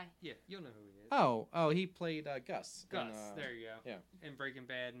this guy. Yeah, you'll know who he is. Oh, he played Gus. Gus, there you go. Yeah. In Breaking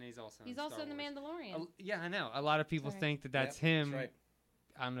Bad, and he's also in Star in The Wars. Mandalorian. Yeah, I know. A lot of people think that that's him. That's right.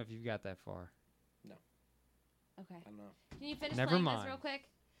 I don't know if you've got that far. No. Okay. I don't know. Can you finish Never playing mind. this real quick?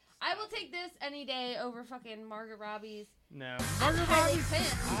 I will take this any day over fucking Margaret Robbie's. No. Margaret Robbie's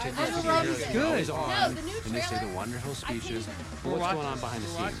Margaret Robbie's good. No, the new And they say trailer. the wonderful speeches. We're What's watching- going on behind the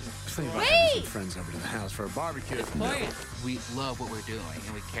we're scenes? watching. Think about Wait! having some friends over to the house for a barbecue. We love what we're doing,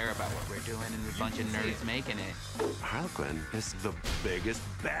 and we care about what we're doing, and we're a bunch of nerds making it. Harlequin is the biggest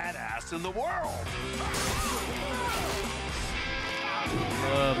badass in the world.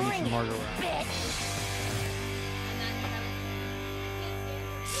 Love me some Margaret Robbie.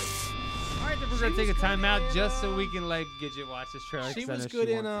 All right, then we're gonna take a timeout just so we can like get you to watch this trailer. She 'cause I was know good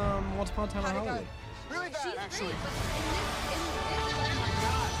in wants Once Upon a Time in Hollywood. Really bad, actually.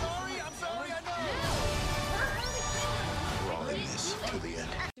 We're all in this to the end.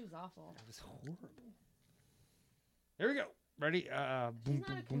 She was awful. That was horrible. Here we go. Ready? Boom, She's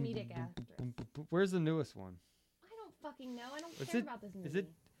not a comedic actress. boom, boom, boom. Where's the newest one? I don't fucking know. I don't Is care it- about this movie. Is it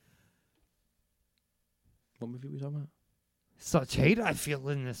What movie are we talking about? such hate I feel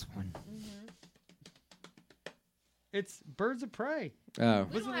in this one? Mm-hmm. It's Birds of Prey. Oh.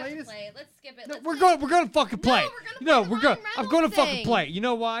 We Was don't the have latest? to play it. Let's skip it. No, Let's we're play going. We're gonna fucking play. it. No, We're going. I'm going to fucking thing. play. it. You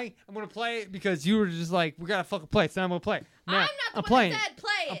know why? I'm gonna play it because you were just like, we gotta fucking play it. So I'm gonna play it. Now, I'm not the one playing that said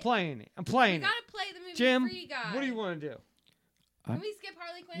play it. I'm playing it. I'm playing We it. gotta play the movie Jim, for you guys. what do you want to do? Can we skip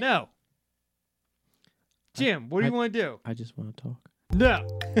Harley Quinn? No. Jim, what do you want to do? I just want to talk. No.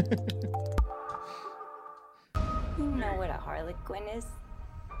 You know what a harlequin is?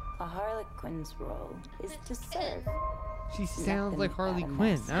 A harlequin's role is to serve. She sounds Nothing like Harley but a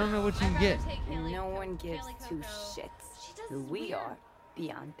Quinn. mess. I don't know what you can get. And no one gives two shits who we are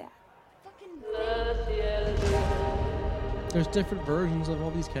beyond that. There's different versions of all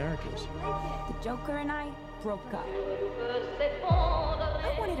these characters. The Joker and I broke up.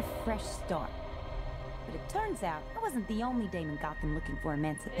 I wanted a fresh start. But it turns out I wasn't the only dame in Gotham looking for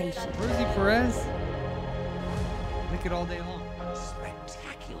emancipation. Rosie Perez. Lick it all day long.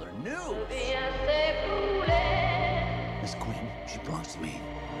 Spectacular news. Miss Quinn, she belongs to me.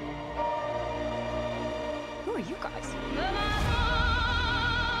 Who are you guys?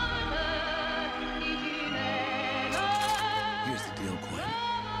 Here's the deal, Quinn.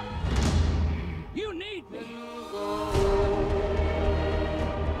 You need me.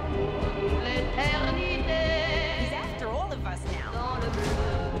 He's after all of us now.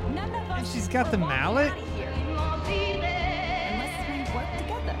 None of us And she's got the mallet. unless we work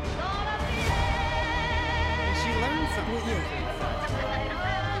together. She learned something. You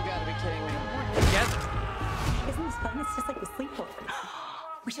gotta be kidding me. Together. Isn't this fun? It's just like the sleepover.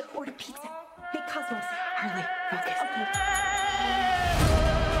 We should order pizza. Hey, Cosmos. Harley, focus. Okay.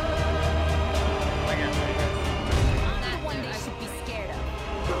 I'm the one they should be scared of.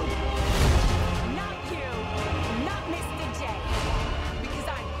 Not you. Not Mr. J. Because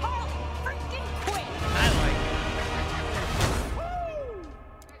I'm Harley freaking Quinn.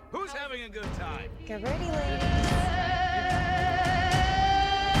 Who's having a good time? Get ready, ladies.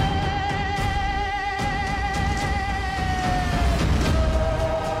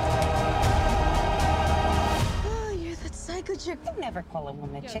 Oh, you're that psycho chick. I never call a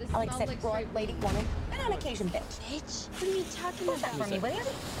woman a chick. I like said broad, lady, woman, and on occasion bitch. Bitch? What are you talking about? For me, will you?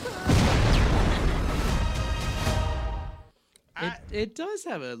 It does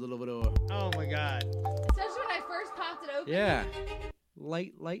have a little bit of Oh my god. Especially when I first popped it open.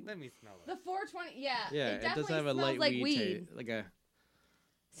 light. Let me smell it. The 420. Yeah. Yeah, It it definitely does have a smells light like weed weed. taste, like a As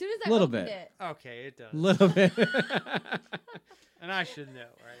soon as I little opened bit. it. Okay, it does. little bit. And I should know,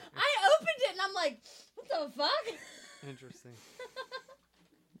 right? I opened it and I'm like, what the fuck? Interesting.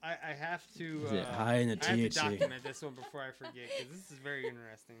 I have to. Is it high in the I have to THC? document this one before I forget because this is very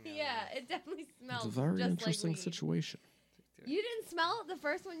interesting. now. Yeah, it definitely smells It's a very just interesting like weed. situation. You didn't smell it the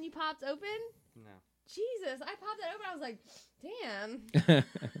first one you popped open? No. Jesus, I popped it open. I was like, damn.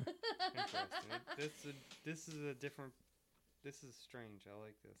 Interesting. This is a different. This is strange. I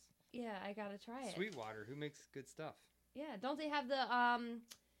like this. Yeah, I gotta try it. Sweetwater, who makes good stuff. Yeah, don't they have the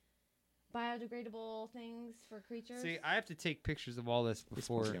biodegradable things for creatures? See, I have to take pictures of all this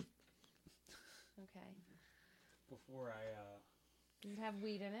before. Okay. Before I. Does it have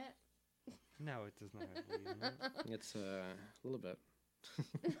weed in it? No, it does not have weed in it. It's a little bit.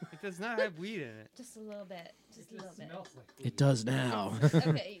 It does not have weed in it. Just a little bit. Just a little bit. Smells like It does now.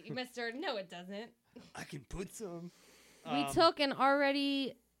 Okay, Mr. No, it doesn't. I can put some. We took an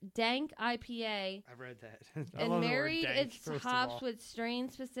already dank IPA. I read that. And married its hops with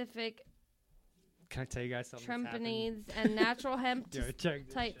strain-specific. Can I tell you guys something? Trempenades and natural hemp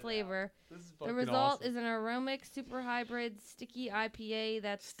type flavor. The result is an aromatic super hybrid sticky IPA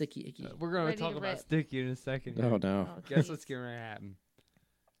that's sticky icky. We're going to talk about sticky in a second. Oh no! Guess what's going to happen?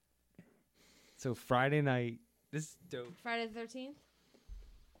 So Friday night, this is dope. Friday the 13th.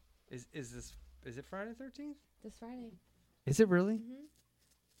 Is it Friday the 13th? This Friday. Is it really? Mm-hmm.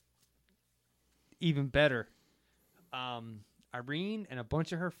 Even better. Irene and a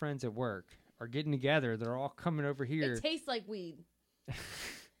bunch of her friends at work are getting together. They're all coming over here. It tastes like weed.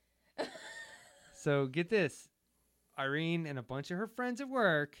 So get this. Irene and a bunch of her friends at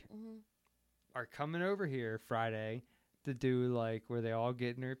work are coming over here Friday to do like where they all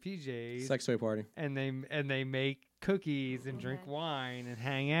get in their PJs. Sex toy party. And they make cookies and drink wine and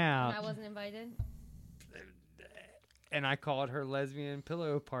hang out. And I wasn't invited. And I called her lesbian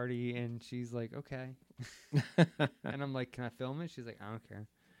pillow party, and she's like, okay. And I'm like, can I film it? She's like, I don't care.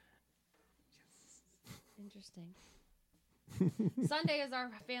 Interesting. Sunday is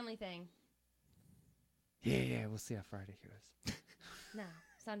our family thing. Yeah, we'll see how Friday goes. No,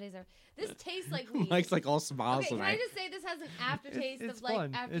 Sundays are. This tastes like weed. Mike's like all smiles okay, tonight. can I just say this has an aftertaste it's of like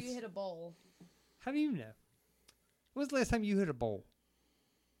fun. after you hit a bowl? How do you know? When was the last time you hit a bowl?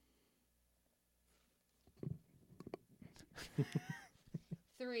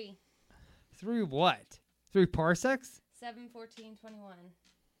 Three. 3 what? 3 parsecs? 7, 14, 21.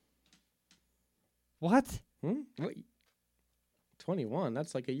 What? What? 21.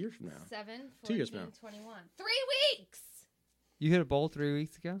 That's like a year from now. 7, 14, 2 years from now. 21. 3 weeks. You hit a bowl 3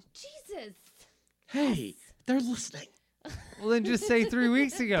 weeks ago? Jesus. Hey, they're listening. Well, then just say 3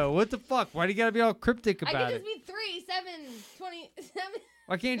 weeks ago. What the fuck? Why do you gotta be all cryptic I about could it? just be 3, 7, 27.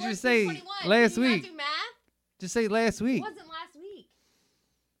 Why can't you 14, just say 21. last Can you week? not do math? Just say last It week. wasn't last week.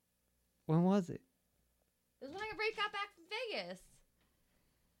 When was it? It was when I got back from Vegas.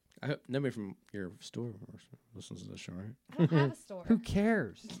 I hope nobody from your store listens to this show, right? I don't have a store. Who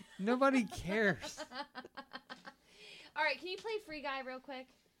cares? Nobody cares. All right, can you play Free Guy real quick?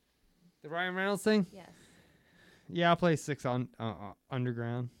 The Ryan Reynolds thing? Yes. Yeah, I'll play 6 on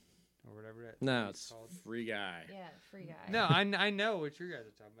Underground or whatever that. No, it's called. Free Guy. Yeah, Free Guy. No, I know what you guys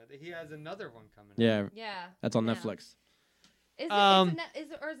are talking about. He has another one coming. Yeah. Yeah. That's on I know. Netflix. Is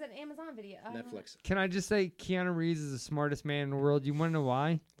it or is it an Amazon video? I don't know. Netflix. Can I just say Keanu Reeves is the smartest man in the world? You want to know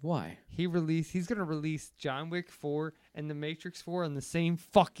why? Why? He's going to release John Wick 4 and The Matrix 4 on the same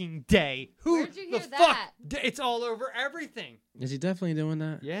fucking day. Where'd you hear the that? fuck? It's all over everything. Is he definitely doing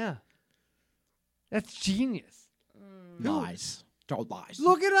that? Yeah. That's genius. Lies. Don't lies.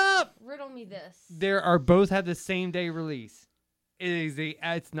 Look it up. Riddle me this. There are both have the same day release.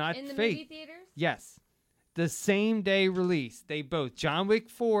 It's not In the fake. movie theaters? Yes. The same day release. They both, John Wick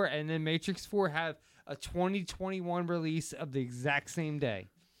 4 and then Matrix 4, have a 2021 release of the exact same day.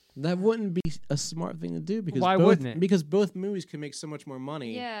 That wouldn't be a smart thing to do because Why both, wouldn't it? Because both movies can make so much more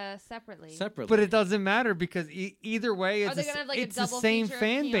money. Yeah, separately. But it doesn't matter because either way, Are it's they gonna have, like, a it's the double same feature of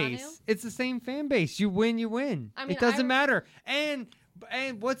fan Keanu? base. It's the same fan base. You win, you win. I mean, it doesn't matter. And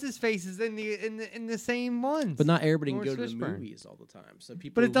what's his face is in the same ones. But not everybody can Lawrence go to the Fishburne. movies all the time. So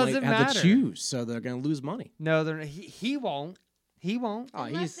people But it doesn't have matter. to choose, so they're going to lose money. No, he won't. He won't. Oh,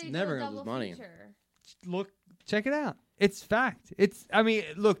 he's never going to lose money. Look, check it out. It's fact.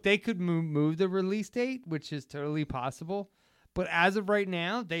 Look, they could move the release date, which is totally possible. But as of right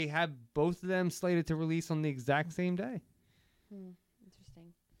now, they have both of them slated to release on the exact same day.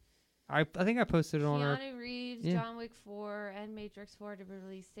 Interesting. I think I posted it on our... Keanu Reeves, John Wick 4, and Matrix 4 to be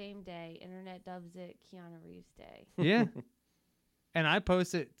released same day. Internet dubs it Keanu Reeves Day. Yeah. And I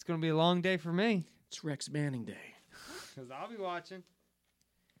posted, it's going to be a long day for me. It's Rex Manning Day. Because I'll be watching.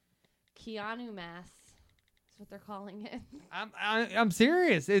 Keanu Mass is what they're calling it. I'm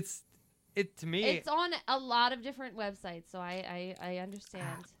serious. To me. It's on a lot of different websites, so I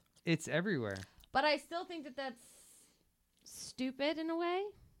understand. It's everywhere. But I still think that that's stupid in a way.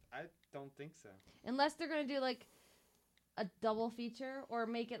 I don't think so. Unless they're going to do like a double feature or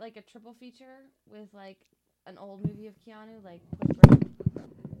make it like a triple feature with like an old movie of Keanu, like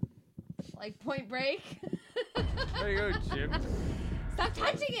Point Break. There you go, Jim. Stop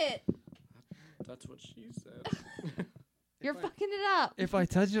touching it. That's what she said. You're fucking it up. If I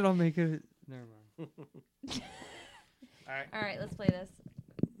touch it, I'll make it... Never mind. All right, let's play this.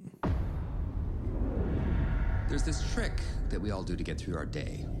 There's this trick that we all do to get through our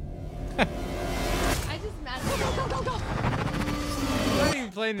day. I just mad. Go, go, go, go. I'm not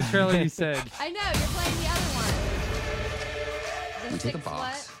even playing the trailer you said. I know, you're playing the other one. We take a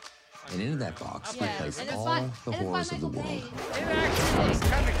box, and into that box we place and it's all by- the and it's by horrors of the Michael world. Bay. It actually looks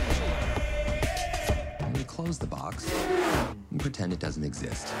kind of cool. And we close the box and pretend it doesn't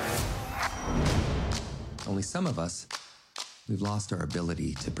exist. Only some of us, we've lost our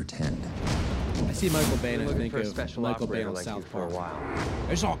ability to pretend. I see Michael Bay and I think for a of special Michael Bay operator on like you South for a Park.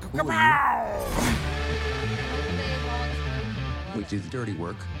 while. It's all We do the dirty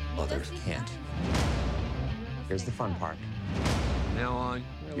work, others can't. Here's the fun part. From now on,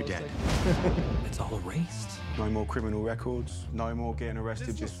 you're dead. It's all erased. No more criminal records, no more getting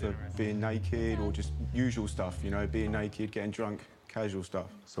arrested just for being naked or just usual stuff, you know, being naked, getting drunk, casual stuff.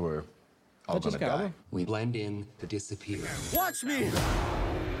 So we're all gonna die. We blend in to disappear. Watch me!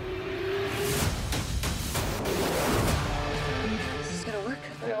 This is gonna work.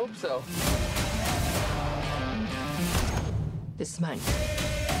 I hope so. This is mine.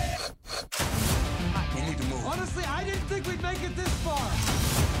 You need to move. Honestly, I didn't think we'd make it this far.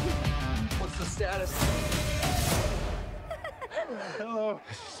 What's the status? Hello.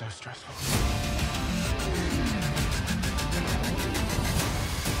 This is so stressful.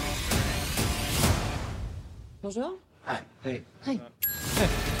 Bonjour. Hi. Hey. Hi.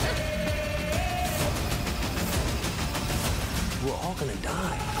 We're all gonna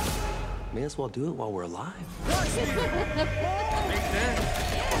die. May as well do it while we're alive. Can't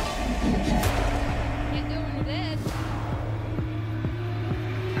do it when you're dead.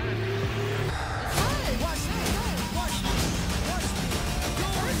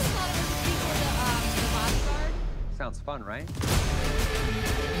 Sounds fun, right?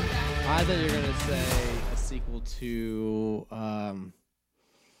 I thought you were gonna say a sequel to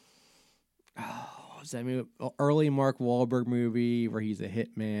what's that movie? Early Mark Wahlberg movie where he's a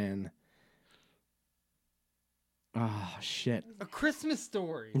hitman. Oh shit! A Christmas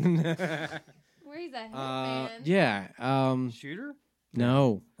Story. Where he's a hitman. Yeah. Shooter?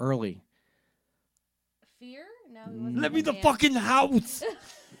 No, Early. Fear? No, he wasn't. Let me the Hitman. fucking house.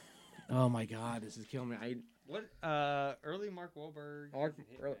 Oh my god, this is killing me. What? Early Mark Wahlberg.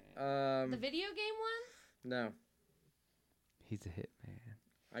 The video game one? No. He's a hitman.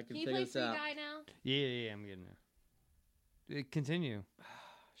 I Can you play Free Guy now? Yeah, I'm getting it. Continue.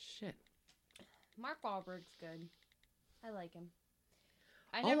 Shit. Mark Wahlberg's good. I like him.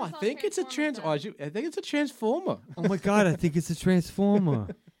 I think it's a I think it's a Transformer. Oh my god, I think it's a Transformer.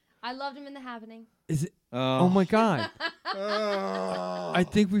 I loved him in The Happening. Is it? Oh my god. I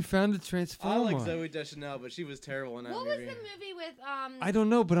think we found a Transformer. I like Zooey Deschanel, but she was terrible in that What movie. was the movie with I don't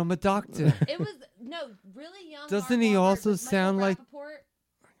know, but I'm a doctor. It was really young. Doesn't Mark he Wahlberg also with sound Michael like- Rappaport.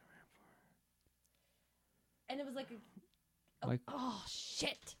 And it was like a Like- oh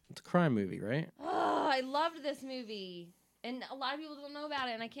shit. It's a crime movie, right? Oh, I loved this movie. And a lot of people don't know about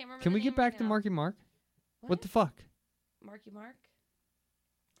it, and I can't remember. Can the we name get back right to now. Marky Mark? What? What the fuck? Marky Mark?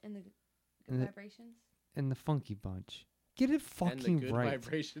 And the Good And the- Vibrations? And the Funky Bunch. Get it fucking Good right.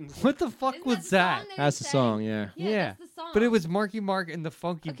 Vibrations. What the fuck was that? That's the song, yeah. Yeah, that's the song. But it was Marky Mark and the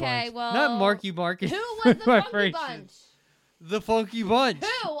Funky Okay, Bunch. well, Not Marky Mark and who was the Funky Vibrations. Bunch? The Funky Bunch.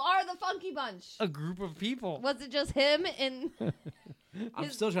 Who are the Funky Bunch? A group of people. Was it just him and... I'm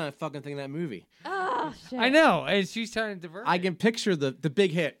still trying to fucking think of that movie. Oh, shit. I know, and she's trying to divert. I can picture the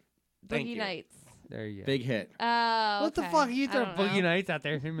big hit. Thank Boogie you. Nights. There you go. Big hit. Oh, What the okay. fuck? You I throw don't Boogie know. Nights out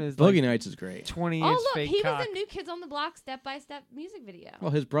there. Him as Boogie like Nights is great. 20-inch Oh, look, fake he cock. was in New Kids on the Block step-by-step music video.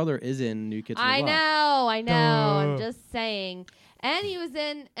 Well, his brother is in New Kids on the I Block. know. I'm Duh. just saying. And he was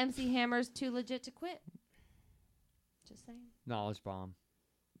in MC Hammer's Too Legit to Quit. Just saying. Knowledge bomb.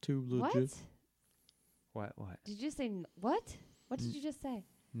 Too legit. What? What? Did you say what? What did you just say?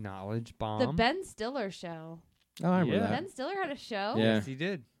 Knowledge bomb. The Ben Stiller show. Oh, I remember Yeah. that. Ben Stiller had a show? Yeah. Yes, he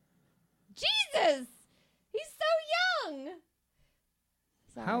did. Jesus! He's so young!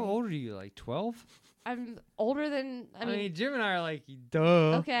 Sorry. How old are you? Like 12? I'm older than... I mean, Jim and I are like,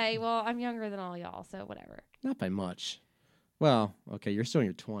 duh. okay, well, I'm younger than all y'all, so whatever. Not by much. Well, okay, you're still in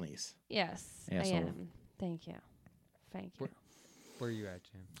your 20s. Yes, Asshole. I am. Thank you. Thank you. Where are you at,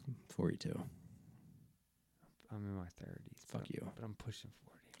 Jim? 42. I'm in my 30s. Fuck you. But I'm pushing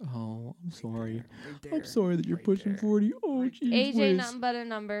 40. Oh, I'm sorry. Right there. I'm sorry that you're pushing 40. Oh, jeez. AJ, whiz. nothing but a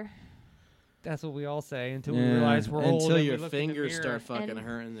number. That's what we all say until we realize we're old. Until and your we look in the fingers mirror. start fucking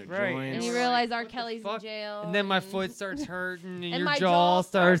hurting their Right. joints. And you realize R. Kelly's in jail. And then my foot starts hurting, and your my jaw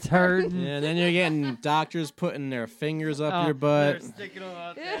starts hurting. Yeah, and then you're getting doctors putting their fingers up your butt. They're sticking them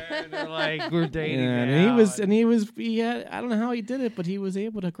out there, and they're like, "We're dating." Yeah, now. and he had, I don't know how he did it, but he was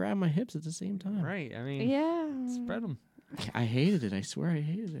able to grab my hips at the same time. Right. I mean, Yeah. spread them. I hated it. I swear I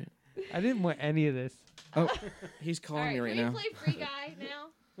hated it. I didn't want any of this. Oh, he's calling me right can now. we play Free Guy now?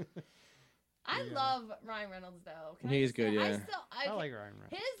 I love Ryan Reynolds though. Can I He's just good, say, yeah. I like Ryan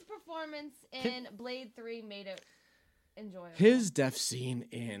Reynolds. His performance in Blade 3 made it enjoyable. His death scene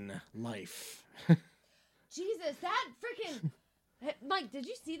in Life. Jesus, that freaking Mike, did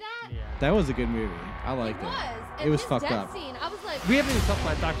you see that? That was a good movie. I liked it. And It was his fucked death up. Scene, I was like, We haven't even talked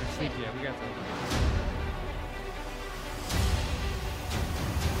about Dr. Sleep yet. We got to.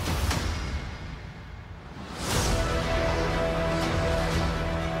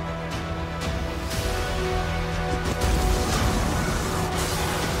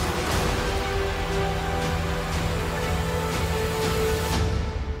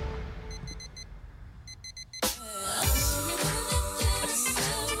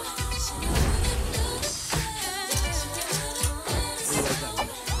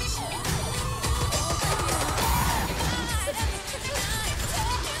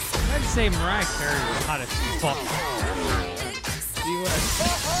 I'd say Mariah Carey was hot as fuck. She was.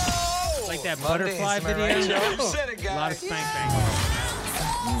 Like that butterfly video. You said it, A lot of spank bang.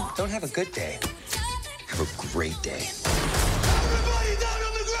 Don't have a good day. Have a great day.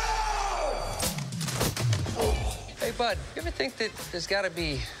 Hey, bud, you ever think that there's got to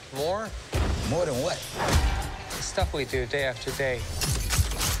be more? More than what? The stuff we do day after day.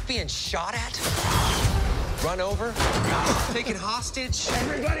 Being shot at? Run over? Taken hostage?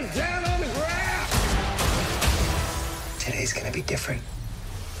 Everybody down on the ground! Today's gonna be different.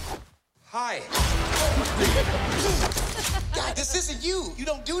 Hi. God, this isn't you. You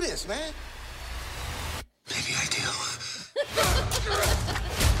don't do this, man. Maybe I do.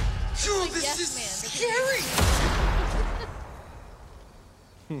 Dude, this yes, is man.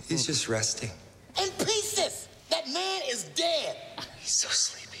 scary. He's just resting. In pieces. That man is dead. He's so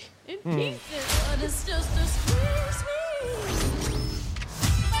sleepy. in pieces, but it's just a squeeze me.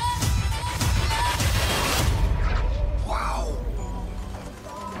 Wow.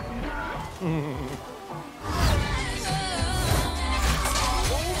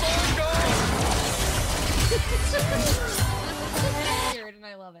 Weird, and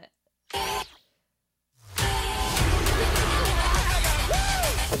I love it.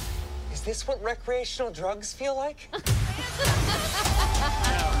 Is this what recreational drugs feel like?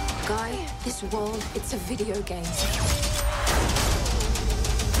 Guy, this world, it's a video game.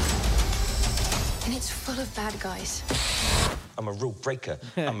 And it's full of bad guys. I'm a rule breaker.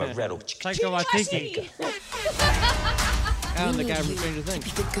 I'm a rattle. Taika Waititi. And the guy from Stranger Things.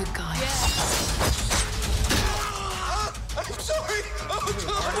 Be the good guy. I'm sorry.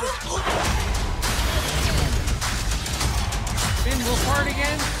 Finn, we'll part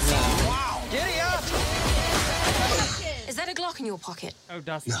again? Wow. Giddy up! Is that a Glock in your pocket? Oh,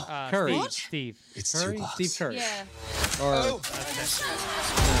 Dustin. Curry. Steve. What? Steve. It's Curry? 2 bucks. Steve Curry. Yeah. Or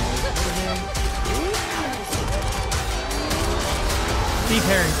Steve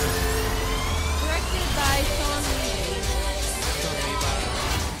Harrington. Directed by Sean Levy.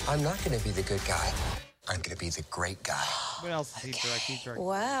 I'm not going to be the good guy. I'm going to be the great guy. What else is he directing? He's directing.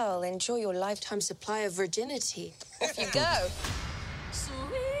 Well, enjoy your lifetime supply of virginity. Off you go.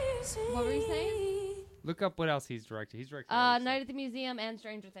 What were you saying? Look up what else he's directed. He's directed. Night at the Museum and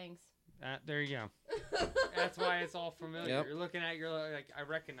Stranger Things. There you go. That's why it's all familiar. Yep. You're looking at, you're like, I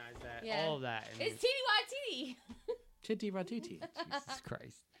recognize that. Yeah. All of that. And It's TDYT. Titty Ratiti. Jesus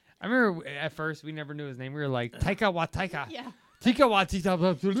Christ. I remember at first we never knew his name. We were like, Taika Waititi. Yeah. Taika Waititi.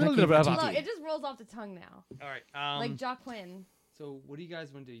 Look, it just rolls off the tongue now. All right. Like Jock Quinn. So what do you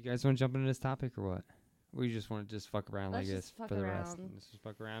guys want to do? You guys want to jump into this topic or what? Or you just want to just fuck around Let's like just this fuck for the rest? around. Let's just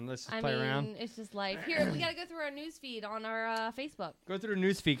fuck around. Let's just play around. It's just life. Here, we gotta go through our news feed on our Facebook. Go through the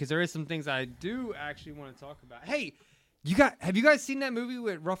news feed because there is some things I do actually want to talk about. Hey, have you guys seen that movie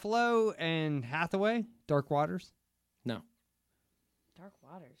with Ruffalo and Hathaway, Dark Waters? No. Dark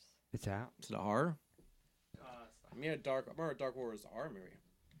Waters. It's out. Is it a horror? I remember Dark War is a horror movie.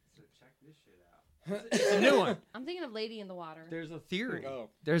 So check this shit out. It's a new one. I'm thinking of Lady in the Water. There's a theory. Oh.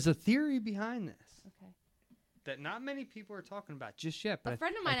 There's a theory behind this. Okay. That not many people are talking about just yet. But A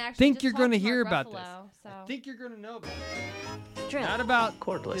friend of mine I actually think just you're going to talked hear about about this. Ruffalo, so. I think you're going to know about it. Drill. Not about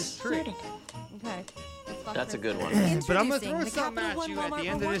Cordless. this trick. Okay. Let's fuck That's a good one. But I'm gonna throw something at you at the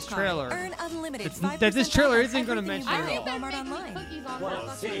end of this trailer. That this trailer isn't gonna mention I at think all. they're making cookies on that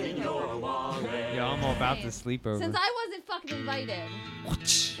fucking Yeah, I'm all about to sleep over. Since I wasn't fucking invited.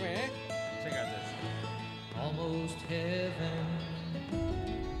 Check out this. Almost heaven,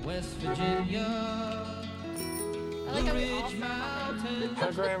 West Virginia. I like how we all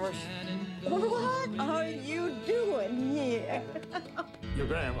Programmers. What are you doing here? Your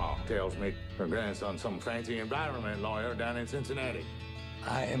grandma tells me her grandson's some fancy environment lawyer down in Cincinnati.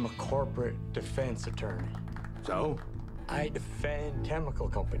 I am a corporate defense attorney. So? I defend chemical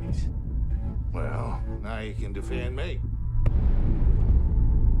companies. Well, now you can defend me.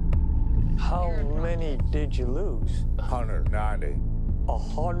 How many did you lose? 190.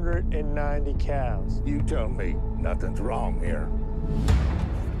 190 cows. You tell me nothing's wrong here.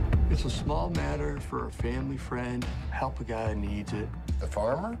 It's a small matter for a family friend. Help a guy who needs it. The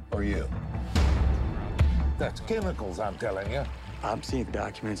farmer or you? That's chemicals, I'm telling you. I'm seeing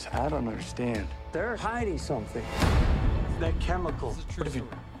documents I don't understand. They're hiding something. That chemical. What if you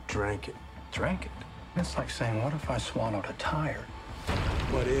drank it? Drank it? It's like saying, what if I swallowed a tire?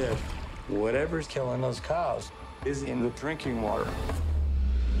 What if whatever's killing those cows is in the drinking water?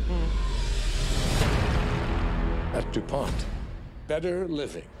 At DuPont. Better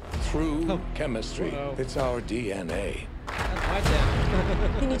living through chemistry. It's our DNA.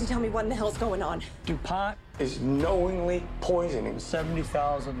 You need to tell me what in the hell's going on. DuPont is knowingly poisoning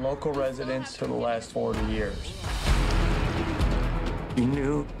 70,000 local residents for the last 40 years. You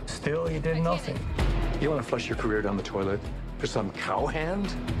knew, still you did nothing. You want to flush your career down the toilet for some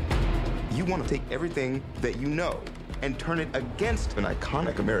cowhand? You want to take everything that you know and turn it against an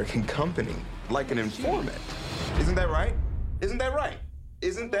iconic American company, like an informant. Isn't that right? Isn't that right?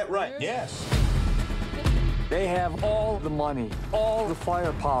 Isn't that right? Yes. They have all the money, all the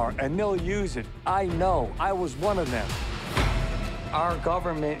firepower, and they'll use it. I know. I was one of them. Our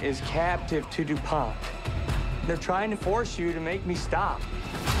government is captive to DuPont. They're trying to force you to make me stop.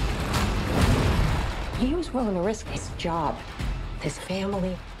 He was willing to risk his job, his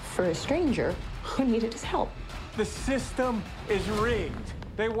family, for a stranger who needed his help. The system is rigged.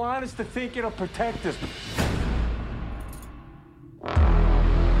 They want us to think it'll protect us.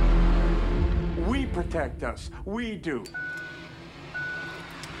 We protect us. We do.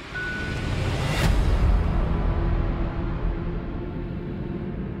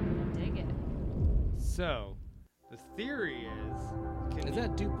 Dig it. So, the theory is... Is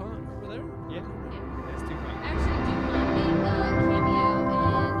that DuPont over there? Yeah. That's DuPont. Actually, DuPont made a cameo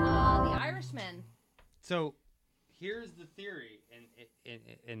in The Irishman. So, here's the theory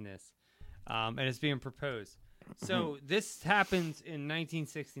in this, and it's being proposed. So this happens in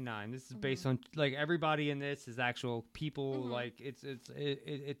 1969. This is based on like everybody in this is actual people. Like it's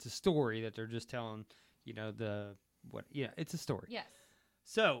a story that they're just telling. You know it's a story. Yes.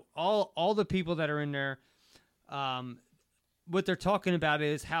 So all the people that are in there, what they're talking about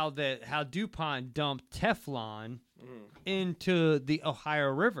is how DuPont dumped Teflon into the Ohio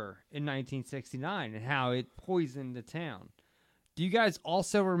River in 1969 and how it poisoned the town. Do you guys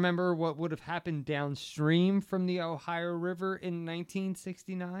also remember what would have happened downstream from the Ohio River in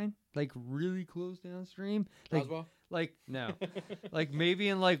 1969? Like really close downstream? Like, Roswell? Like no. Like maybe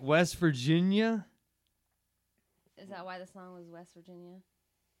in like West Virginia? Is that why the song was West Virginia?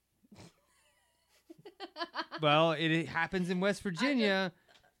 Well, it happens in West Virginia.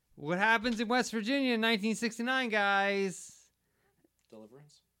 What happens in West Virginia in 1969, guys?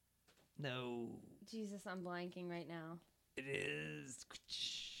 Deliverance? No. Jesus, I'm blanking right now. It is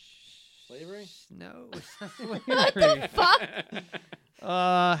slavery? No, it's not slavery. What the fuck?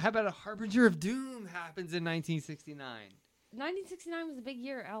 How about a Harbinger of Doom happens in 1969? 1969 was a big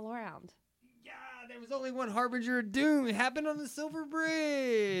year all around. Yeah, there was only one Harbinger of Doom. It happened on the Silver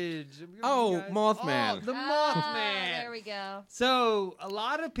Bridge. Oh, Mothman. Oh, the Mothman. There we go. So a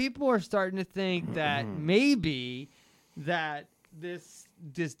lot of people are starting to think that maybe that this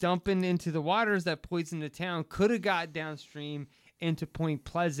dumping into the waters that poisoned the town could have got downstream into Point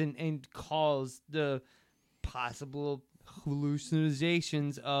Pleasant and caused the possible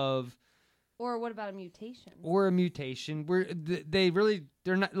hallucinations of... Or what about a mutation? Or a mutation where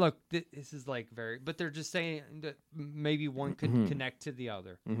they're not, look, this is like very, but they're just saying that maybe one could connect to the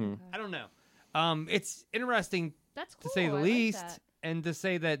other. I don't know. It's interesting That's to say the cool. I least, like that. and to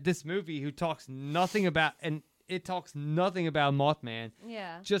say that this movie who talks nothing about, and it talks nothing about Mothman.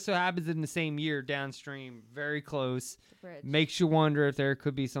 Yeah. Just so happens in the same year downstream, very close. Bridge. Makes you wonder if there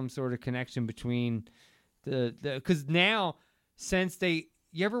could be some sort of connection between because now since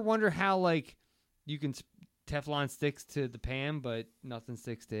you ever wonder how like you can Teflon sticks to the pan but nothing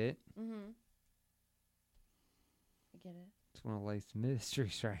sticks to it? Mm-hmm. get it. It's one of life's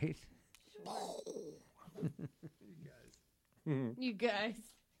mysteries, right? You guys.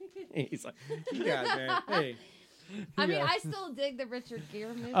 He's like, you guys, man. Hey. I mean, I still dig the Richard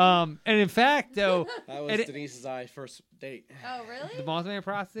Gere movie. And in fact, though, that was Denise's first date. Oh, really? The Mothman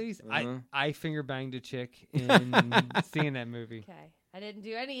Prostitutes. Uh-huh. I finger banged a chick in seeing that movie. Okay, I didn't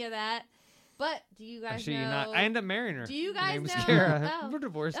do any of that. But do you guys Actually, know? you're not. I ended up marrying her. Do you Her guys name was know? Kara. Oh. We're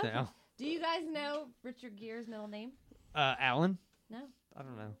divorced Okay. now. Do you guys know Richard Gere's middle name? Alan. No. I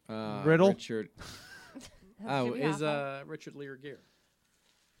don't know. Riddle. Richard. Richard Lear Gere.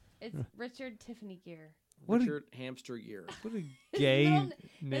 It's Richard Tiffany Gere. Richard Hamster Gere. What a gay name.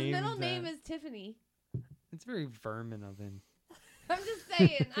 His middle name is Tiffany. It's very vermin of him. I'm just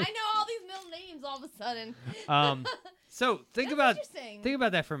saying. I know all these middle names all of a sudden. So think That's about interesting.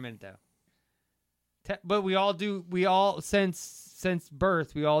 that for a minute though. But we all since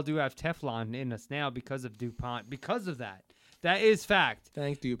birth we all do have Teflon in us now because of DuPont. Because of that. That is fact.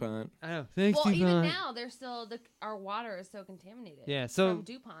 Thanks, DuPont. I know. Thanks, well, DuPont. even now, they're still our water is so contaminated. Yeah, so from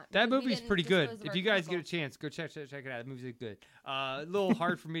DuPont, that because we movie's didn't pretty good. dispose of If our you guys chemical. get a chance, go check it out. The movie's good. A little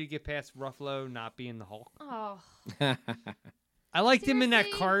hard for me to get past Ruffalo not being the Hulk. Oh, I liked him in that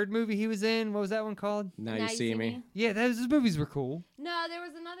Seriously? card movie he was in. What was that one called? Now You See Me. Yeah, those movies were cool. no, there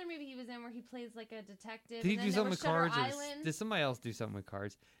was another movie he was in where he plays like a detective. Did he and then do there something was with cards? Shutter Or Island. did somebody else do something with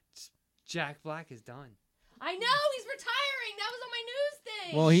cards? Jack Black is done. I know he's retiring. That was on my news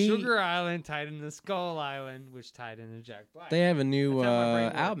thing. Well, Sugar Island tied into Skull Island, which tied into Jack Black. They have a new That's how my brain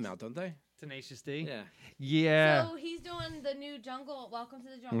works. album out, don't they? Tenacious D. Yeah. Yeah. So he's doing the new Jungle, Welcome to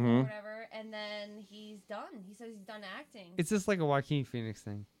the Jungle, Mhm. or whatever, and then he's done. He says he's done acting. It's just like a Joaquin Phoenix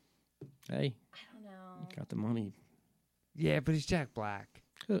thing. Hey. I don't know. Got the money. Yeah, but he's Jack Black.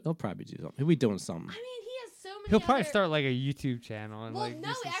 He'll probably do something. He'll be doing something. I mean, he has so many. He'll probably other- start like a YouTube channel and Well, like no,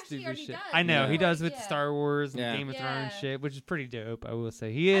 do some actually stupid already shit. does. I know Yeah. he does with Yeah. Star Wars and Yeah. Game of Yeah. Thrones shit, which is pretty dope. I will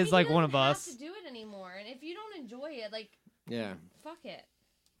say he I is mean, like he one of doesn't us. have to do it anymore, and if you don't enjoy it, like, Yeah. fuck it.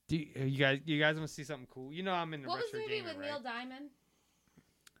 Do you guys want to see something cool? You know I'm in the What was the retro movie gaming, with right? Neil Diamond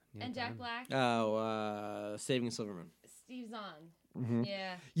and Jack Black? Saving Silverman. Steve Zahn. Mhm.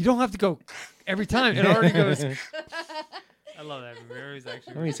 Yeah. You don't have to go every time. It already goes. I love that movie. It always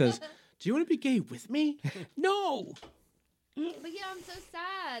actually. Or he says, "Do you want to be gay with me?" No. But yeah, I'm so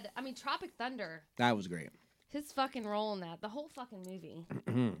sad. I mean, Tropic Thunder. That was great. His fucking role in that, the whole fucking movie.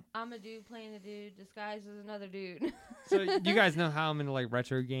 I'm a dude playing a dude disguised as another dude. So you guys know how I'm into like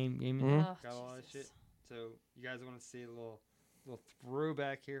retro gaming. Mhm. Oh, Got all that shit. So you guys want to see a little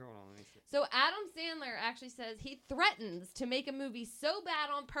throwback here? Hold on, let me see. So Adam Sandler actually says he threatens to make a movie so bad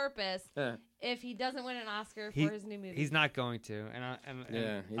on purpose if he doesn't win an Oscar for his new movie. He's not going to, and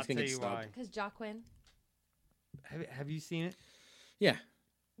Yeah, he's I'll gonna tell get you stopped. why. Because Jacqueline. Have you seen it? Yeah.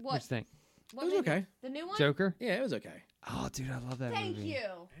 What? What you think? What It was movie? okay. The new one? Joker? Yeah, it was okay. Oh, dude, I love that Thank movie.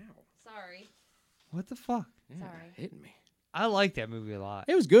 you. Sorry. What the fuck? Sorry. Hitting me. I like that movie a lot.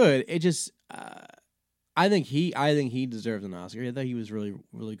 It was good. It just, I think he deserved an Oscar. I thought he was really,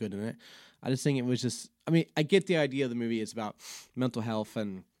 really good in it. I just think it was just. I mean, I get the idea of the movie. It's about mental health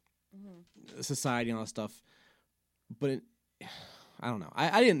and society and all that stuff, but I don't know.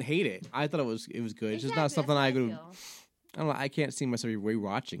 I didn't hate it. I thought it was good. It's just not something I could. I don't know. I can't see myself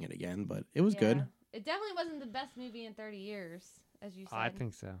rewatching it again, but it was good. It definitely wasn't the best movie in 30 years, as you said. I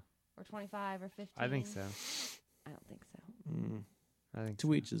think so. Or 25 or 15. I think so. I don't think so. I think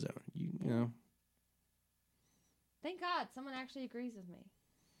to each his own. You know. Thank God someone actually agrees with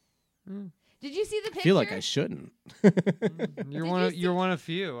me. Did you see the picture? I feel like I shouldn't. You're one of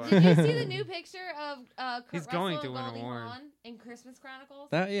few. Did you see the new picture of Kurt He's Russell going and to win a Goldie award. Hawn in Christmas Chronicles?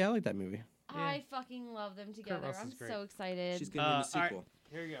 Yeah, I like that movie. I fucking love them together. I'm Russell's great. so excited. She's gonna be in the sequel. All right,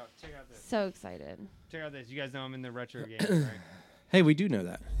 here we go. Check out this. So excited. Check out this. You guys know I'm in the retro game, right? Hey, we do know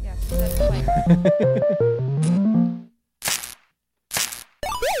that. Yeah, that's like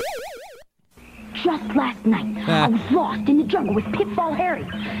Just last night, I was lost in the jungle with Pitfall Harry,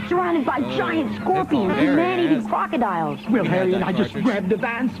 surrounded by giant scorpions and man-eating crocodiles. Well, Harry and I just grabbed the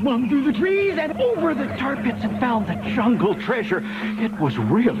van, swung through the trees, and over the tar pits and found the jungle treasure. It was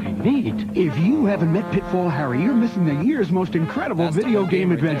really neat. If you haven't met Pitfall Harry, you're missing the year's most incredible video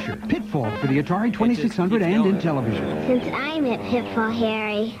game adventure. Pitfall for the Atari 2600 and in television. Since I met Pitfall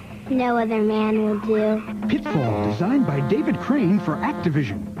Harry, no other man will do. Pitfall, designed by David Crane for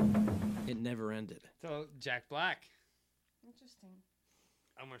Activision. It never ended. So Jack Black. Interesting.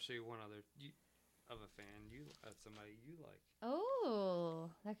 I'm gonna show you one other of a fan of somebody you like. Oh,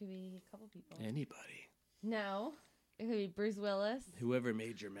 that could be a couple people. Anybody. No, it could be Bruce Willis, Whoever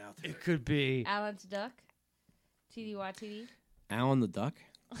made your mouth hurt. It could be Alan Tudyk, TDY. Alan the Duck.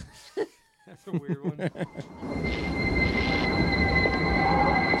 That's a weird one.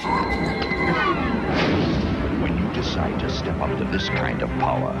 When you decide to step up to this kind of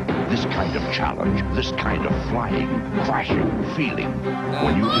power, this kind of challenge, this kind of flying, crashing feeling,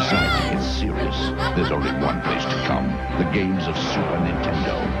 when you decide to get serious, there's only one place to come, the games of Super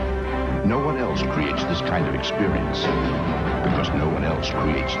Nintendo. No one else creates this kind of experience, because no one else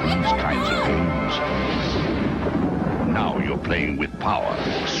creates these kinds of games. Now you're playing with power,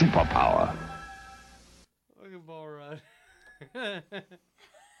 superpower. Look at Ball Rod. Do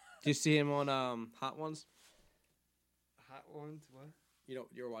you see him on Hot Ones? Hot Ones? What? You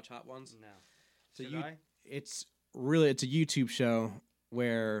ever watch Hot Ones? No. So Should I? It's a YouTube show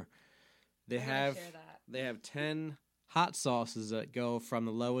where they I gotta have share that. they have 10 hot sauces that go from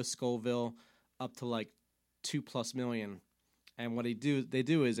the lowest Scoville up to like 2+ million. And what they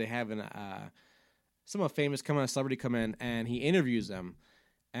do is they have someone famous come in, a celebrity come in, and he interviews them.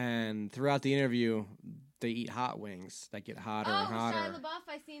 And throughout the interview, they eat hot wings that get hotter and hotter. Shia LaBeouf,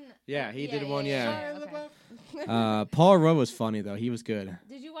 I seen. Yeah, he did one. Yeah. Okay. Paul Rudd was funny though. He was good.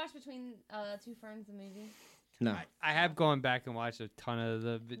 Did you watch Between Two Ferns, the movie? No. I have gone back and watched a ton of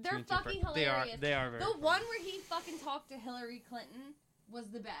the. They're fucking hilarious. They are very. The one where he fucking talked to Hillary Clinton was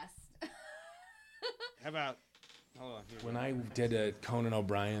the best. How about? Hold on. When I did a Conan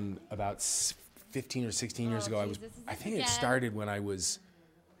O'Brien about 15 or 16 years ago, I think it started when I was.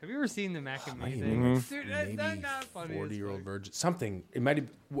 Have you ever seen the Mac and Me maybe thing? Dude, that's not funny. 40-year-old virgin. Something. It might have.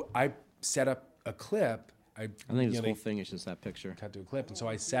 I set up a clip. I think this whole thing is just that picture. Cut to a clip, and so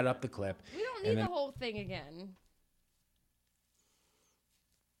I set up the clip. We don't need the whole thing again.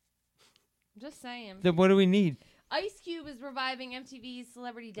 I'm just saying. Then what do we need? Ice Cube is reviving MTV's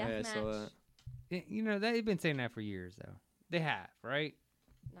Celebrity Deathmatch. You know, they've been saying that for years, though. They have, right?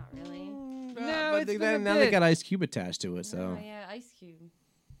 Not really. No, but it's been a now they bit. got Ice Cube attached to it, so. Oh, yeah, Ice Cube.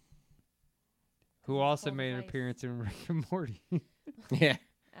 Who also made an appearance in Rick and Morty. Yeah.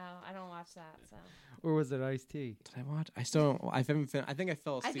 Oh, I don't watch that, so. Or was it Ice-T? Did I watch? I still don't. I haven't. I think I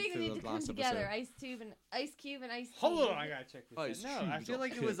fell asleep. I think they need to come together. Ice Cube and Ice Cube. Hold on, I gotta check this. Ice No, Cube I feel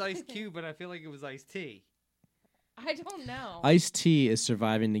like it was Ice Cube, but I feel like it was Ice-T. I don't know. Ice-T is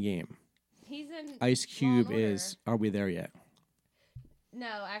surviving the game. He's in. Ice Cube Law and Order. is. Are we there yet?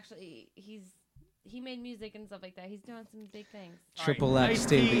 No, actually, he made music and stuff like that. He's doing some big things. Triple X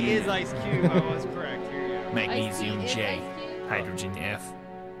State of the Ice-T is Union. Ice Cube. I was correct. Here you go. Magnesium Ice-T is J, Ice Cube? hydrogen F.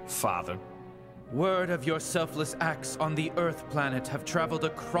 Father. Word of your selfless acts on the Earth planet have traveled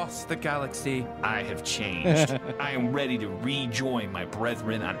across the galaxy. I have changed. I am ready to rejoin my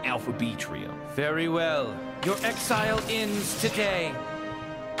brethren on Alpha B Trio. Very well. Your exile ends today.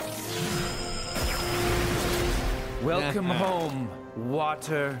 Welcome home,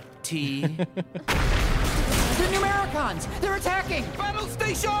 Water T. The Numericons! They're attacking! Battle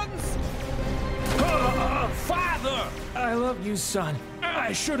stations! Father! I love you, son.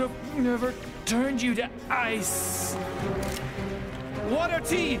 I should have never turned you to ice. Water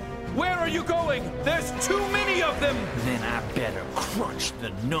T, where are you going? There's too many of them! Then I better crunch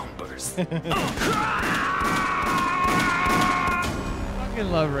the numbers. Fucking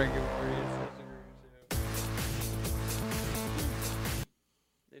love Rick and Morty.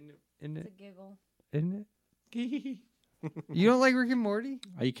 Isn't It's it? a giggle. Isn't it? You don't like Rick and Morty?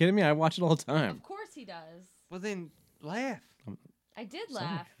 Are you kidding me? I watch it all the time. Of course he does. Well, then laugh. I did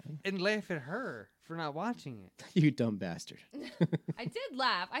laugh. And laugh at her for not watching it. You dumb bastard. I did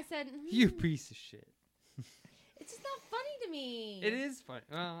laugh. I said, You piece of shit. It's just not funny to me. It is funny.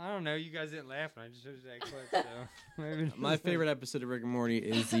 Well, I don't know. You guys didn't laugh when I just showed you that clip. So maybe My favorite episode of Rick and Morty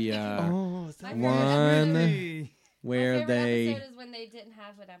is the My one favorite where My favorite they episode is when they didn't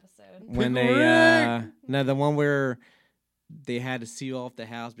have an episode. when they no, the one where they had to seal off the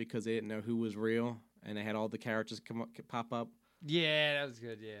house because they didn't know who was real, and they had all the characters pop up. Yeah, that was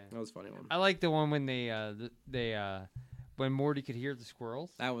good. Yeah, that was a funny one. I like the one when they when Morty could hear the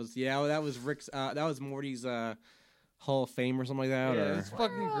squirrels. That was that was Rick's. That was Morty's Hall of Fame or something like that. Yeah, or it's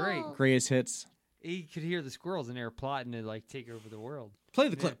fucking great. Greatest hits. He could hear the squirrels, and they were plotting to like take over the world. Play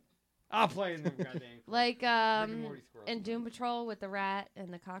the clip. I'll play it. Goddamn. Like Morty squirrels. in Doom Patrol with the rat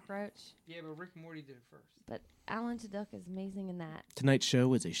and the cockroach. Yeah, but Rick and Morty did it first. But Alan Tudyk is amazing in that. Tonight's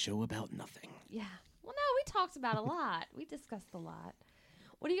show is a show about nothing. Yeah. Well, no, we talked about a lot. We discussed a lot.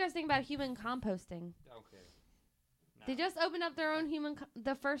 What do you guys think about human composting? Okay. They just opened up their own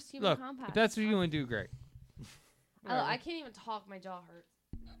the first human Look, compost. if that's what you want to do, great. I can't even talk. My jaw hurts.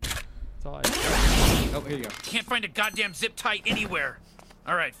 That's all I Oh, here you go. Can't find a goddamn zip tie anywhere.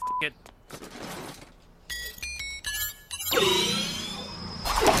 All right, it.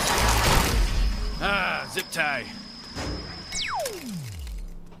 Ah, zip tie.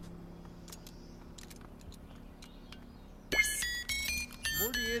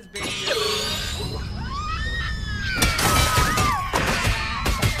 Morty is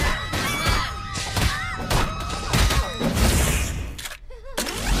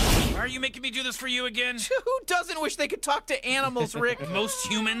making me do this for you again? Who doesn't wish they could talk to animals, Rick? Most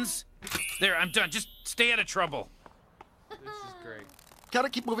humans. There, I'm done. Just stay out of trouble. This is great. Gotta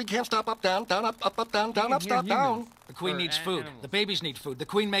keep moving, can't stop, up, down, up, down, up, stop, down. The queen needs food. The babies need food. The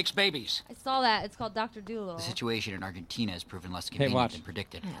queen makes babies. I saw that. It's called Dr. Dolittle. The situation in Argentina has proven less convenient than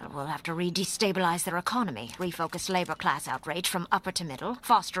predicted. Yeah, we'll have to re-destabilize their economy, refocus labor class outrage from upper to middle,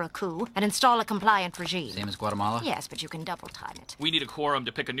 foster a coup, and install a compliant regime. Same as Guatemala? Yes, but you can double time it. We need a quorum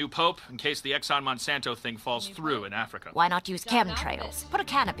to pick a new pope in case the Exxon Monsanto thing falls through in Africa. Why not use chemtrails? Put a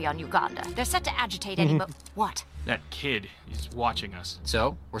canopy on Uganda. They're set to agitate any What? That kid is watching us.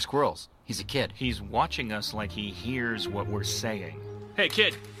 So? We're squirrels. He's a kid. He's watching us like he hears what we're saying. Hey,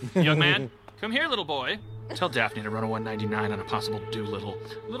 kid. Young man. Come here, little boy. Tell Daphne to run a 199 on a possible Doolittle.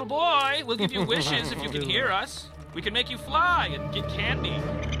 Little boy, we'll give you wishes if you can hear us. We can make you fly and get candy.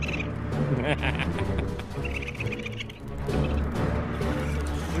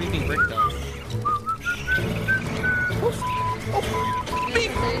 What do you mean, Rick, though?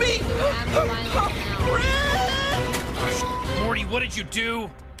 Morty, what did you do?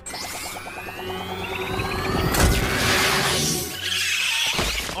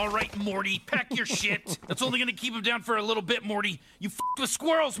 All right, Morty, pack your shit. That's only gonna keep him down for a little bit, Morty. You f***ed with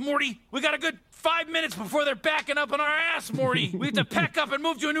squirrels, Morty. We got a good 5 minutes before they're backing up on our ass, Morty. We have to pack up and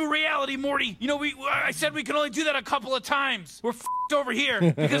move to a new reality, Morty. You know, I said we can only do that a couple of times. We're f***ed over here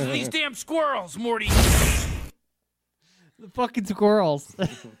because of these damn squirrels, Morty. The fucking squirrels.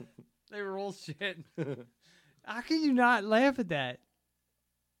 They roll shit. How can you not laugh at that?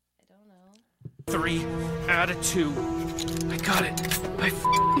 3 out of 2. I got it. I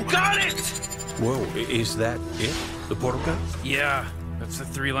got it! Whoa, is that it? The portal gun? Yeah, that's the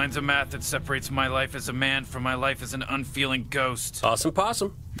 3 lines of math that separates my life as a man from my life as an unfeeling ghost. Awesome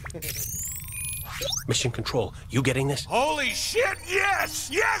possum. Mission Control, you getting this? Holy shit, yes!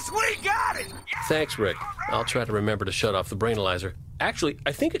 Yes, we got it! Thanks, Rick. I'll try to remember to shut off the brainalyzer. Actually,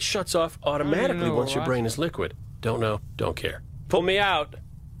 I think it shuts off automatically once your brain is liquid. Don't know, don't care. Pull me out.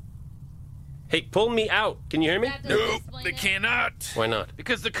 Hey, pull me out. Can you hear me? Nope, they cannot. Why not?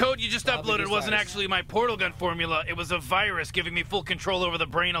 Because the code you just uploaded wasn't actually my portal gun formula. It was a virus giving me full control over the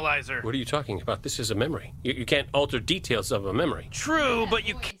brainalyzer. What are you talking about? This is a memory. You can't alter details of a memory. True, but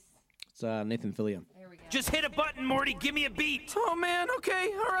you can't. It's Nathan Fillion. Just hit a button, Morty. Give me a beat. Oh, man.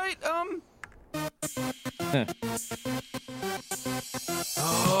 Okay. All right.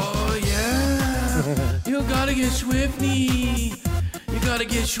 Oh, yeah. You gotta get swifty. You gotta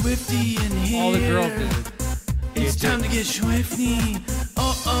get swifty in here. All the girls did it. It's time to get swifty.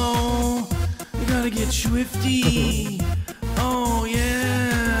 Uh-oh. You gotta get swifty. Oh,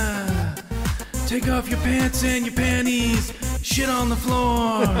 yeah. Take off your pants and your panties. Shit on the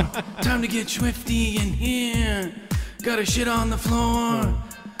floor. Time to get swifty in here. Gotta shit on the floor.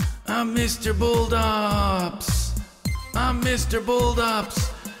 I'm Mr. Bulldops. I'm Mr.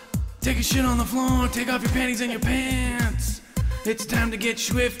 Bulldops. Take a shit on the floor. Take off your panties and your pants. It's time to get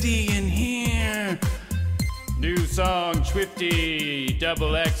swifty in here. New song, Swifty,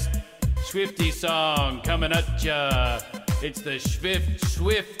 double X, Swifty song coming at ya. It's the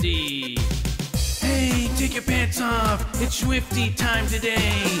Swifty. Hey, take your pants off. It's Swifty time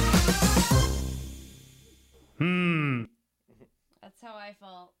today. That's how I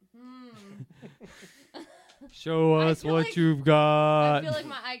felt. Show us what you've got. I feel like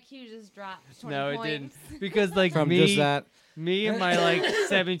my IQ just dropped 20 No, points. it didn't. Because like From me, just that. me and my like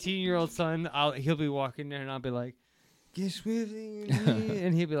 17-year-old son, he'll be walking there and I'll be like, "Get swifty,"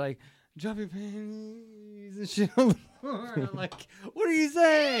 and he'll be like, "Drop your panties and shit on the floor." And I'm like, "What are you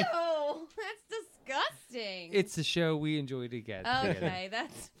saying?" Ew, that's disgusting. It's a show we enjoy together. Okay,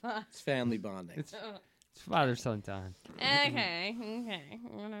 that's fine. It's family bonding. It's father-son time. Okay.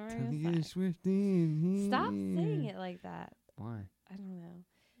 Whatever. Time to you get say. swifty in here. Stop saying it like that. Why? I don't know.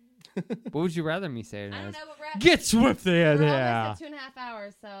 What would you rather me say it I don't as? know, but we're at, Get swifty in we're here. almost at 2.5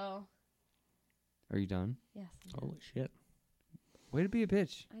 hours, so. Are you done? Yes. Holy shit. Way to be a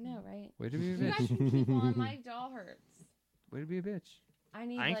bitch. I know, right? Way to be a You guys bitch. can keep on. My jaw hurts. Way to be a bitch. I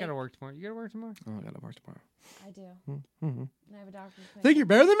need. I ain't like, gotta work tomorrow. You gotta work tomorrow? Oh, I gotta work tomorrow. I do. Mm-hmm. And I have a doctor's appointment. Think you're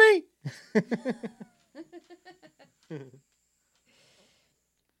better than me?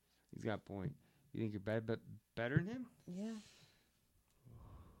 He's got a point. You think you're better than him? Yeah.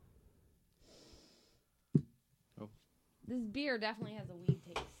 Oh. This beer definitely has a weed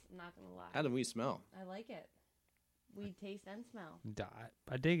taste. I'm not gonna lie. How do we smell? I like it. Weed taste and smell.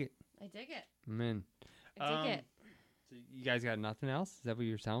 I dig it. I dig it. I'm in. I dig it. So you guys got nothing else? Is that what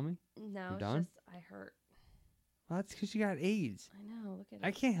you're telling me? No, You're it's done? just I hurt. Well, that's because you got AIDS. I know. Look at it.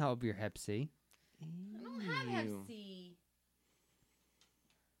 I can't help your Hep C. I don't have Hep C.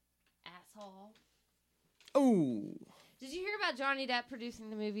 asshole. Oh. Did you hear about Johnny Depp producing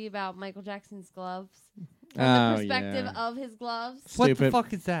the movie about Michael Jackson's gloves? From the perspective of his gloves? What the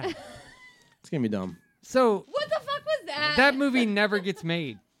fuck is that? It's gonna be dumb. So What the fuck was that? that movie never gets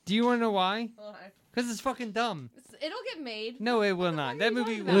made. Do you want to know why? Because it's fucking dumb. It'll get made. No, it will not. That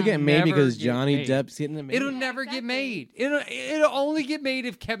movie will It'll get made never because get Johnny made. Depp's getting it made. It'll never get made. It'll only get made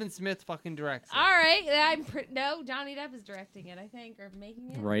if Kevin Smith fucking directs it. All right. No, Johnny Depp is directing it, I think, or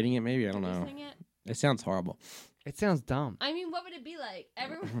making it. Writing it, maybe. I don't know. Producing it. It sounds horrible. It sounds dumb. I mean, what would it be like?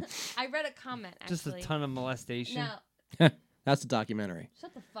 Everyone. I read a comment, actually. Just a ton of molestation. No. That's a documentary.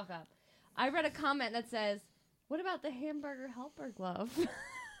 Shut the fuck up. I read a comment that says, what about the hamburger helper glove?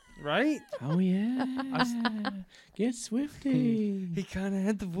 Right? Oh, yeah. Get Swifty. He kind of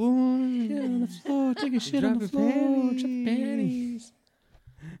had the wound. Get on the floor. Take a shit on the Drop your floor. panties.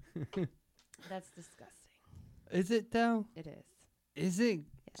 Drop your panties. That's disgusting. Is it, though? It is. Is it?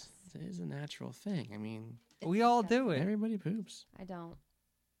 Yes. It is a natural thing. I mean, we all do it. Everybody poops. I don't.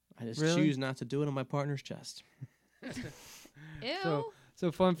 I just Really? choose not to do it on my partner's chest. Ew.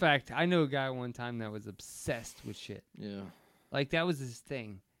 So fun fact, I know a guy one time that was obsessed with shit. Yeah. Like, that was his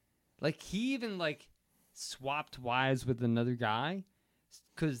thing. Like, he even, like, swapped wives with another guy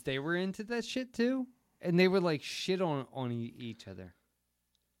because they were into that shit, too. And they would, like, shit on each other.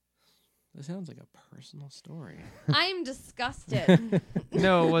 That sounds like a personal story. I'm disgusted.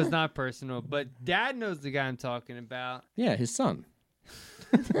 No, it was not personal. But Dad knows the guy I'm talking about. Yeah, his son.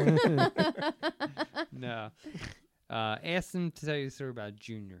 No. Ask him to tell you a story about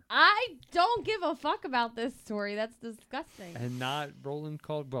Junior. I don't give a fuck about this story. That's disgusting. And not Roland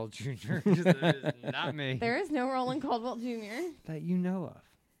Caldwell Jr. It is not me. There is no Roland Caldwell Jr. That you know of.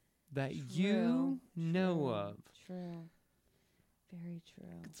 That you know of. True. Very true.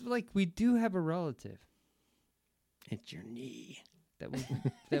 It's like we do have a relative. It's your knee.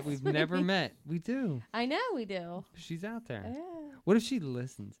 That we've never met. We do. I know we do. She's out there. Yeah. What if she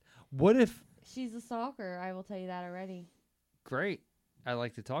listens? What if... She's a stalker. I will tell you that already. Great. I'd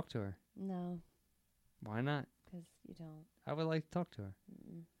like to talk to her. No. Why not? Because you don't. I would like to talk to her.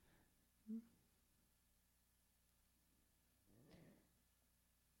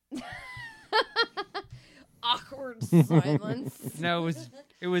 Awkward silence. No,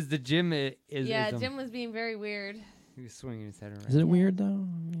 it was the Jim. Yeah, Jim was being very weird. He was swinging his head around. Is it weird, though? I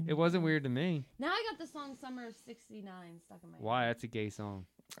mean, It wasn't weird to me. Now I got the song Summer of 69 stuck in my head. Why? That's a gay song.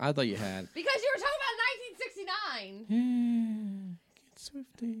 I thought you had. Because you were talking about 1969. Yeah. Get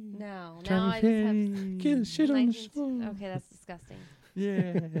Swifty. No. Drop Now your I just have... panties. Get shit on the 19 floor. Okay, that's disgusting.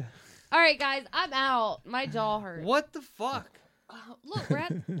 Yeah. All right, guys, I'm out. My jaw hurts. What the fuck? Look, we're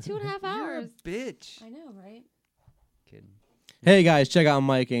at 2.5 hours. You're a bitch. I know, right? Kidding. Hey, guys, check out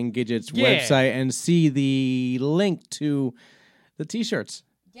Mike and Gidget's website and see the link to the T-shirts.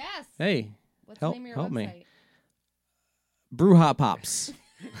 Yes. Hey, What's help, the name of your help website? me. Brew Hop Pops.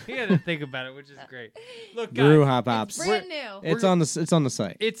 You got to think about it, which is great. Look, guys, Brew Hop Pops. It's brand new. It's on the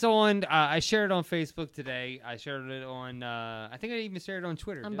site. It's on. I shared it on Facebook today. I shared it on. I think I even shared it on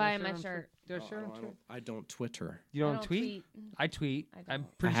Twitter. I'm Did I buying share it my on shirt. Did I share it on Twitter? I don't Twitter. You don't, I don't tweet? I tweet. I'm I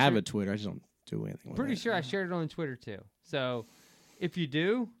pretty have sure, a Twitter. I just don't do anything with Pretty it. sure I shared it on Twitter too. So, if you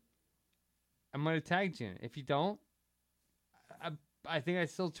do, I might have tagged you in it. If you don't, I think I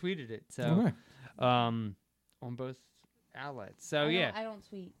still tweeted it. So, Okay. on both outlets. So yeah. I don't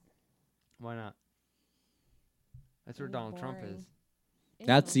tweet. Why not? That's where Donald Trump is.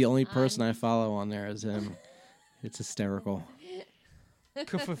 That's the only person I follow on there is him. It's hysterical.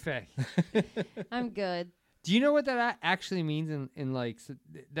 Kufufe. I'm good. Do you know what that actually means in like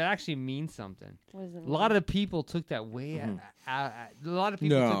that actually means something? What does it A lot of people took that way out. A lot of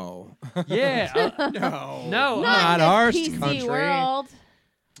people No. Yeah. No. No. Not our PC country. world.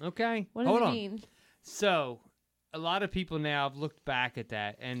 Okay. What does Hold it on. mean? So, a lot of people now have looked back at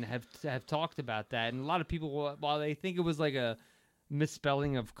that and have talked about that, and a lot of people, while they think it was like a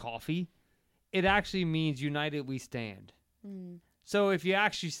misspelling of coffee, it actually means "United We Stand." So if you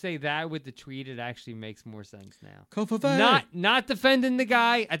actually say that with the tweet, it actually makes more sense now. Kufufe. Not defending the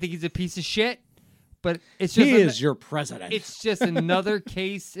guy. I think he's a piece of shit, but it's just He is your president. It's just another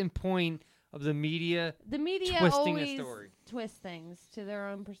case in point of the media. The media twisting always a story. twist things to their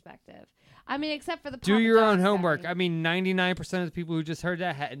own perspective. I mean, except for the Do Papa your own John's homework. guy. I mean, 99% of the people who just heard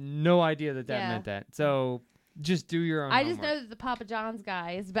that had no idea that Yeah. meant that. So just do your own I homework. just know that the Papa John's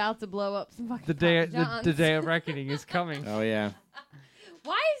guy is about to blow up some fucking the day Papa John's. the day of reckoning is coming. Oh yeah.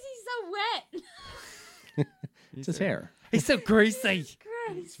 Why is he so wet? It's his hair. He's so greasy.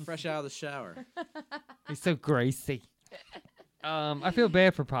 He's fresh out of the shower. He's so greasy. I feel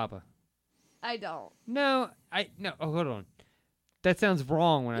bad for Papa. I don't. No. Oh, hold on. that sounds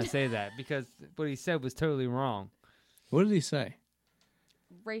wrong when I say that because what he said was totally wrong. What did he say?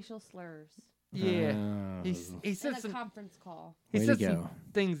 Racial slurs. Yeah, he In said a some conference call. He Way said to some go.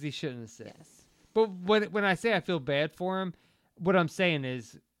 things he shouldn't have said. Yes. But when I say I feel bad for him, what I'm saying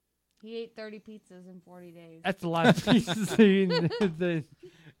is He ate 30 pizzas in 40 days. that's a lot of pieces. To eat.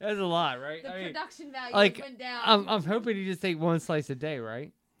 That's a lot, right? The production value like, went down. I'm hoping he just ate one slice a day,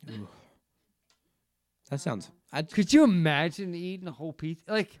 right? That sounds. Could you imagine eating a whole pizza?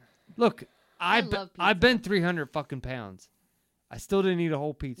 Like, look, I've been 300 fucking pounds. I still didn't eat a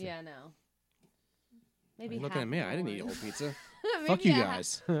whole pizza. Yeah, no. Maybe Looking at me, I didn't eat a whole pizza. Maybe Fuck you a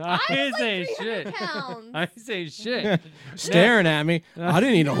guys. I ain't like saying 300 shit. pounds. I ain't saying shit. Staring at me. I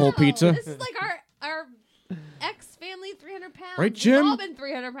didn't eat a whole pizza. This is like our ex-family 300 pounds. Right, We've Jim? all been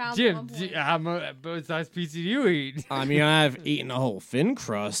 300 pounds at Jim, one point. how much size pizza do you eat? I mean, I've eaten a whole thin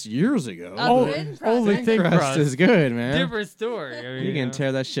crust years ago. A thin crust. Only thin crust is good, man. Different story. I mean, You can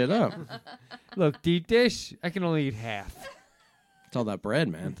tear that shit up. Look, deep dish, I can only eat half. It's all that bread,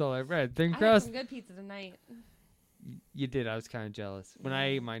 man. That's all I read. Thin I had crust. some good pizza tonight. You did. I was kind of jealous. When I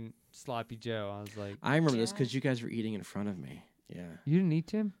ate my sloppy Joe, I was like, I remember this because you guys were eating in front of me. Yeah. You didn't eat,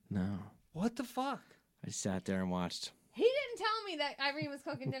 Tim? No. What the fuck? I sat there and watched. He didn't tell me that Irene was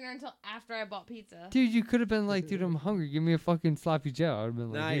cooking dinner until after I bought pizza. Dude, you could have been like, dude, I'm hungry. Give me a fucking sloppy Joe. I would have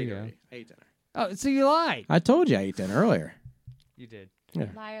been like, Nah, here you you go. already ate dinner. Oh, so you lied. I told you I ate dinner earlier. You did. Yeah.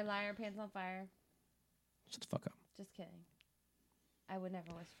 Liar, liar, pants on fire. Shut the fuck up. Just kidding. I would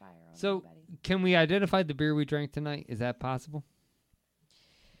never wish fire on So, anybody. can we identify the beer we drank tonight? Is that possible?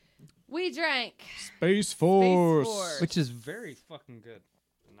 We drank Space Force. Which is very fucking good.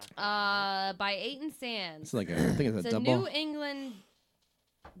 by Eight and Sands. It's like a, I think it's a It's a double. New England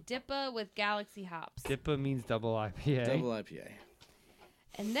Dippa with Galaxy hops. Dippa means double IPA. Double IPA.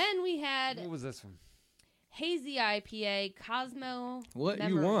 And then we had What was this one? Hazy IPA Cosmo What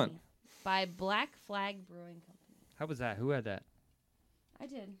you Memory want? by Black Flag Brewing Company. How was that? Who had that? I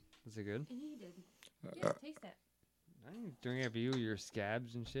did. Was it good? And he did. Yeah, taste it. I didn't drink it for you, your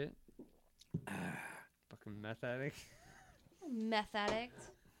scabs and shit. Fucking meth addict. Meth addict.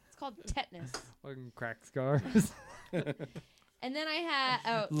 It's called tetanus. Fucking crack scars. And then I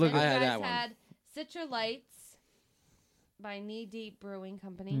had Look, then I you had guys that one. had Citra Lights by Knee Deep Brewing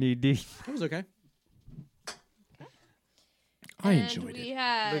Company. Knee deep. That was okay. I And enjoyed we it.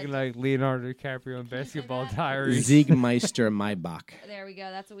 had Looking like Leonardo DiCaprio in Basketball Diaries. Siegmeister Maybach. There we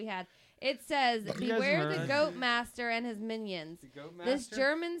go. That's what we had. It says, guys "Beware the heard? Goat Master and his minions." This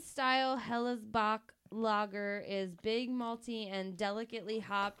German-style Hellesbach lager is big, malty, and delicately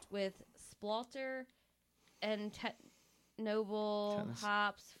hopped with Spalter and noble Tennis.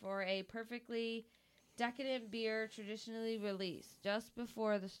 hops for a perfectly decadent beer traditionally released just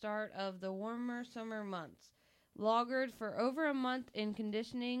before the start of the warmer summer months. Lagered for over a month in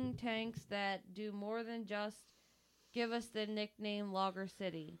conditioning tanks that do more than just give us the nickname Lager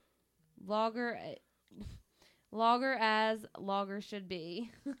City. Lager as lager should be.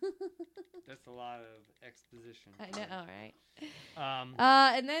 That's a lot of exposition. I know, all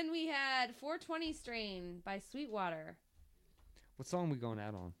right. And then we had 420 Strain by Sweetwater. What song we going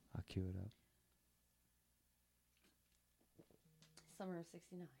out on? I'll cue it up. Summer of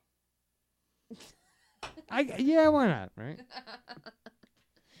 '69. Yeah, why not, right?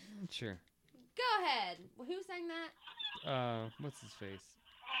 Sure. Go ahead. Who sang that? What's his face?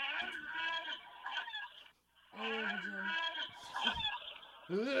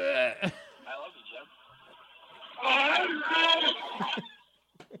 I love you, Jim.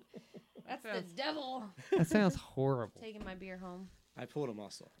 That's the devil. That sounds horrible. Taking my beer home. I pulled a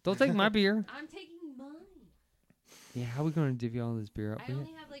muscle. Don't take my beer. I'm taking mine. Yeah, how are we going to divvy all this beer up? I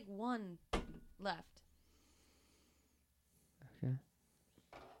only have like one left. Okay.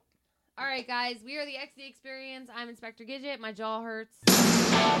 All right, guys. We are the XD Experience. I'm Inspector Gidget. My jaw hurts. It's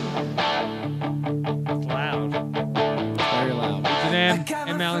loud. Very loud. Janam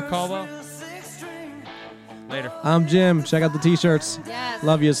and Alan Caldwell. Later. I'm Jim. Check out the t-shirts. Yes.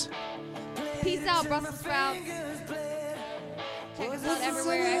 Love yous. Peace out, Brussels sprouts. Check us out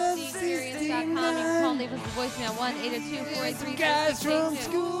everywhere. XDExperience.com. You can call leave us a voicemail 1-802-483-3662. Guys from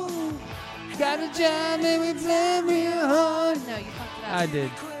school got a job and we play real hard. No, you fucked it up. I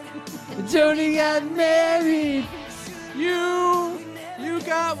did. Jody got married. You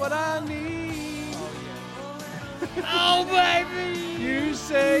got what I need. Oh, baby. You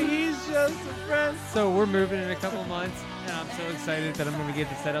say he's just a friend. So we're moving in a couple months, and I'm so excited that I'm going to get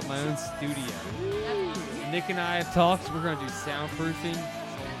to set up my own studio. Nick and I have talked. We're going to do soundproofing.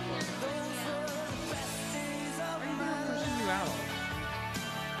 Pushing you out.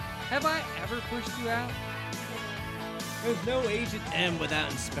 Have I ever pushed you out? There's no Agent M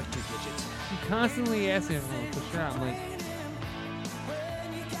without Inspector Gadget. She constantly asks him to push her out. I'm like,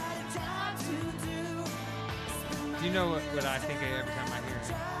 do you know what I think of every time I hear it?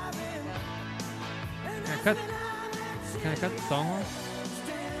 Can I cut the song off?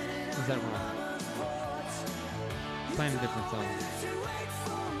 Or is that wrong? I'm playing a different song.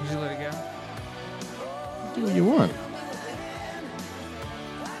 You should let it go. Do what you want.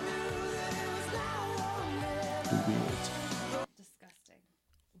 Disgusting.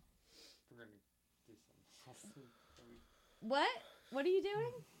 What? What are you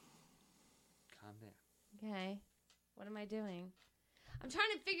doing? Calm down. Okay. What am I doing? I'm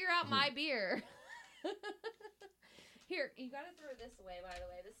trying to figure out my beer. Here, you gotta throw this away, by the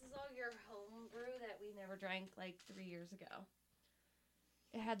way. This is all your home brew that we never drank like 3 years ago.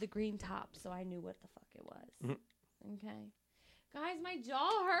 It had the green top, so I knew what the fuck it was. Okay. Guys, my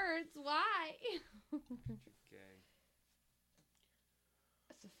jaw hurts. Why? Okay.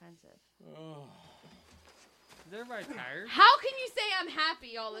 It's offensive. Is everybody tired? How can you say I'm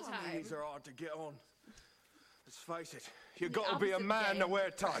happy all the time? These are hard to get on. Let's face it, you gotta be a man to wear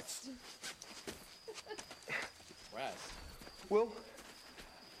tights. Well,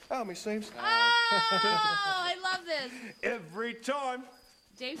 how many seems? Oh, I love this. Every time.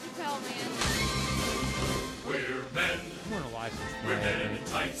 Dave Chappelle, man. We're men. I want to watch this. We're men in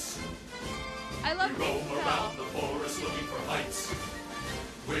tights. I love We Dave roam Chappelle. around the forest looking for heights.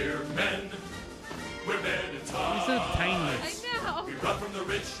 We're men. We're men in tights. You're so tiny. I know. We run from the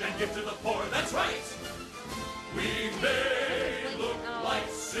rich and give to the poor. That's right. We may look like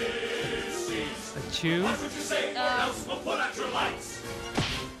sissies. A chew? What would you say, or else we'll put out your lights?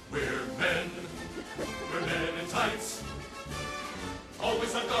 We're men. We're men in tights.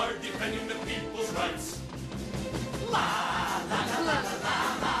 Always on guard, defending the people's rights. I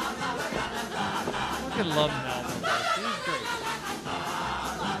fucking love Mel. He's great.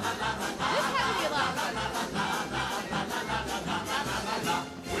 This had to be a lot of fun.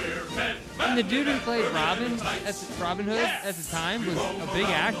 We're men. And the dude who played Robin Hood at the time was a big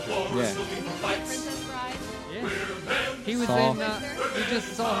actor. Yeah. Princess Bride. Yeah. He was Saw. in. We just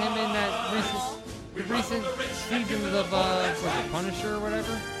saw him in that recent seasons of was it Punisher or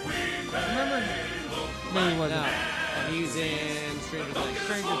whatever. Remember? No, he wasn't. No. He's in Stranger Things.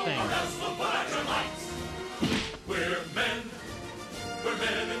 Stranger Things. We're men. We're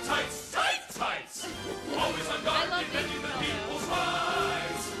men in tights. Tights. Always on guard, defending the people's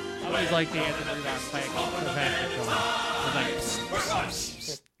rights. I always like the answer to that fight.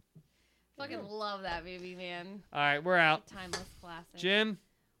 Fucking love that movie, man. All right, we're out. Timeless classic. Jim,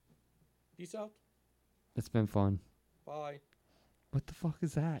 Peace out. it's been fun. Bye. What the fuck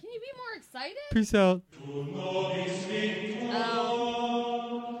is that? Can you be more excited? Peace out.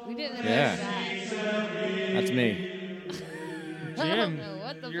 Oh. We didn't Yeah. that. That's me. I don't Jim, know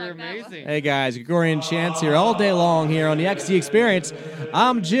what the you're fuck that was. amazing. Hey guys, Gregorian Chance here all day long here on the XD Experience.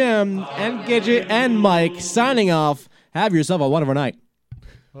 I'm Jim and Gidget and Mike signing off. Have yourself a wonderful night.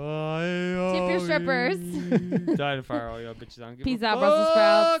 Tip your strippers. Die to fire all y'all bitches. I don't give Peace a out, Brussels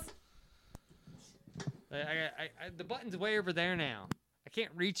sprouts. The button's way over there now. I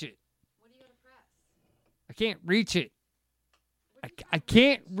can't reach it. What are you gonna press? I can't reach it. I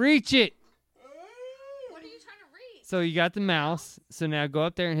can't reach it. What are you trying to read? So you got the mouse. So now go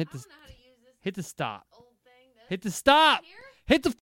up there and hit the stop. Hit the stop. Hit the